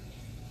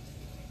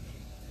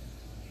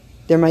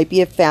 There might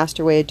be a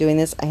faster way of doing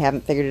this. I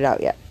haven't figured it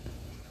out yet.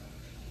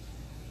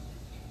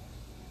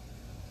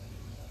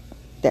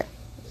 There.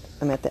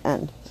 I'm at the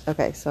end.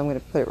 Okay, so I'm going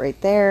to put it right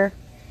there.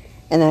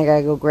 And then I got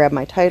to go grab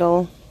my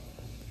title.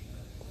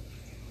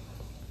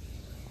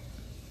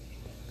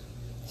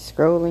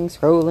 Scrolling,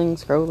 scrolling,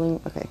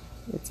 scrolling. Okay,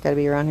 it's got to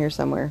be around here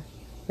somewhere.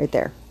 Right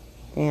there.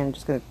 And I'm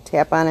just going to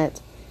tap on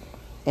it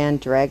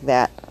and drag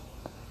that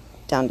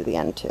down to the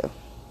end too.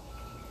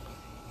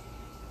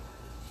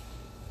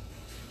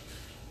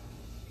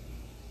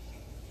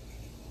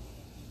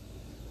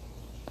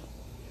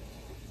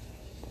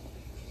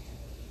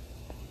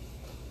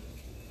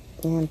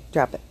 And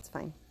drop it. It's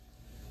fine.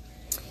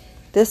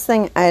 This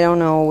thing, I don't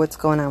know what's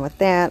going on with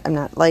that. I'm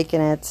not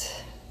liking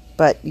it.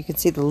 But you can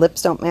see the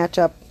lips don't match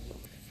up.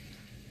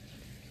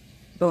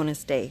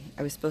 Bonus day.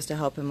 I was supposed to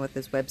help him with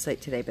his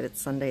website today, but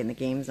it's Sunday and the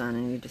game's on,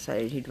 and he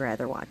decided he'd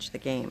rather watch the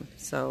game.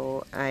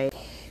 So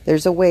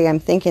there's a way I'm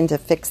thinking to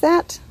fix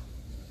that.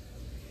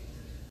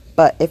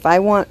 But if I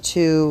want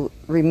to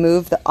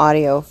remove the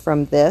audio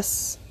from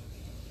this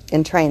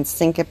and try and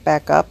sync it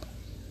back up,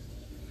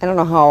 I don't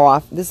know how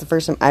often. This is the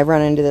first time I've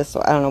run into this,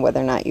 so I don't know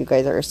whether or not you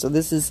guys are. So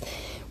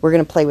we're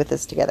going to play with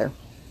this together.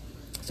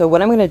 So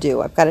what I'm going to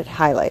do, I've got it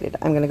highlighted.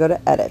 I'm going to go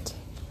to Edit,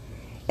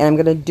 and I'm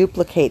going to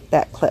duplicate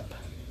that clip.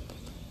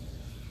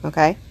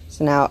 Okay,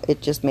 so now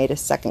it just made a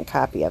second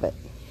copy of it.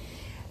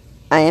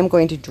 I am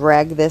going to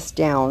drag this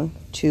down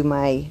to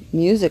my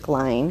music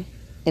line,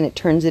 and it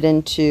turns it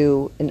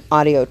into an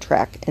audio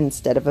track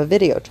instead of a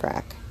video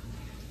track.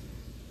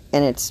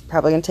 And it's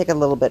probably going to take a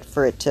little bit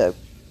for it to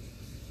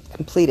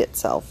complete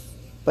itself.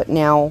 But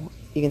now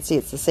you can see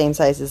it's the same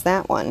size as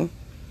that one.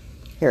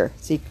 Here,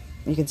 see,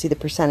 you can see the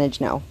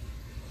percentage now.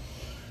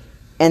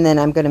 And then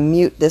I'm going to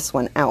mute this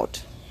one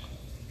out,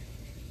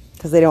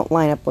 because they don't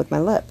line up with my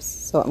lips.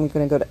 So I'm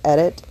going to go to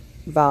Edit,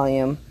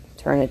 Volume,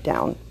 turn it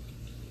down.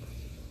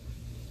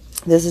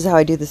 This is how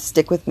I do the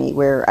Stick With Me,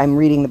 where I'm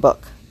reading the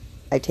book.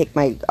 I take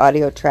my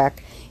audio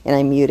track and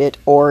I mute it,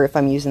 or if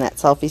I'm using that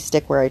selfie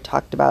stick where I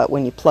talked about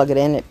when you plug it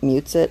in, it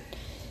mutes it.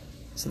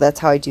 So that's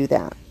how I do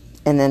that.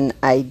 And then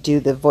I do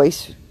the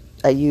voice,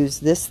 I use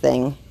this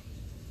thing,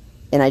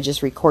 and I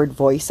just record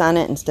voice on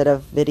it instead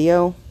of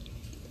video.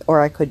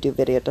 Or I could do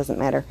video, it doesn't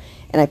matter.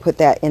 And I put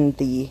that in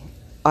the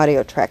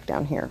audio track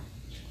down here.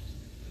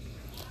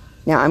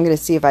 Now I'm going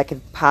to see if I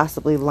could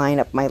possibly line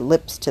up my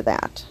lips to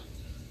that.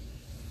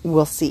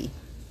 We'll see.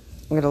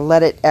 I'm going to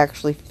let it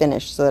actually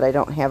finish so that I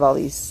don't have all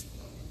these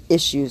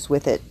issues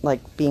with it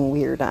like being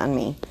weird on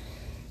me.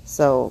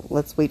 So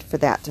let's wait for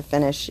that to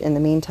finish. In the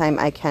meantime,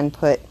 I can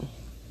put,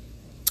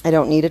 I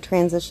don't need a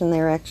transition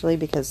there actually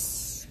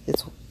because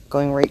it's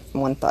going right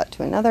from one thought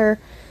to another.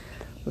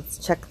 Let's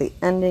check the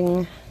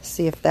ending,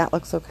 see if that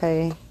looks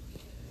okay.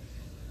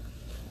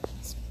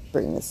 Let's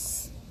bring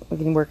this. We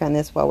can work on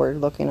this while we're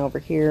looking over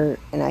here.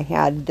 And I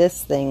had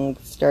this thing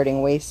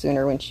starting way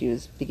sooner when she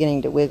was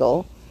beginning to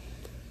wiggle.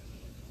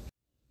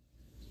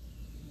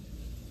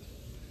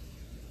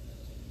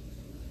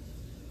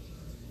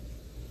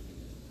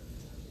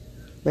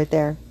 Right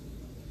there.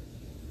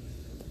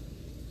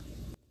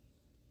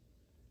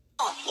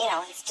 You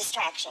know, it's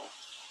distraction.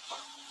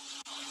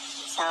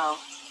 So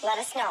let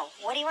us know.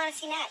 What do you want to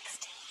see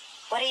next?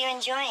 What are you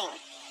enjoying?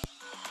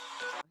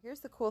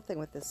 Here's the cool thing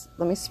with this.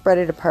 Let me spread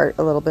it apart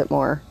a little bit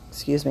more.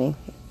 Excuse me.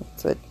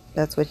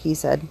 That's what he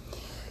said.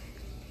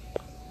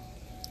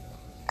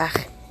 Ah,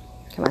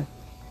 come on.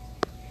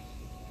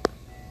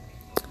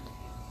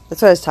 That's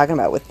what I was talking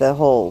about with the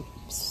whole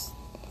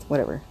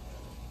whatever.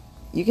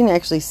 You can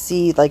actually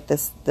see like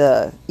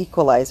the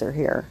equalizer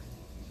here.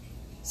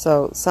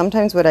 So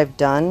sometimes what I've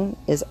done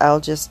is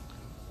I'll just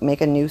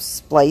make a new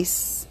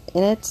splice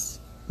in it,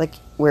 like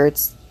where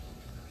it's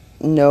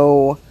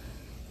no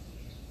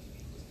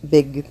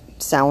big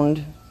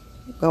sound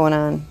going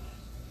on,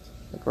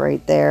 like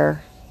right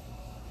there,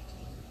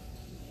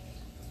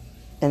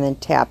 and then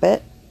tap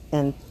it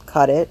and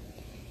cut it,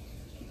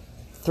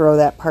 throw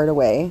that part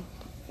away.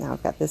 Now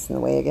I've got this in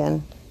the way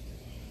again,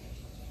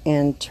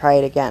 and try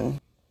it again.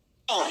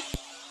 Pretty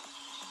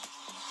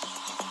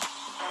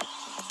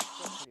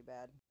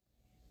bad.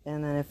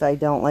 And then if I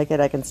don't like it,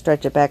 I can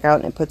stretch it back out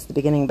and it puts the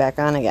beginning back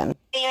on again. What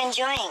are you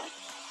enjoying?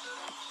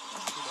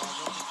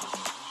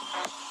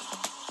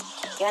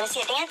 You want to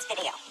see a dance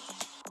video?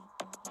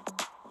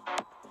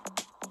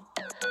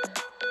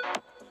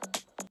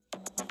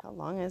 How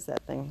long is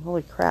that thing?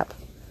 Holy crap.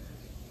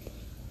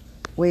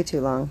 Way too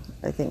long,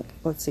 I think.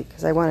 Let's see,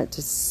 because I want it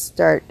to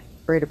start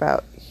right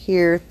about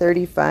here,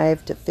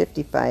 35 to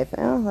 55.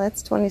 Oh,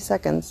 that's 20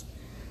 seconds.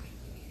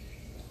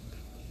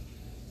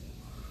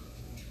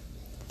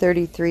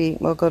 33,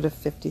 we'll go to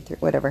 53,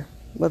 whatever.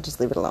 We'll just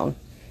leave it alone.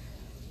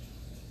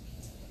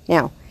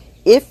 Now,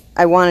 if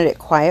I wanted it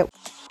quiet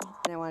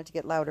and I wanted to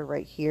get louder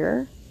right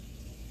here,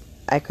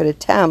 I could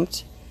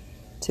attempt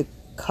to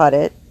cut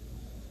it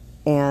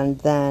and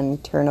then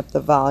turn up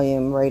the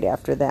volume right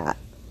after that.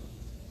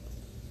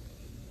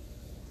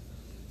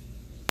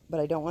 But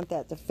I don't want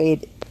that to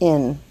fade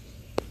in.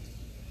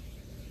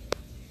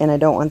 And I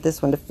don't want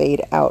this one to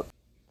fade out.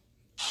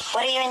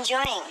 What are you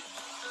enjoying?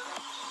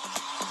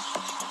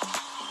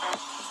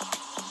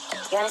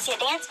 You want to see a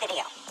dance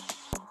video?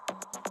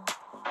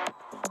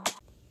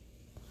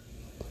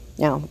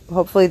 Now,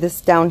 hopefully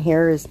this down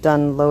here is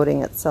done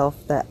loading itself,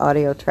 that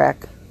audio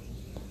track.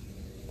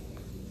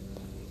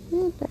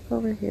 Back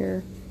over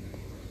here.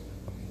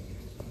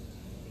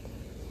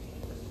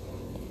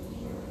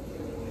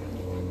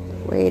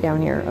 Way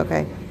down here.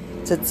 Okay.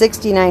 It's at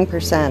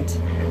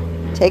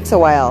 69%. Takes a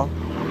while.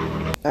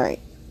 Alright.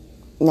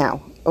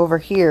 Now, over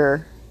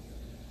here,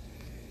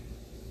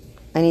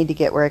 I need to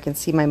get where I can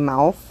see my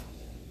mouth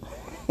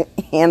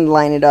and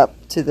line it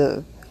up to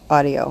the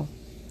audio.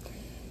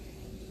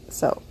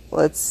 So,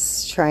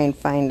 let's try and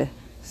find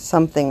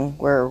something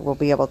where we'll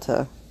be able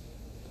to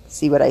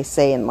see what I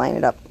say and line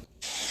it up.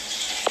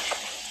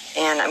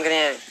 And I'm going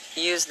to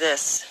use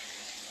this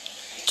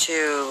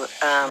to...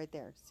 right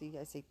there. See,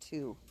 I say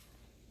two.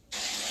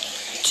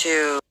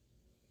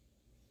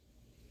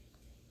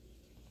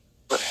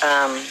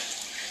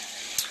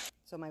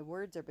 So my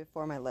words are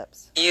before my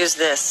lips. Use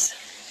this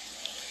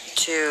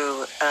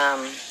to...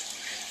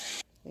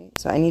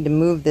 So I need to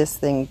move this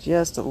thing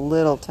just a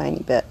little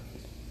tiny bit.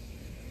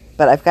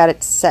 But I've got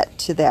it set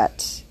to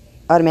that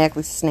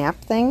automatically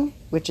snap thing,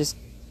 which is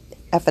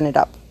effing it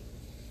up.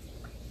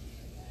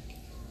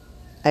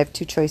 I have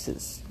two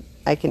choices.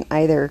 I can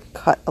either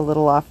cut a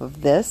little off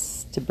of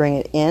this to bring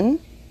it in,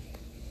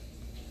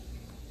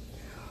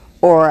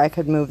 or I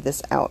could move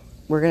this out.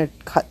 We're going to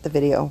cut the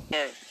video.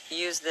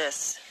 Use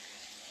this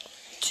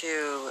to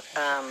too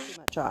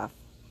much off.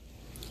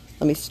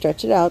 Let me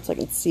stretch it out so I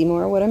can see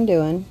more of what I'm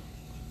doing.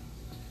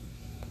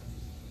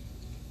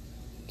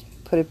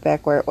 Put it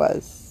back where it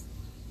was.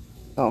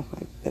 Oh,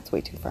 that's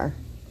way too far.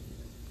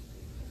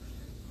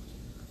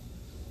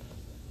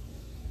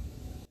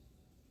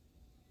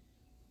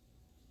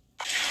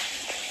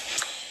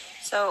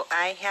 So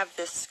I have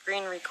this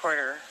screen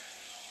recorder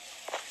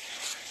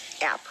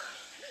app.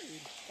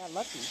 Got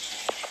lucky.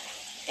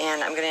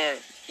 And I'm going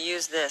to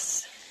use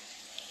this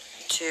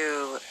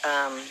to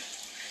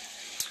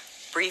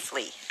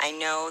briefly. I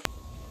know.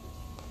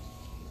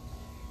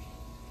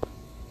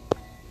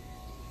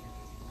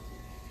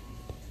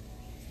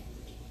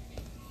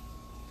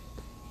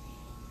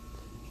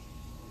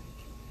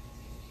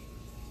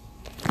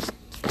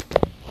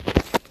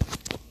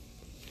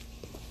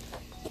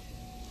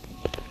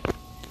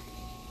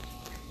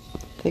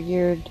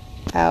 Figured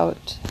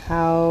out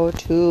how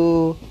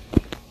to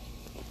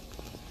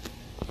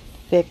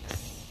fix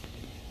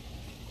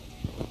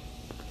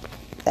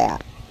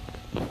that.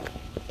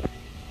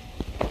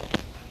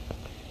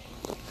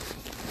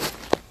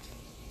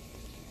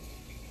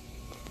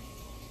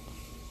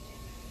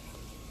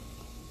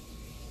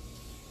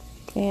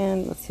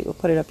 And let's see, we'll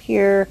put it up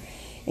here,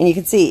 and you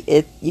can see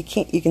it. You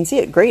can see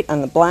it great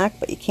on the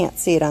black, but you can't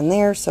see it on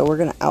there. So we're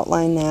going to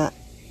outline that.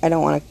 I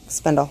don't want to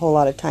spend a whole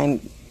lot of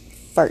time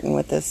farting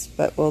with this,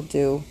 but we'll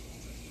do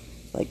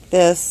like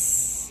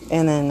this,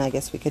 and then I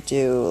guess we could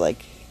do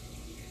like,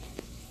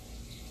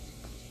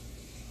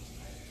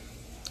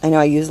 I know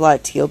I use a lot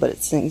of teal, but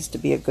it seems to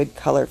be a good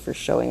color for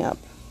showing up.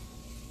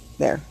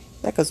 There,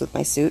 that goes with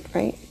my suit,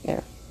 right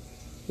there.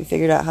 We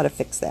figured out how to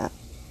fix that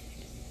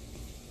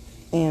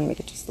and make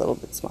it just a little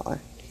bit smaller.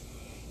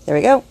 There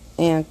we go,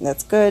 and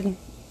that's good.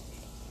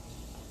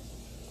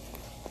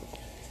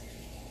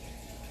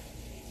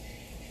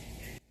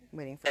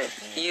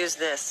 Use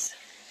this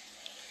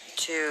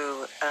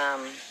to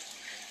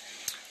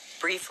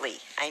briefly.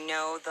 I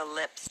know the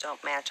lips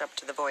don't match up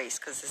to the voice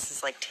because this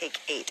is like take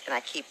 8 and I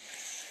keep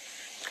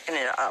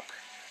picking it up,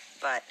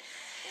 but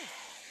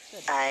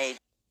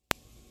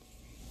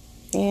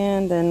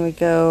and then we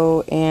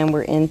go and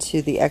we're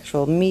into the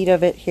actual meat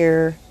of it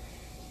here.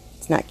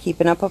 It's not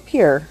keeping up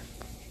here.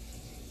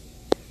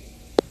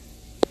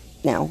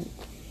 Now,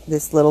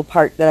 this little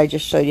part that I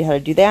just showed you how to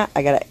do that,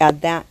 I got to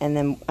add that, and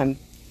then I'm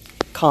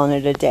calling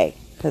it a day,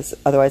 because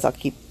otherwise I'll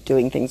keep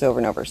doing things over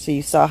and over. So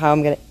you saw how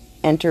I'm going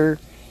to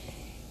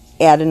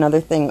add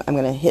another thing. I'm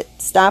going to hit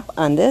stop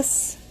on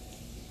this,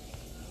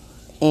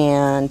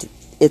 and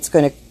it's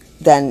going to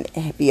then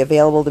be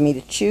available to me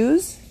to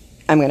choose.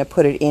 I'm going to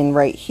put it in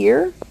right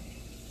here,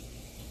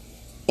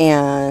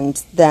 and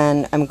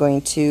then I'm going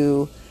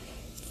to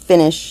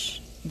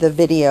finish the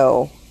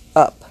video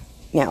up.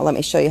 Now let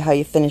me show you how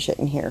you finish it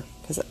in here,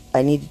 because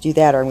I need to do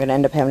that or I'm going to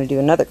end up having to do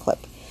another clip.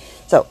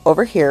 So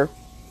over here,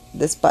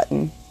 this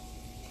button,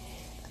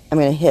 I'm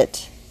going to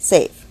hit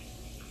save,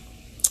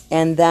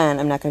 and then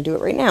I'm not going to do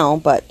it right now,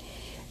 but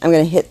I'm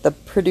going to hit the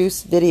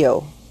produce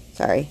video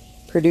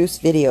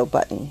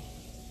button.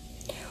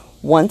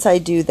 Once I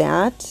do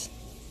that,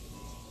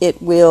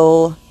 it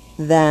will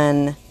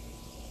then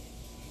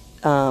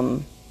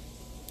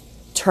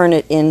turn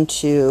it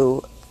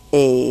into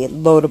a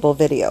loadable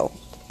video.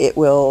 It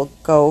will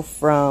go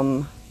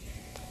from,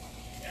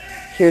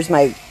 here's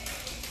my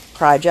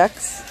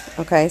projects,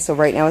 okay, so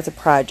right now it's a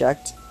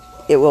project.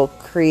 It will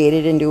create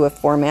it into a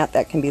format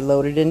that can be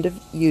loaded into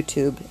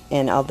YouTube,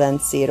 and I'll then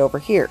see it over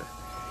here.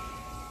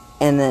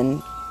 And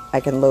then I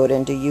can load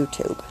into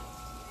YouTube.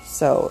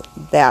 So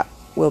that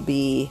will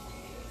be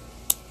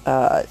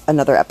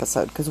another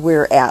episode, because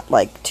we're at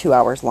like 2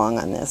 hours long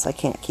on this. I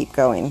can't keep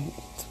going.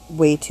 It's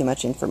way too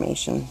much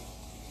information.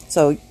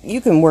 So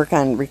you can work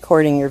on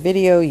recording your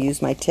video,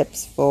 use my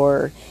tips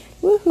for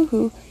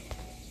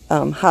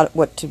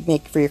what to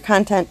make for your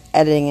content,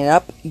 editing it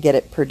up, get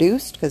it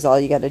produced, because all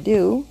you got to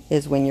do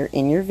is when you're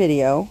in your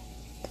video,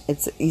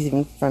 it's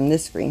even from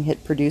this screen,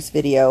 hit produce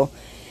video,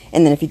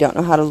 and then if you don't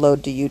know how to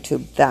load to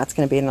YouTube, that's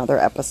going to be another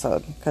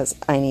episode, because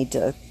I need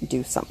to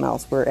do something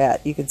else.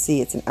 You can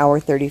see it's an hour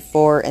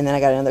 34, and then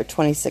I got another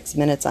 26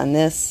 minutes on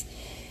this,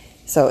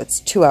 so it's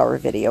a 2-hour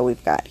video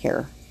we've got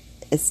here.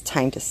 It's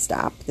time to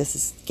stop. This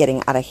is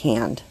getting out of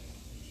hand.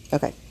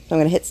 Okay, so I'm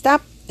going to hit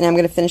stop, and I'm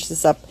going to finish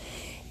this up,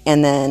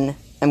 and then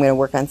I'm going to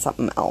work on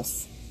something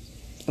else,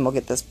 and we'll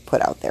get this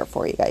put out there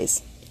for you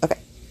guys. Okay,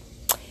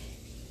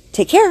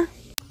 take care.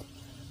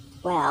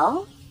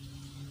 Well,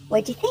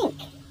 what'd you think?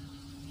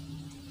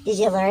 Did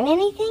you learn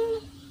anything?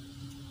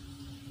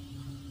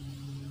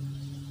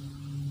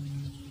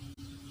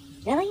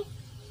 Really?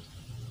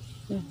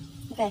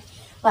 Okay.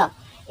 Well,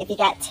 if you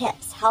got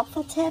tips,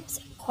 helpful tips,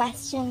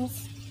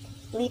 questions,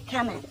 leave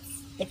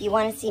comments. If you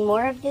want to see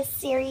more of this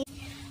series,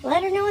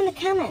 let her know in the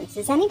comments.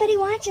 Is anybody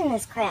watching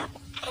this crap?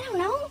 I don't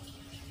know.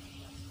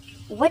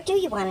 What do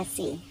you want to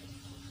see?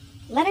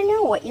 Let her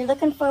know what you're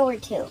looking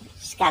forward to.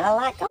 She's got a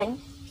lot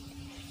going,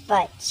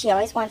 but she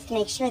always wants to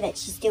make sure that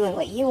she's doing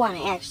what you want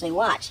to actually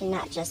watch and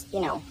not just,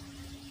 you know,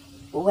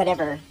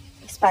 whatever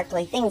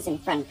sparkly things in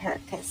front of her,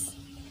 because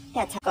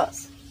that's how it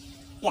goes.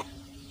 Yeah.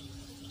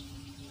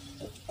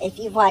 If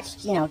you've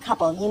watched, you know, a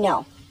couple, you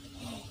know.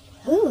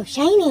 Ooh,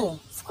 shiny,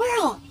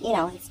 squirrel. You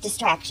know, it's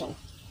distraction.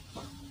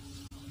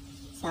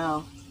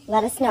 So,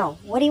 let us know.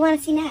 What do you want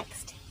to see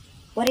next?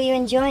 What are you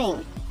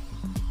enjoying?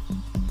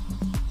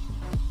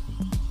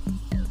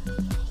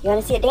 You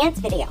want to see a dance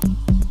video?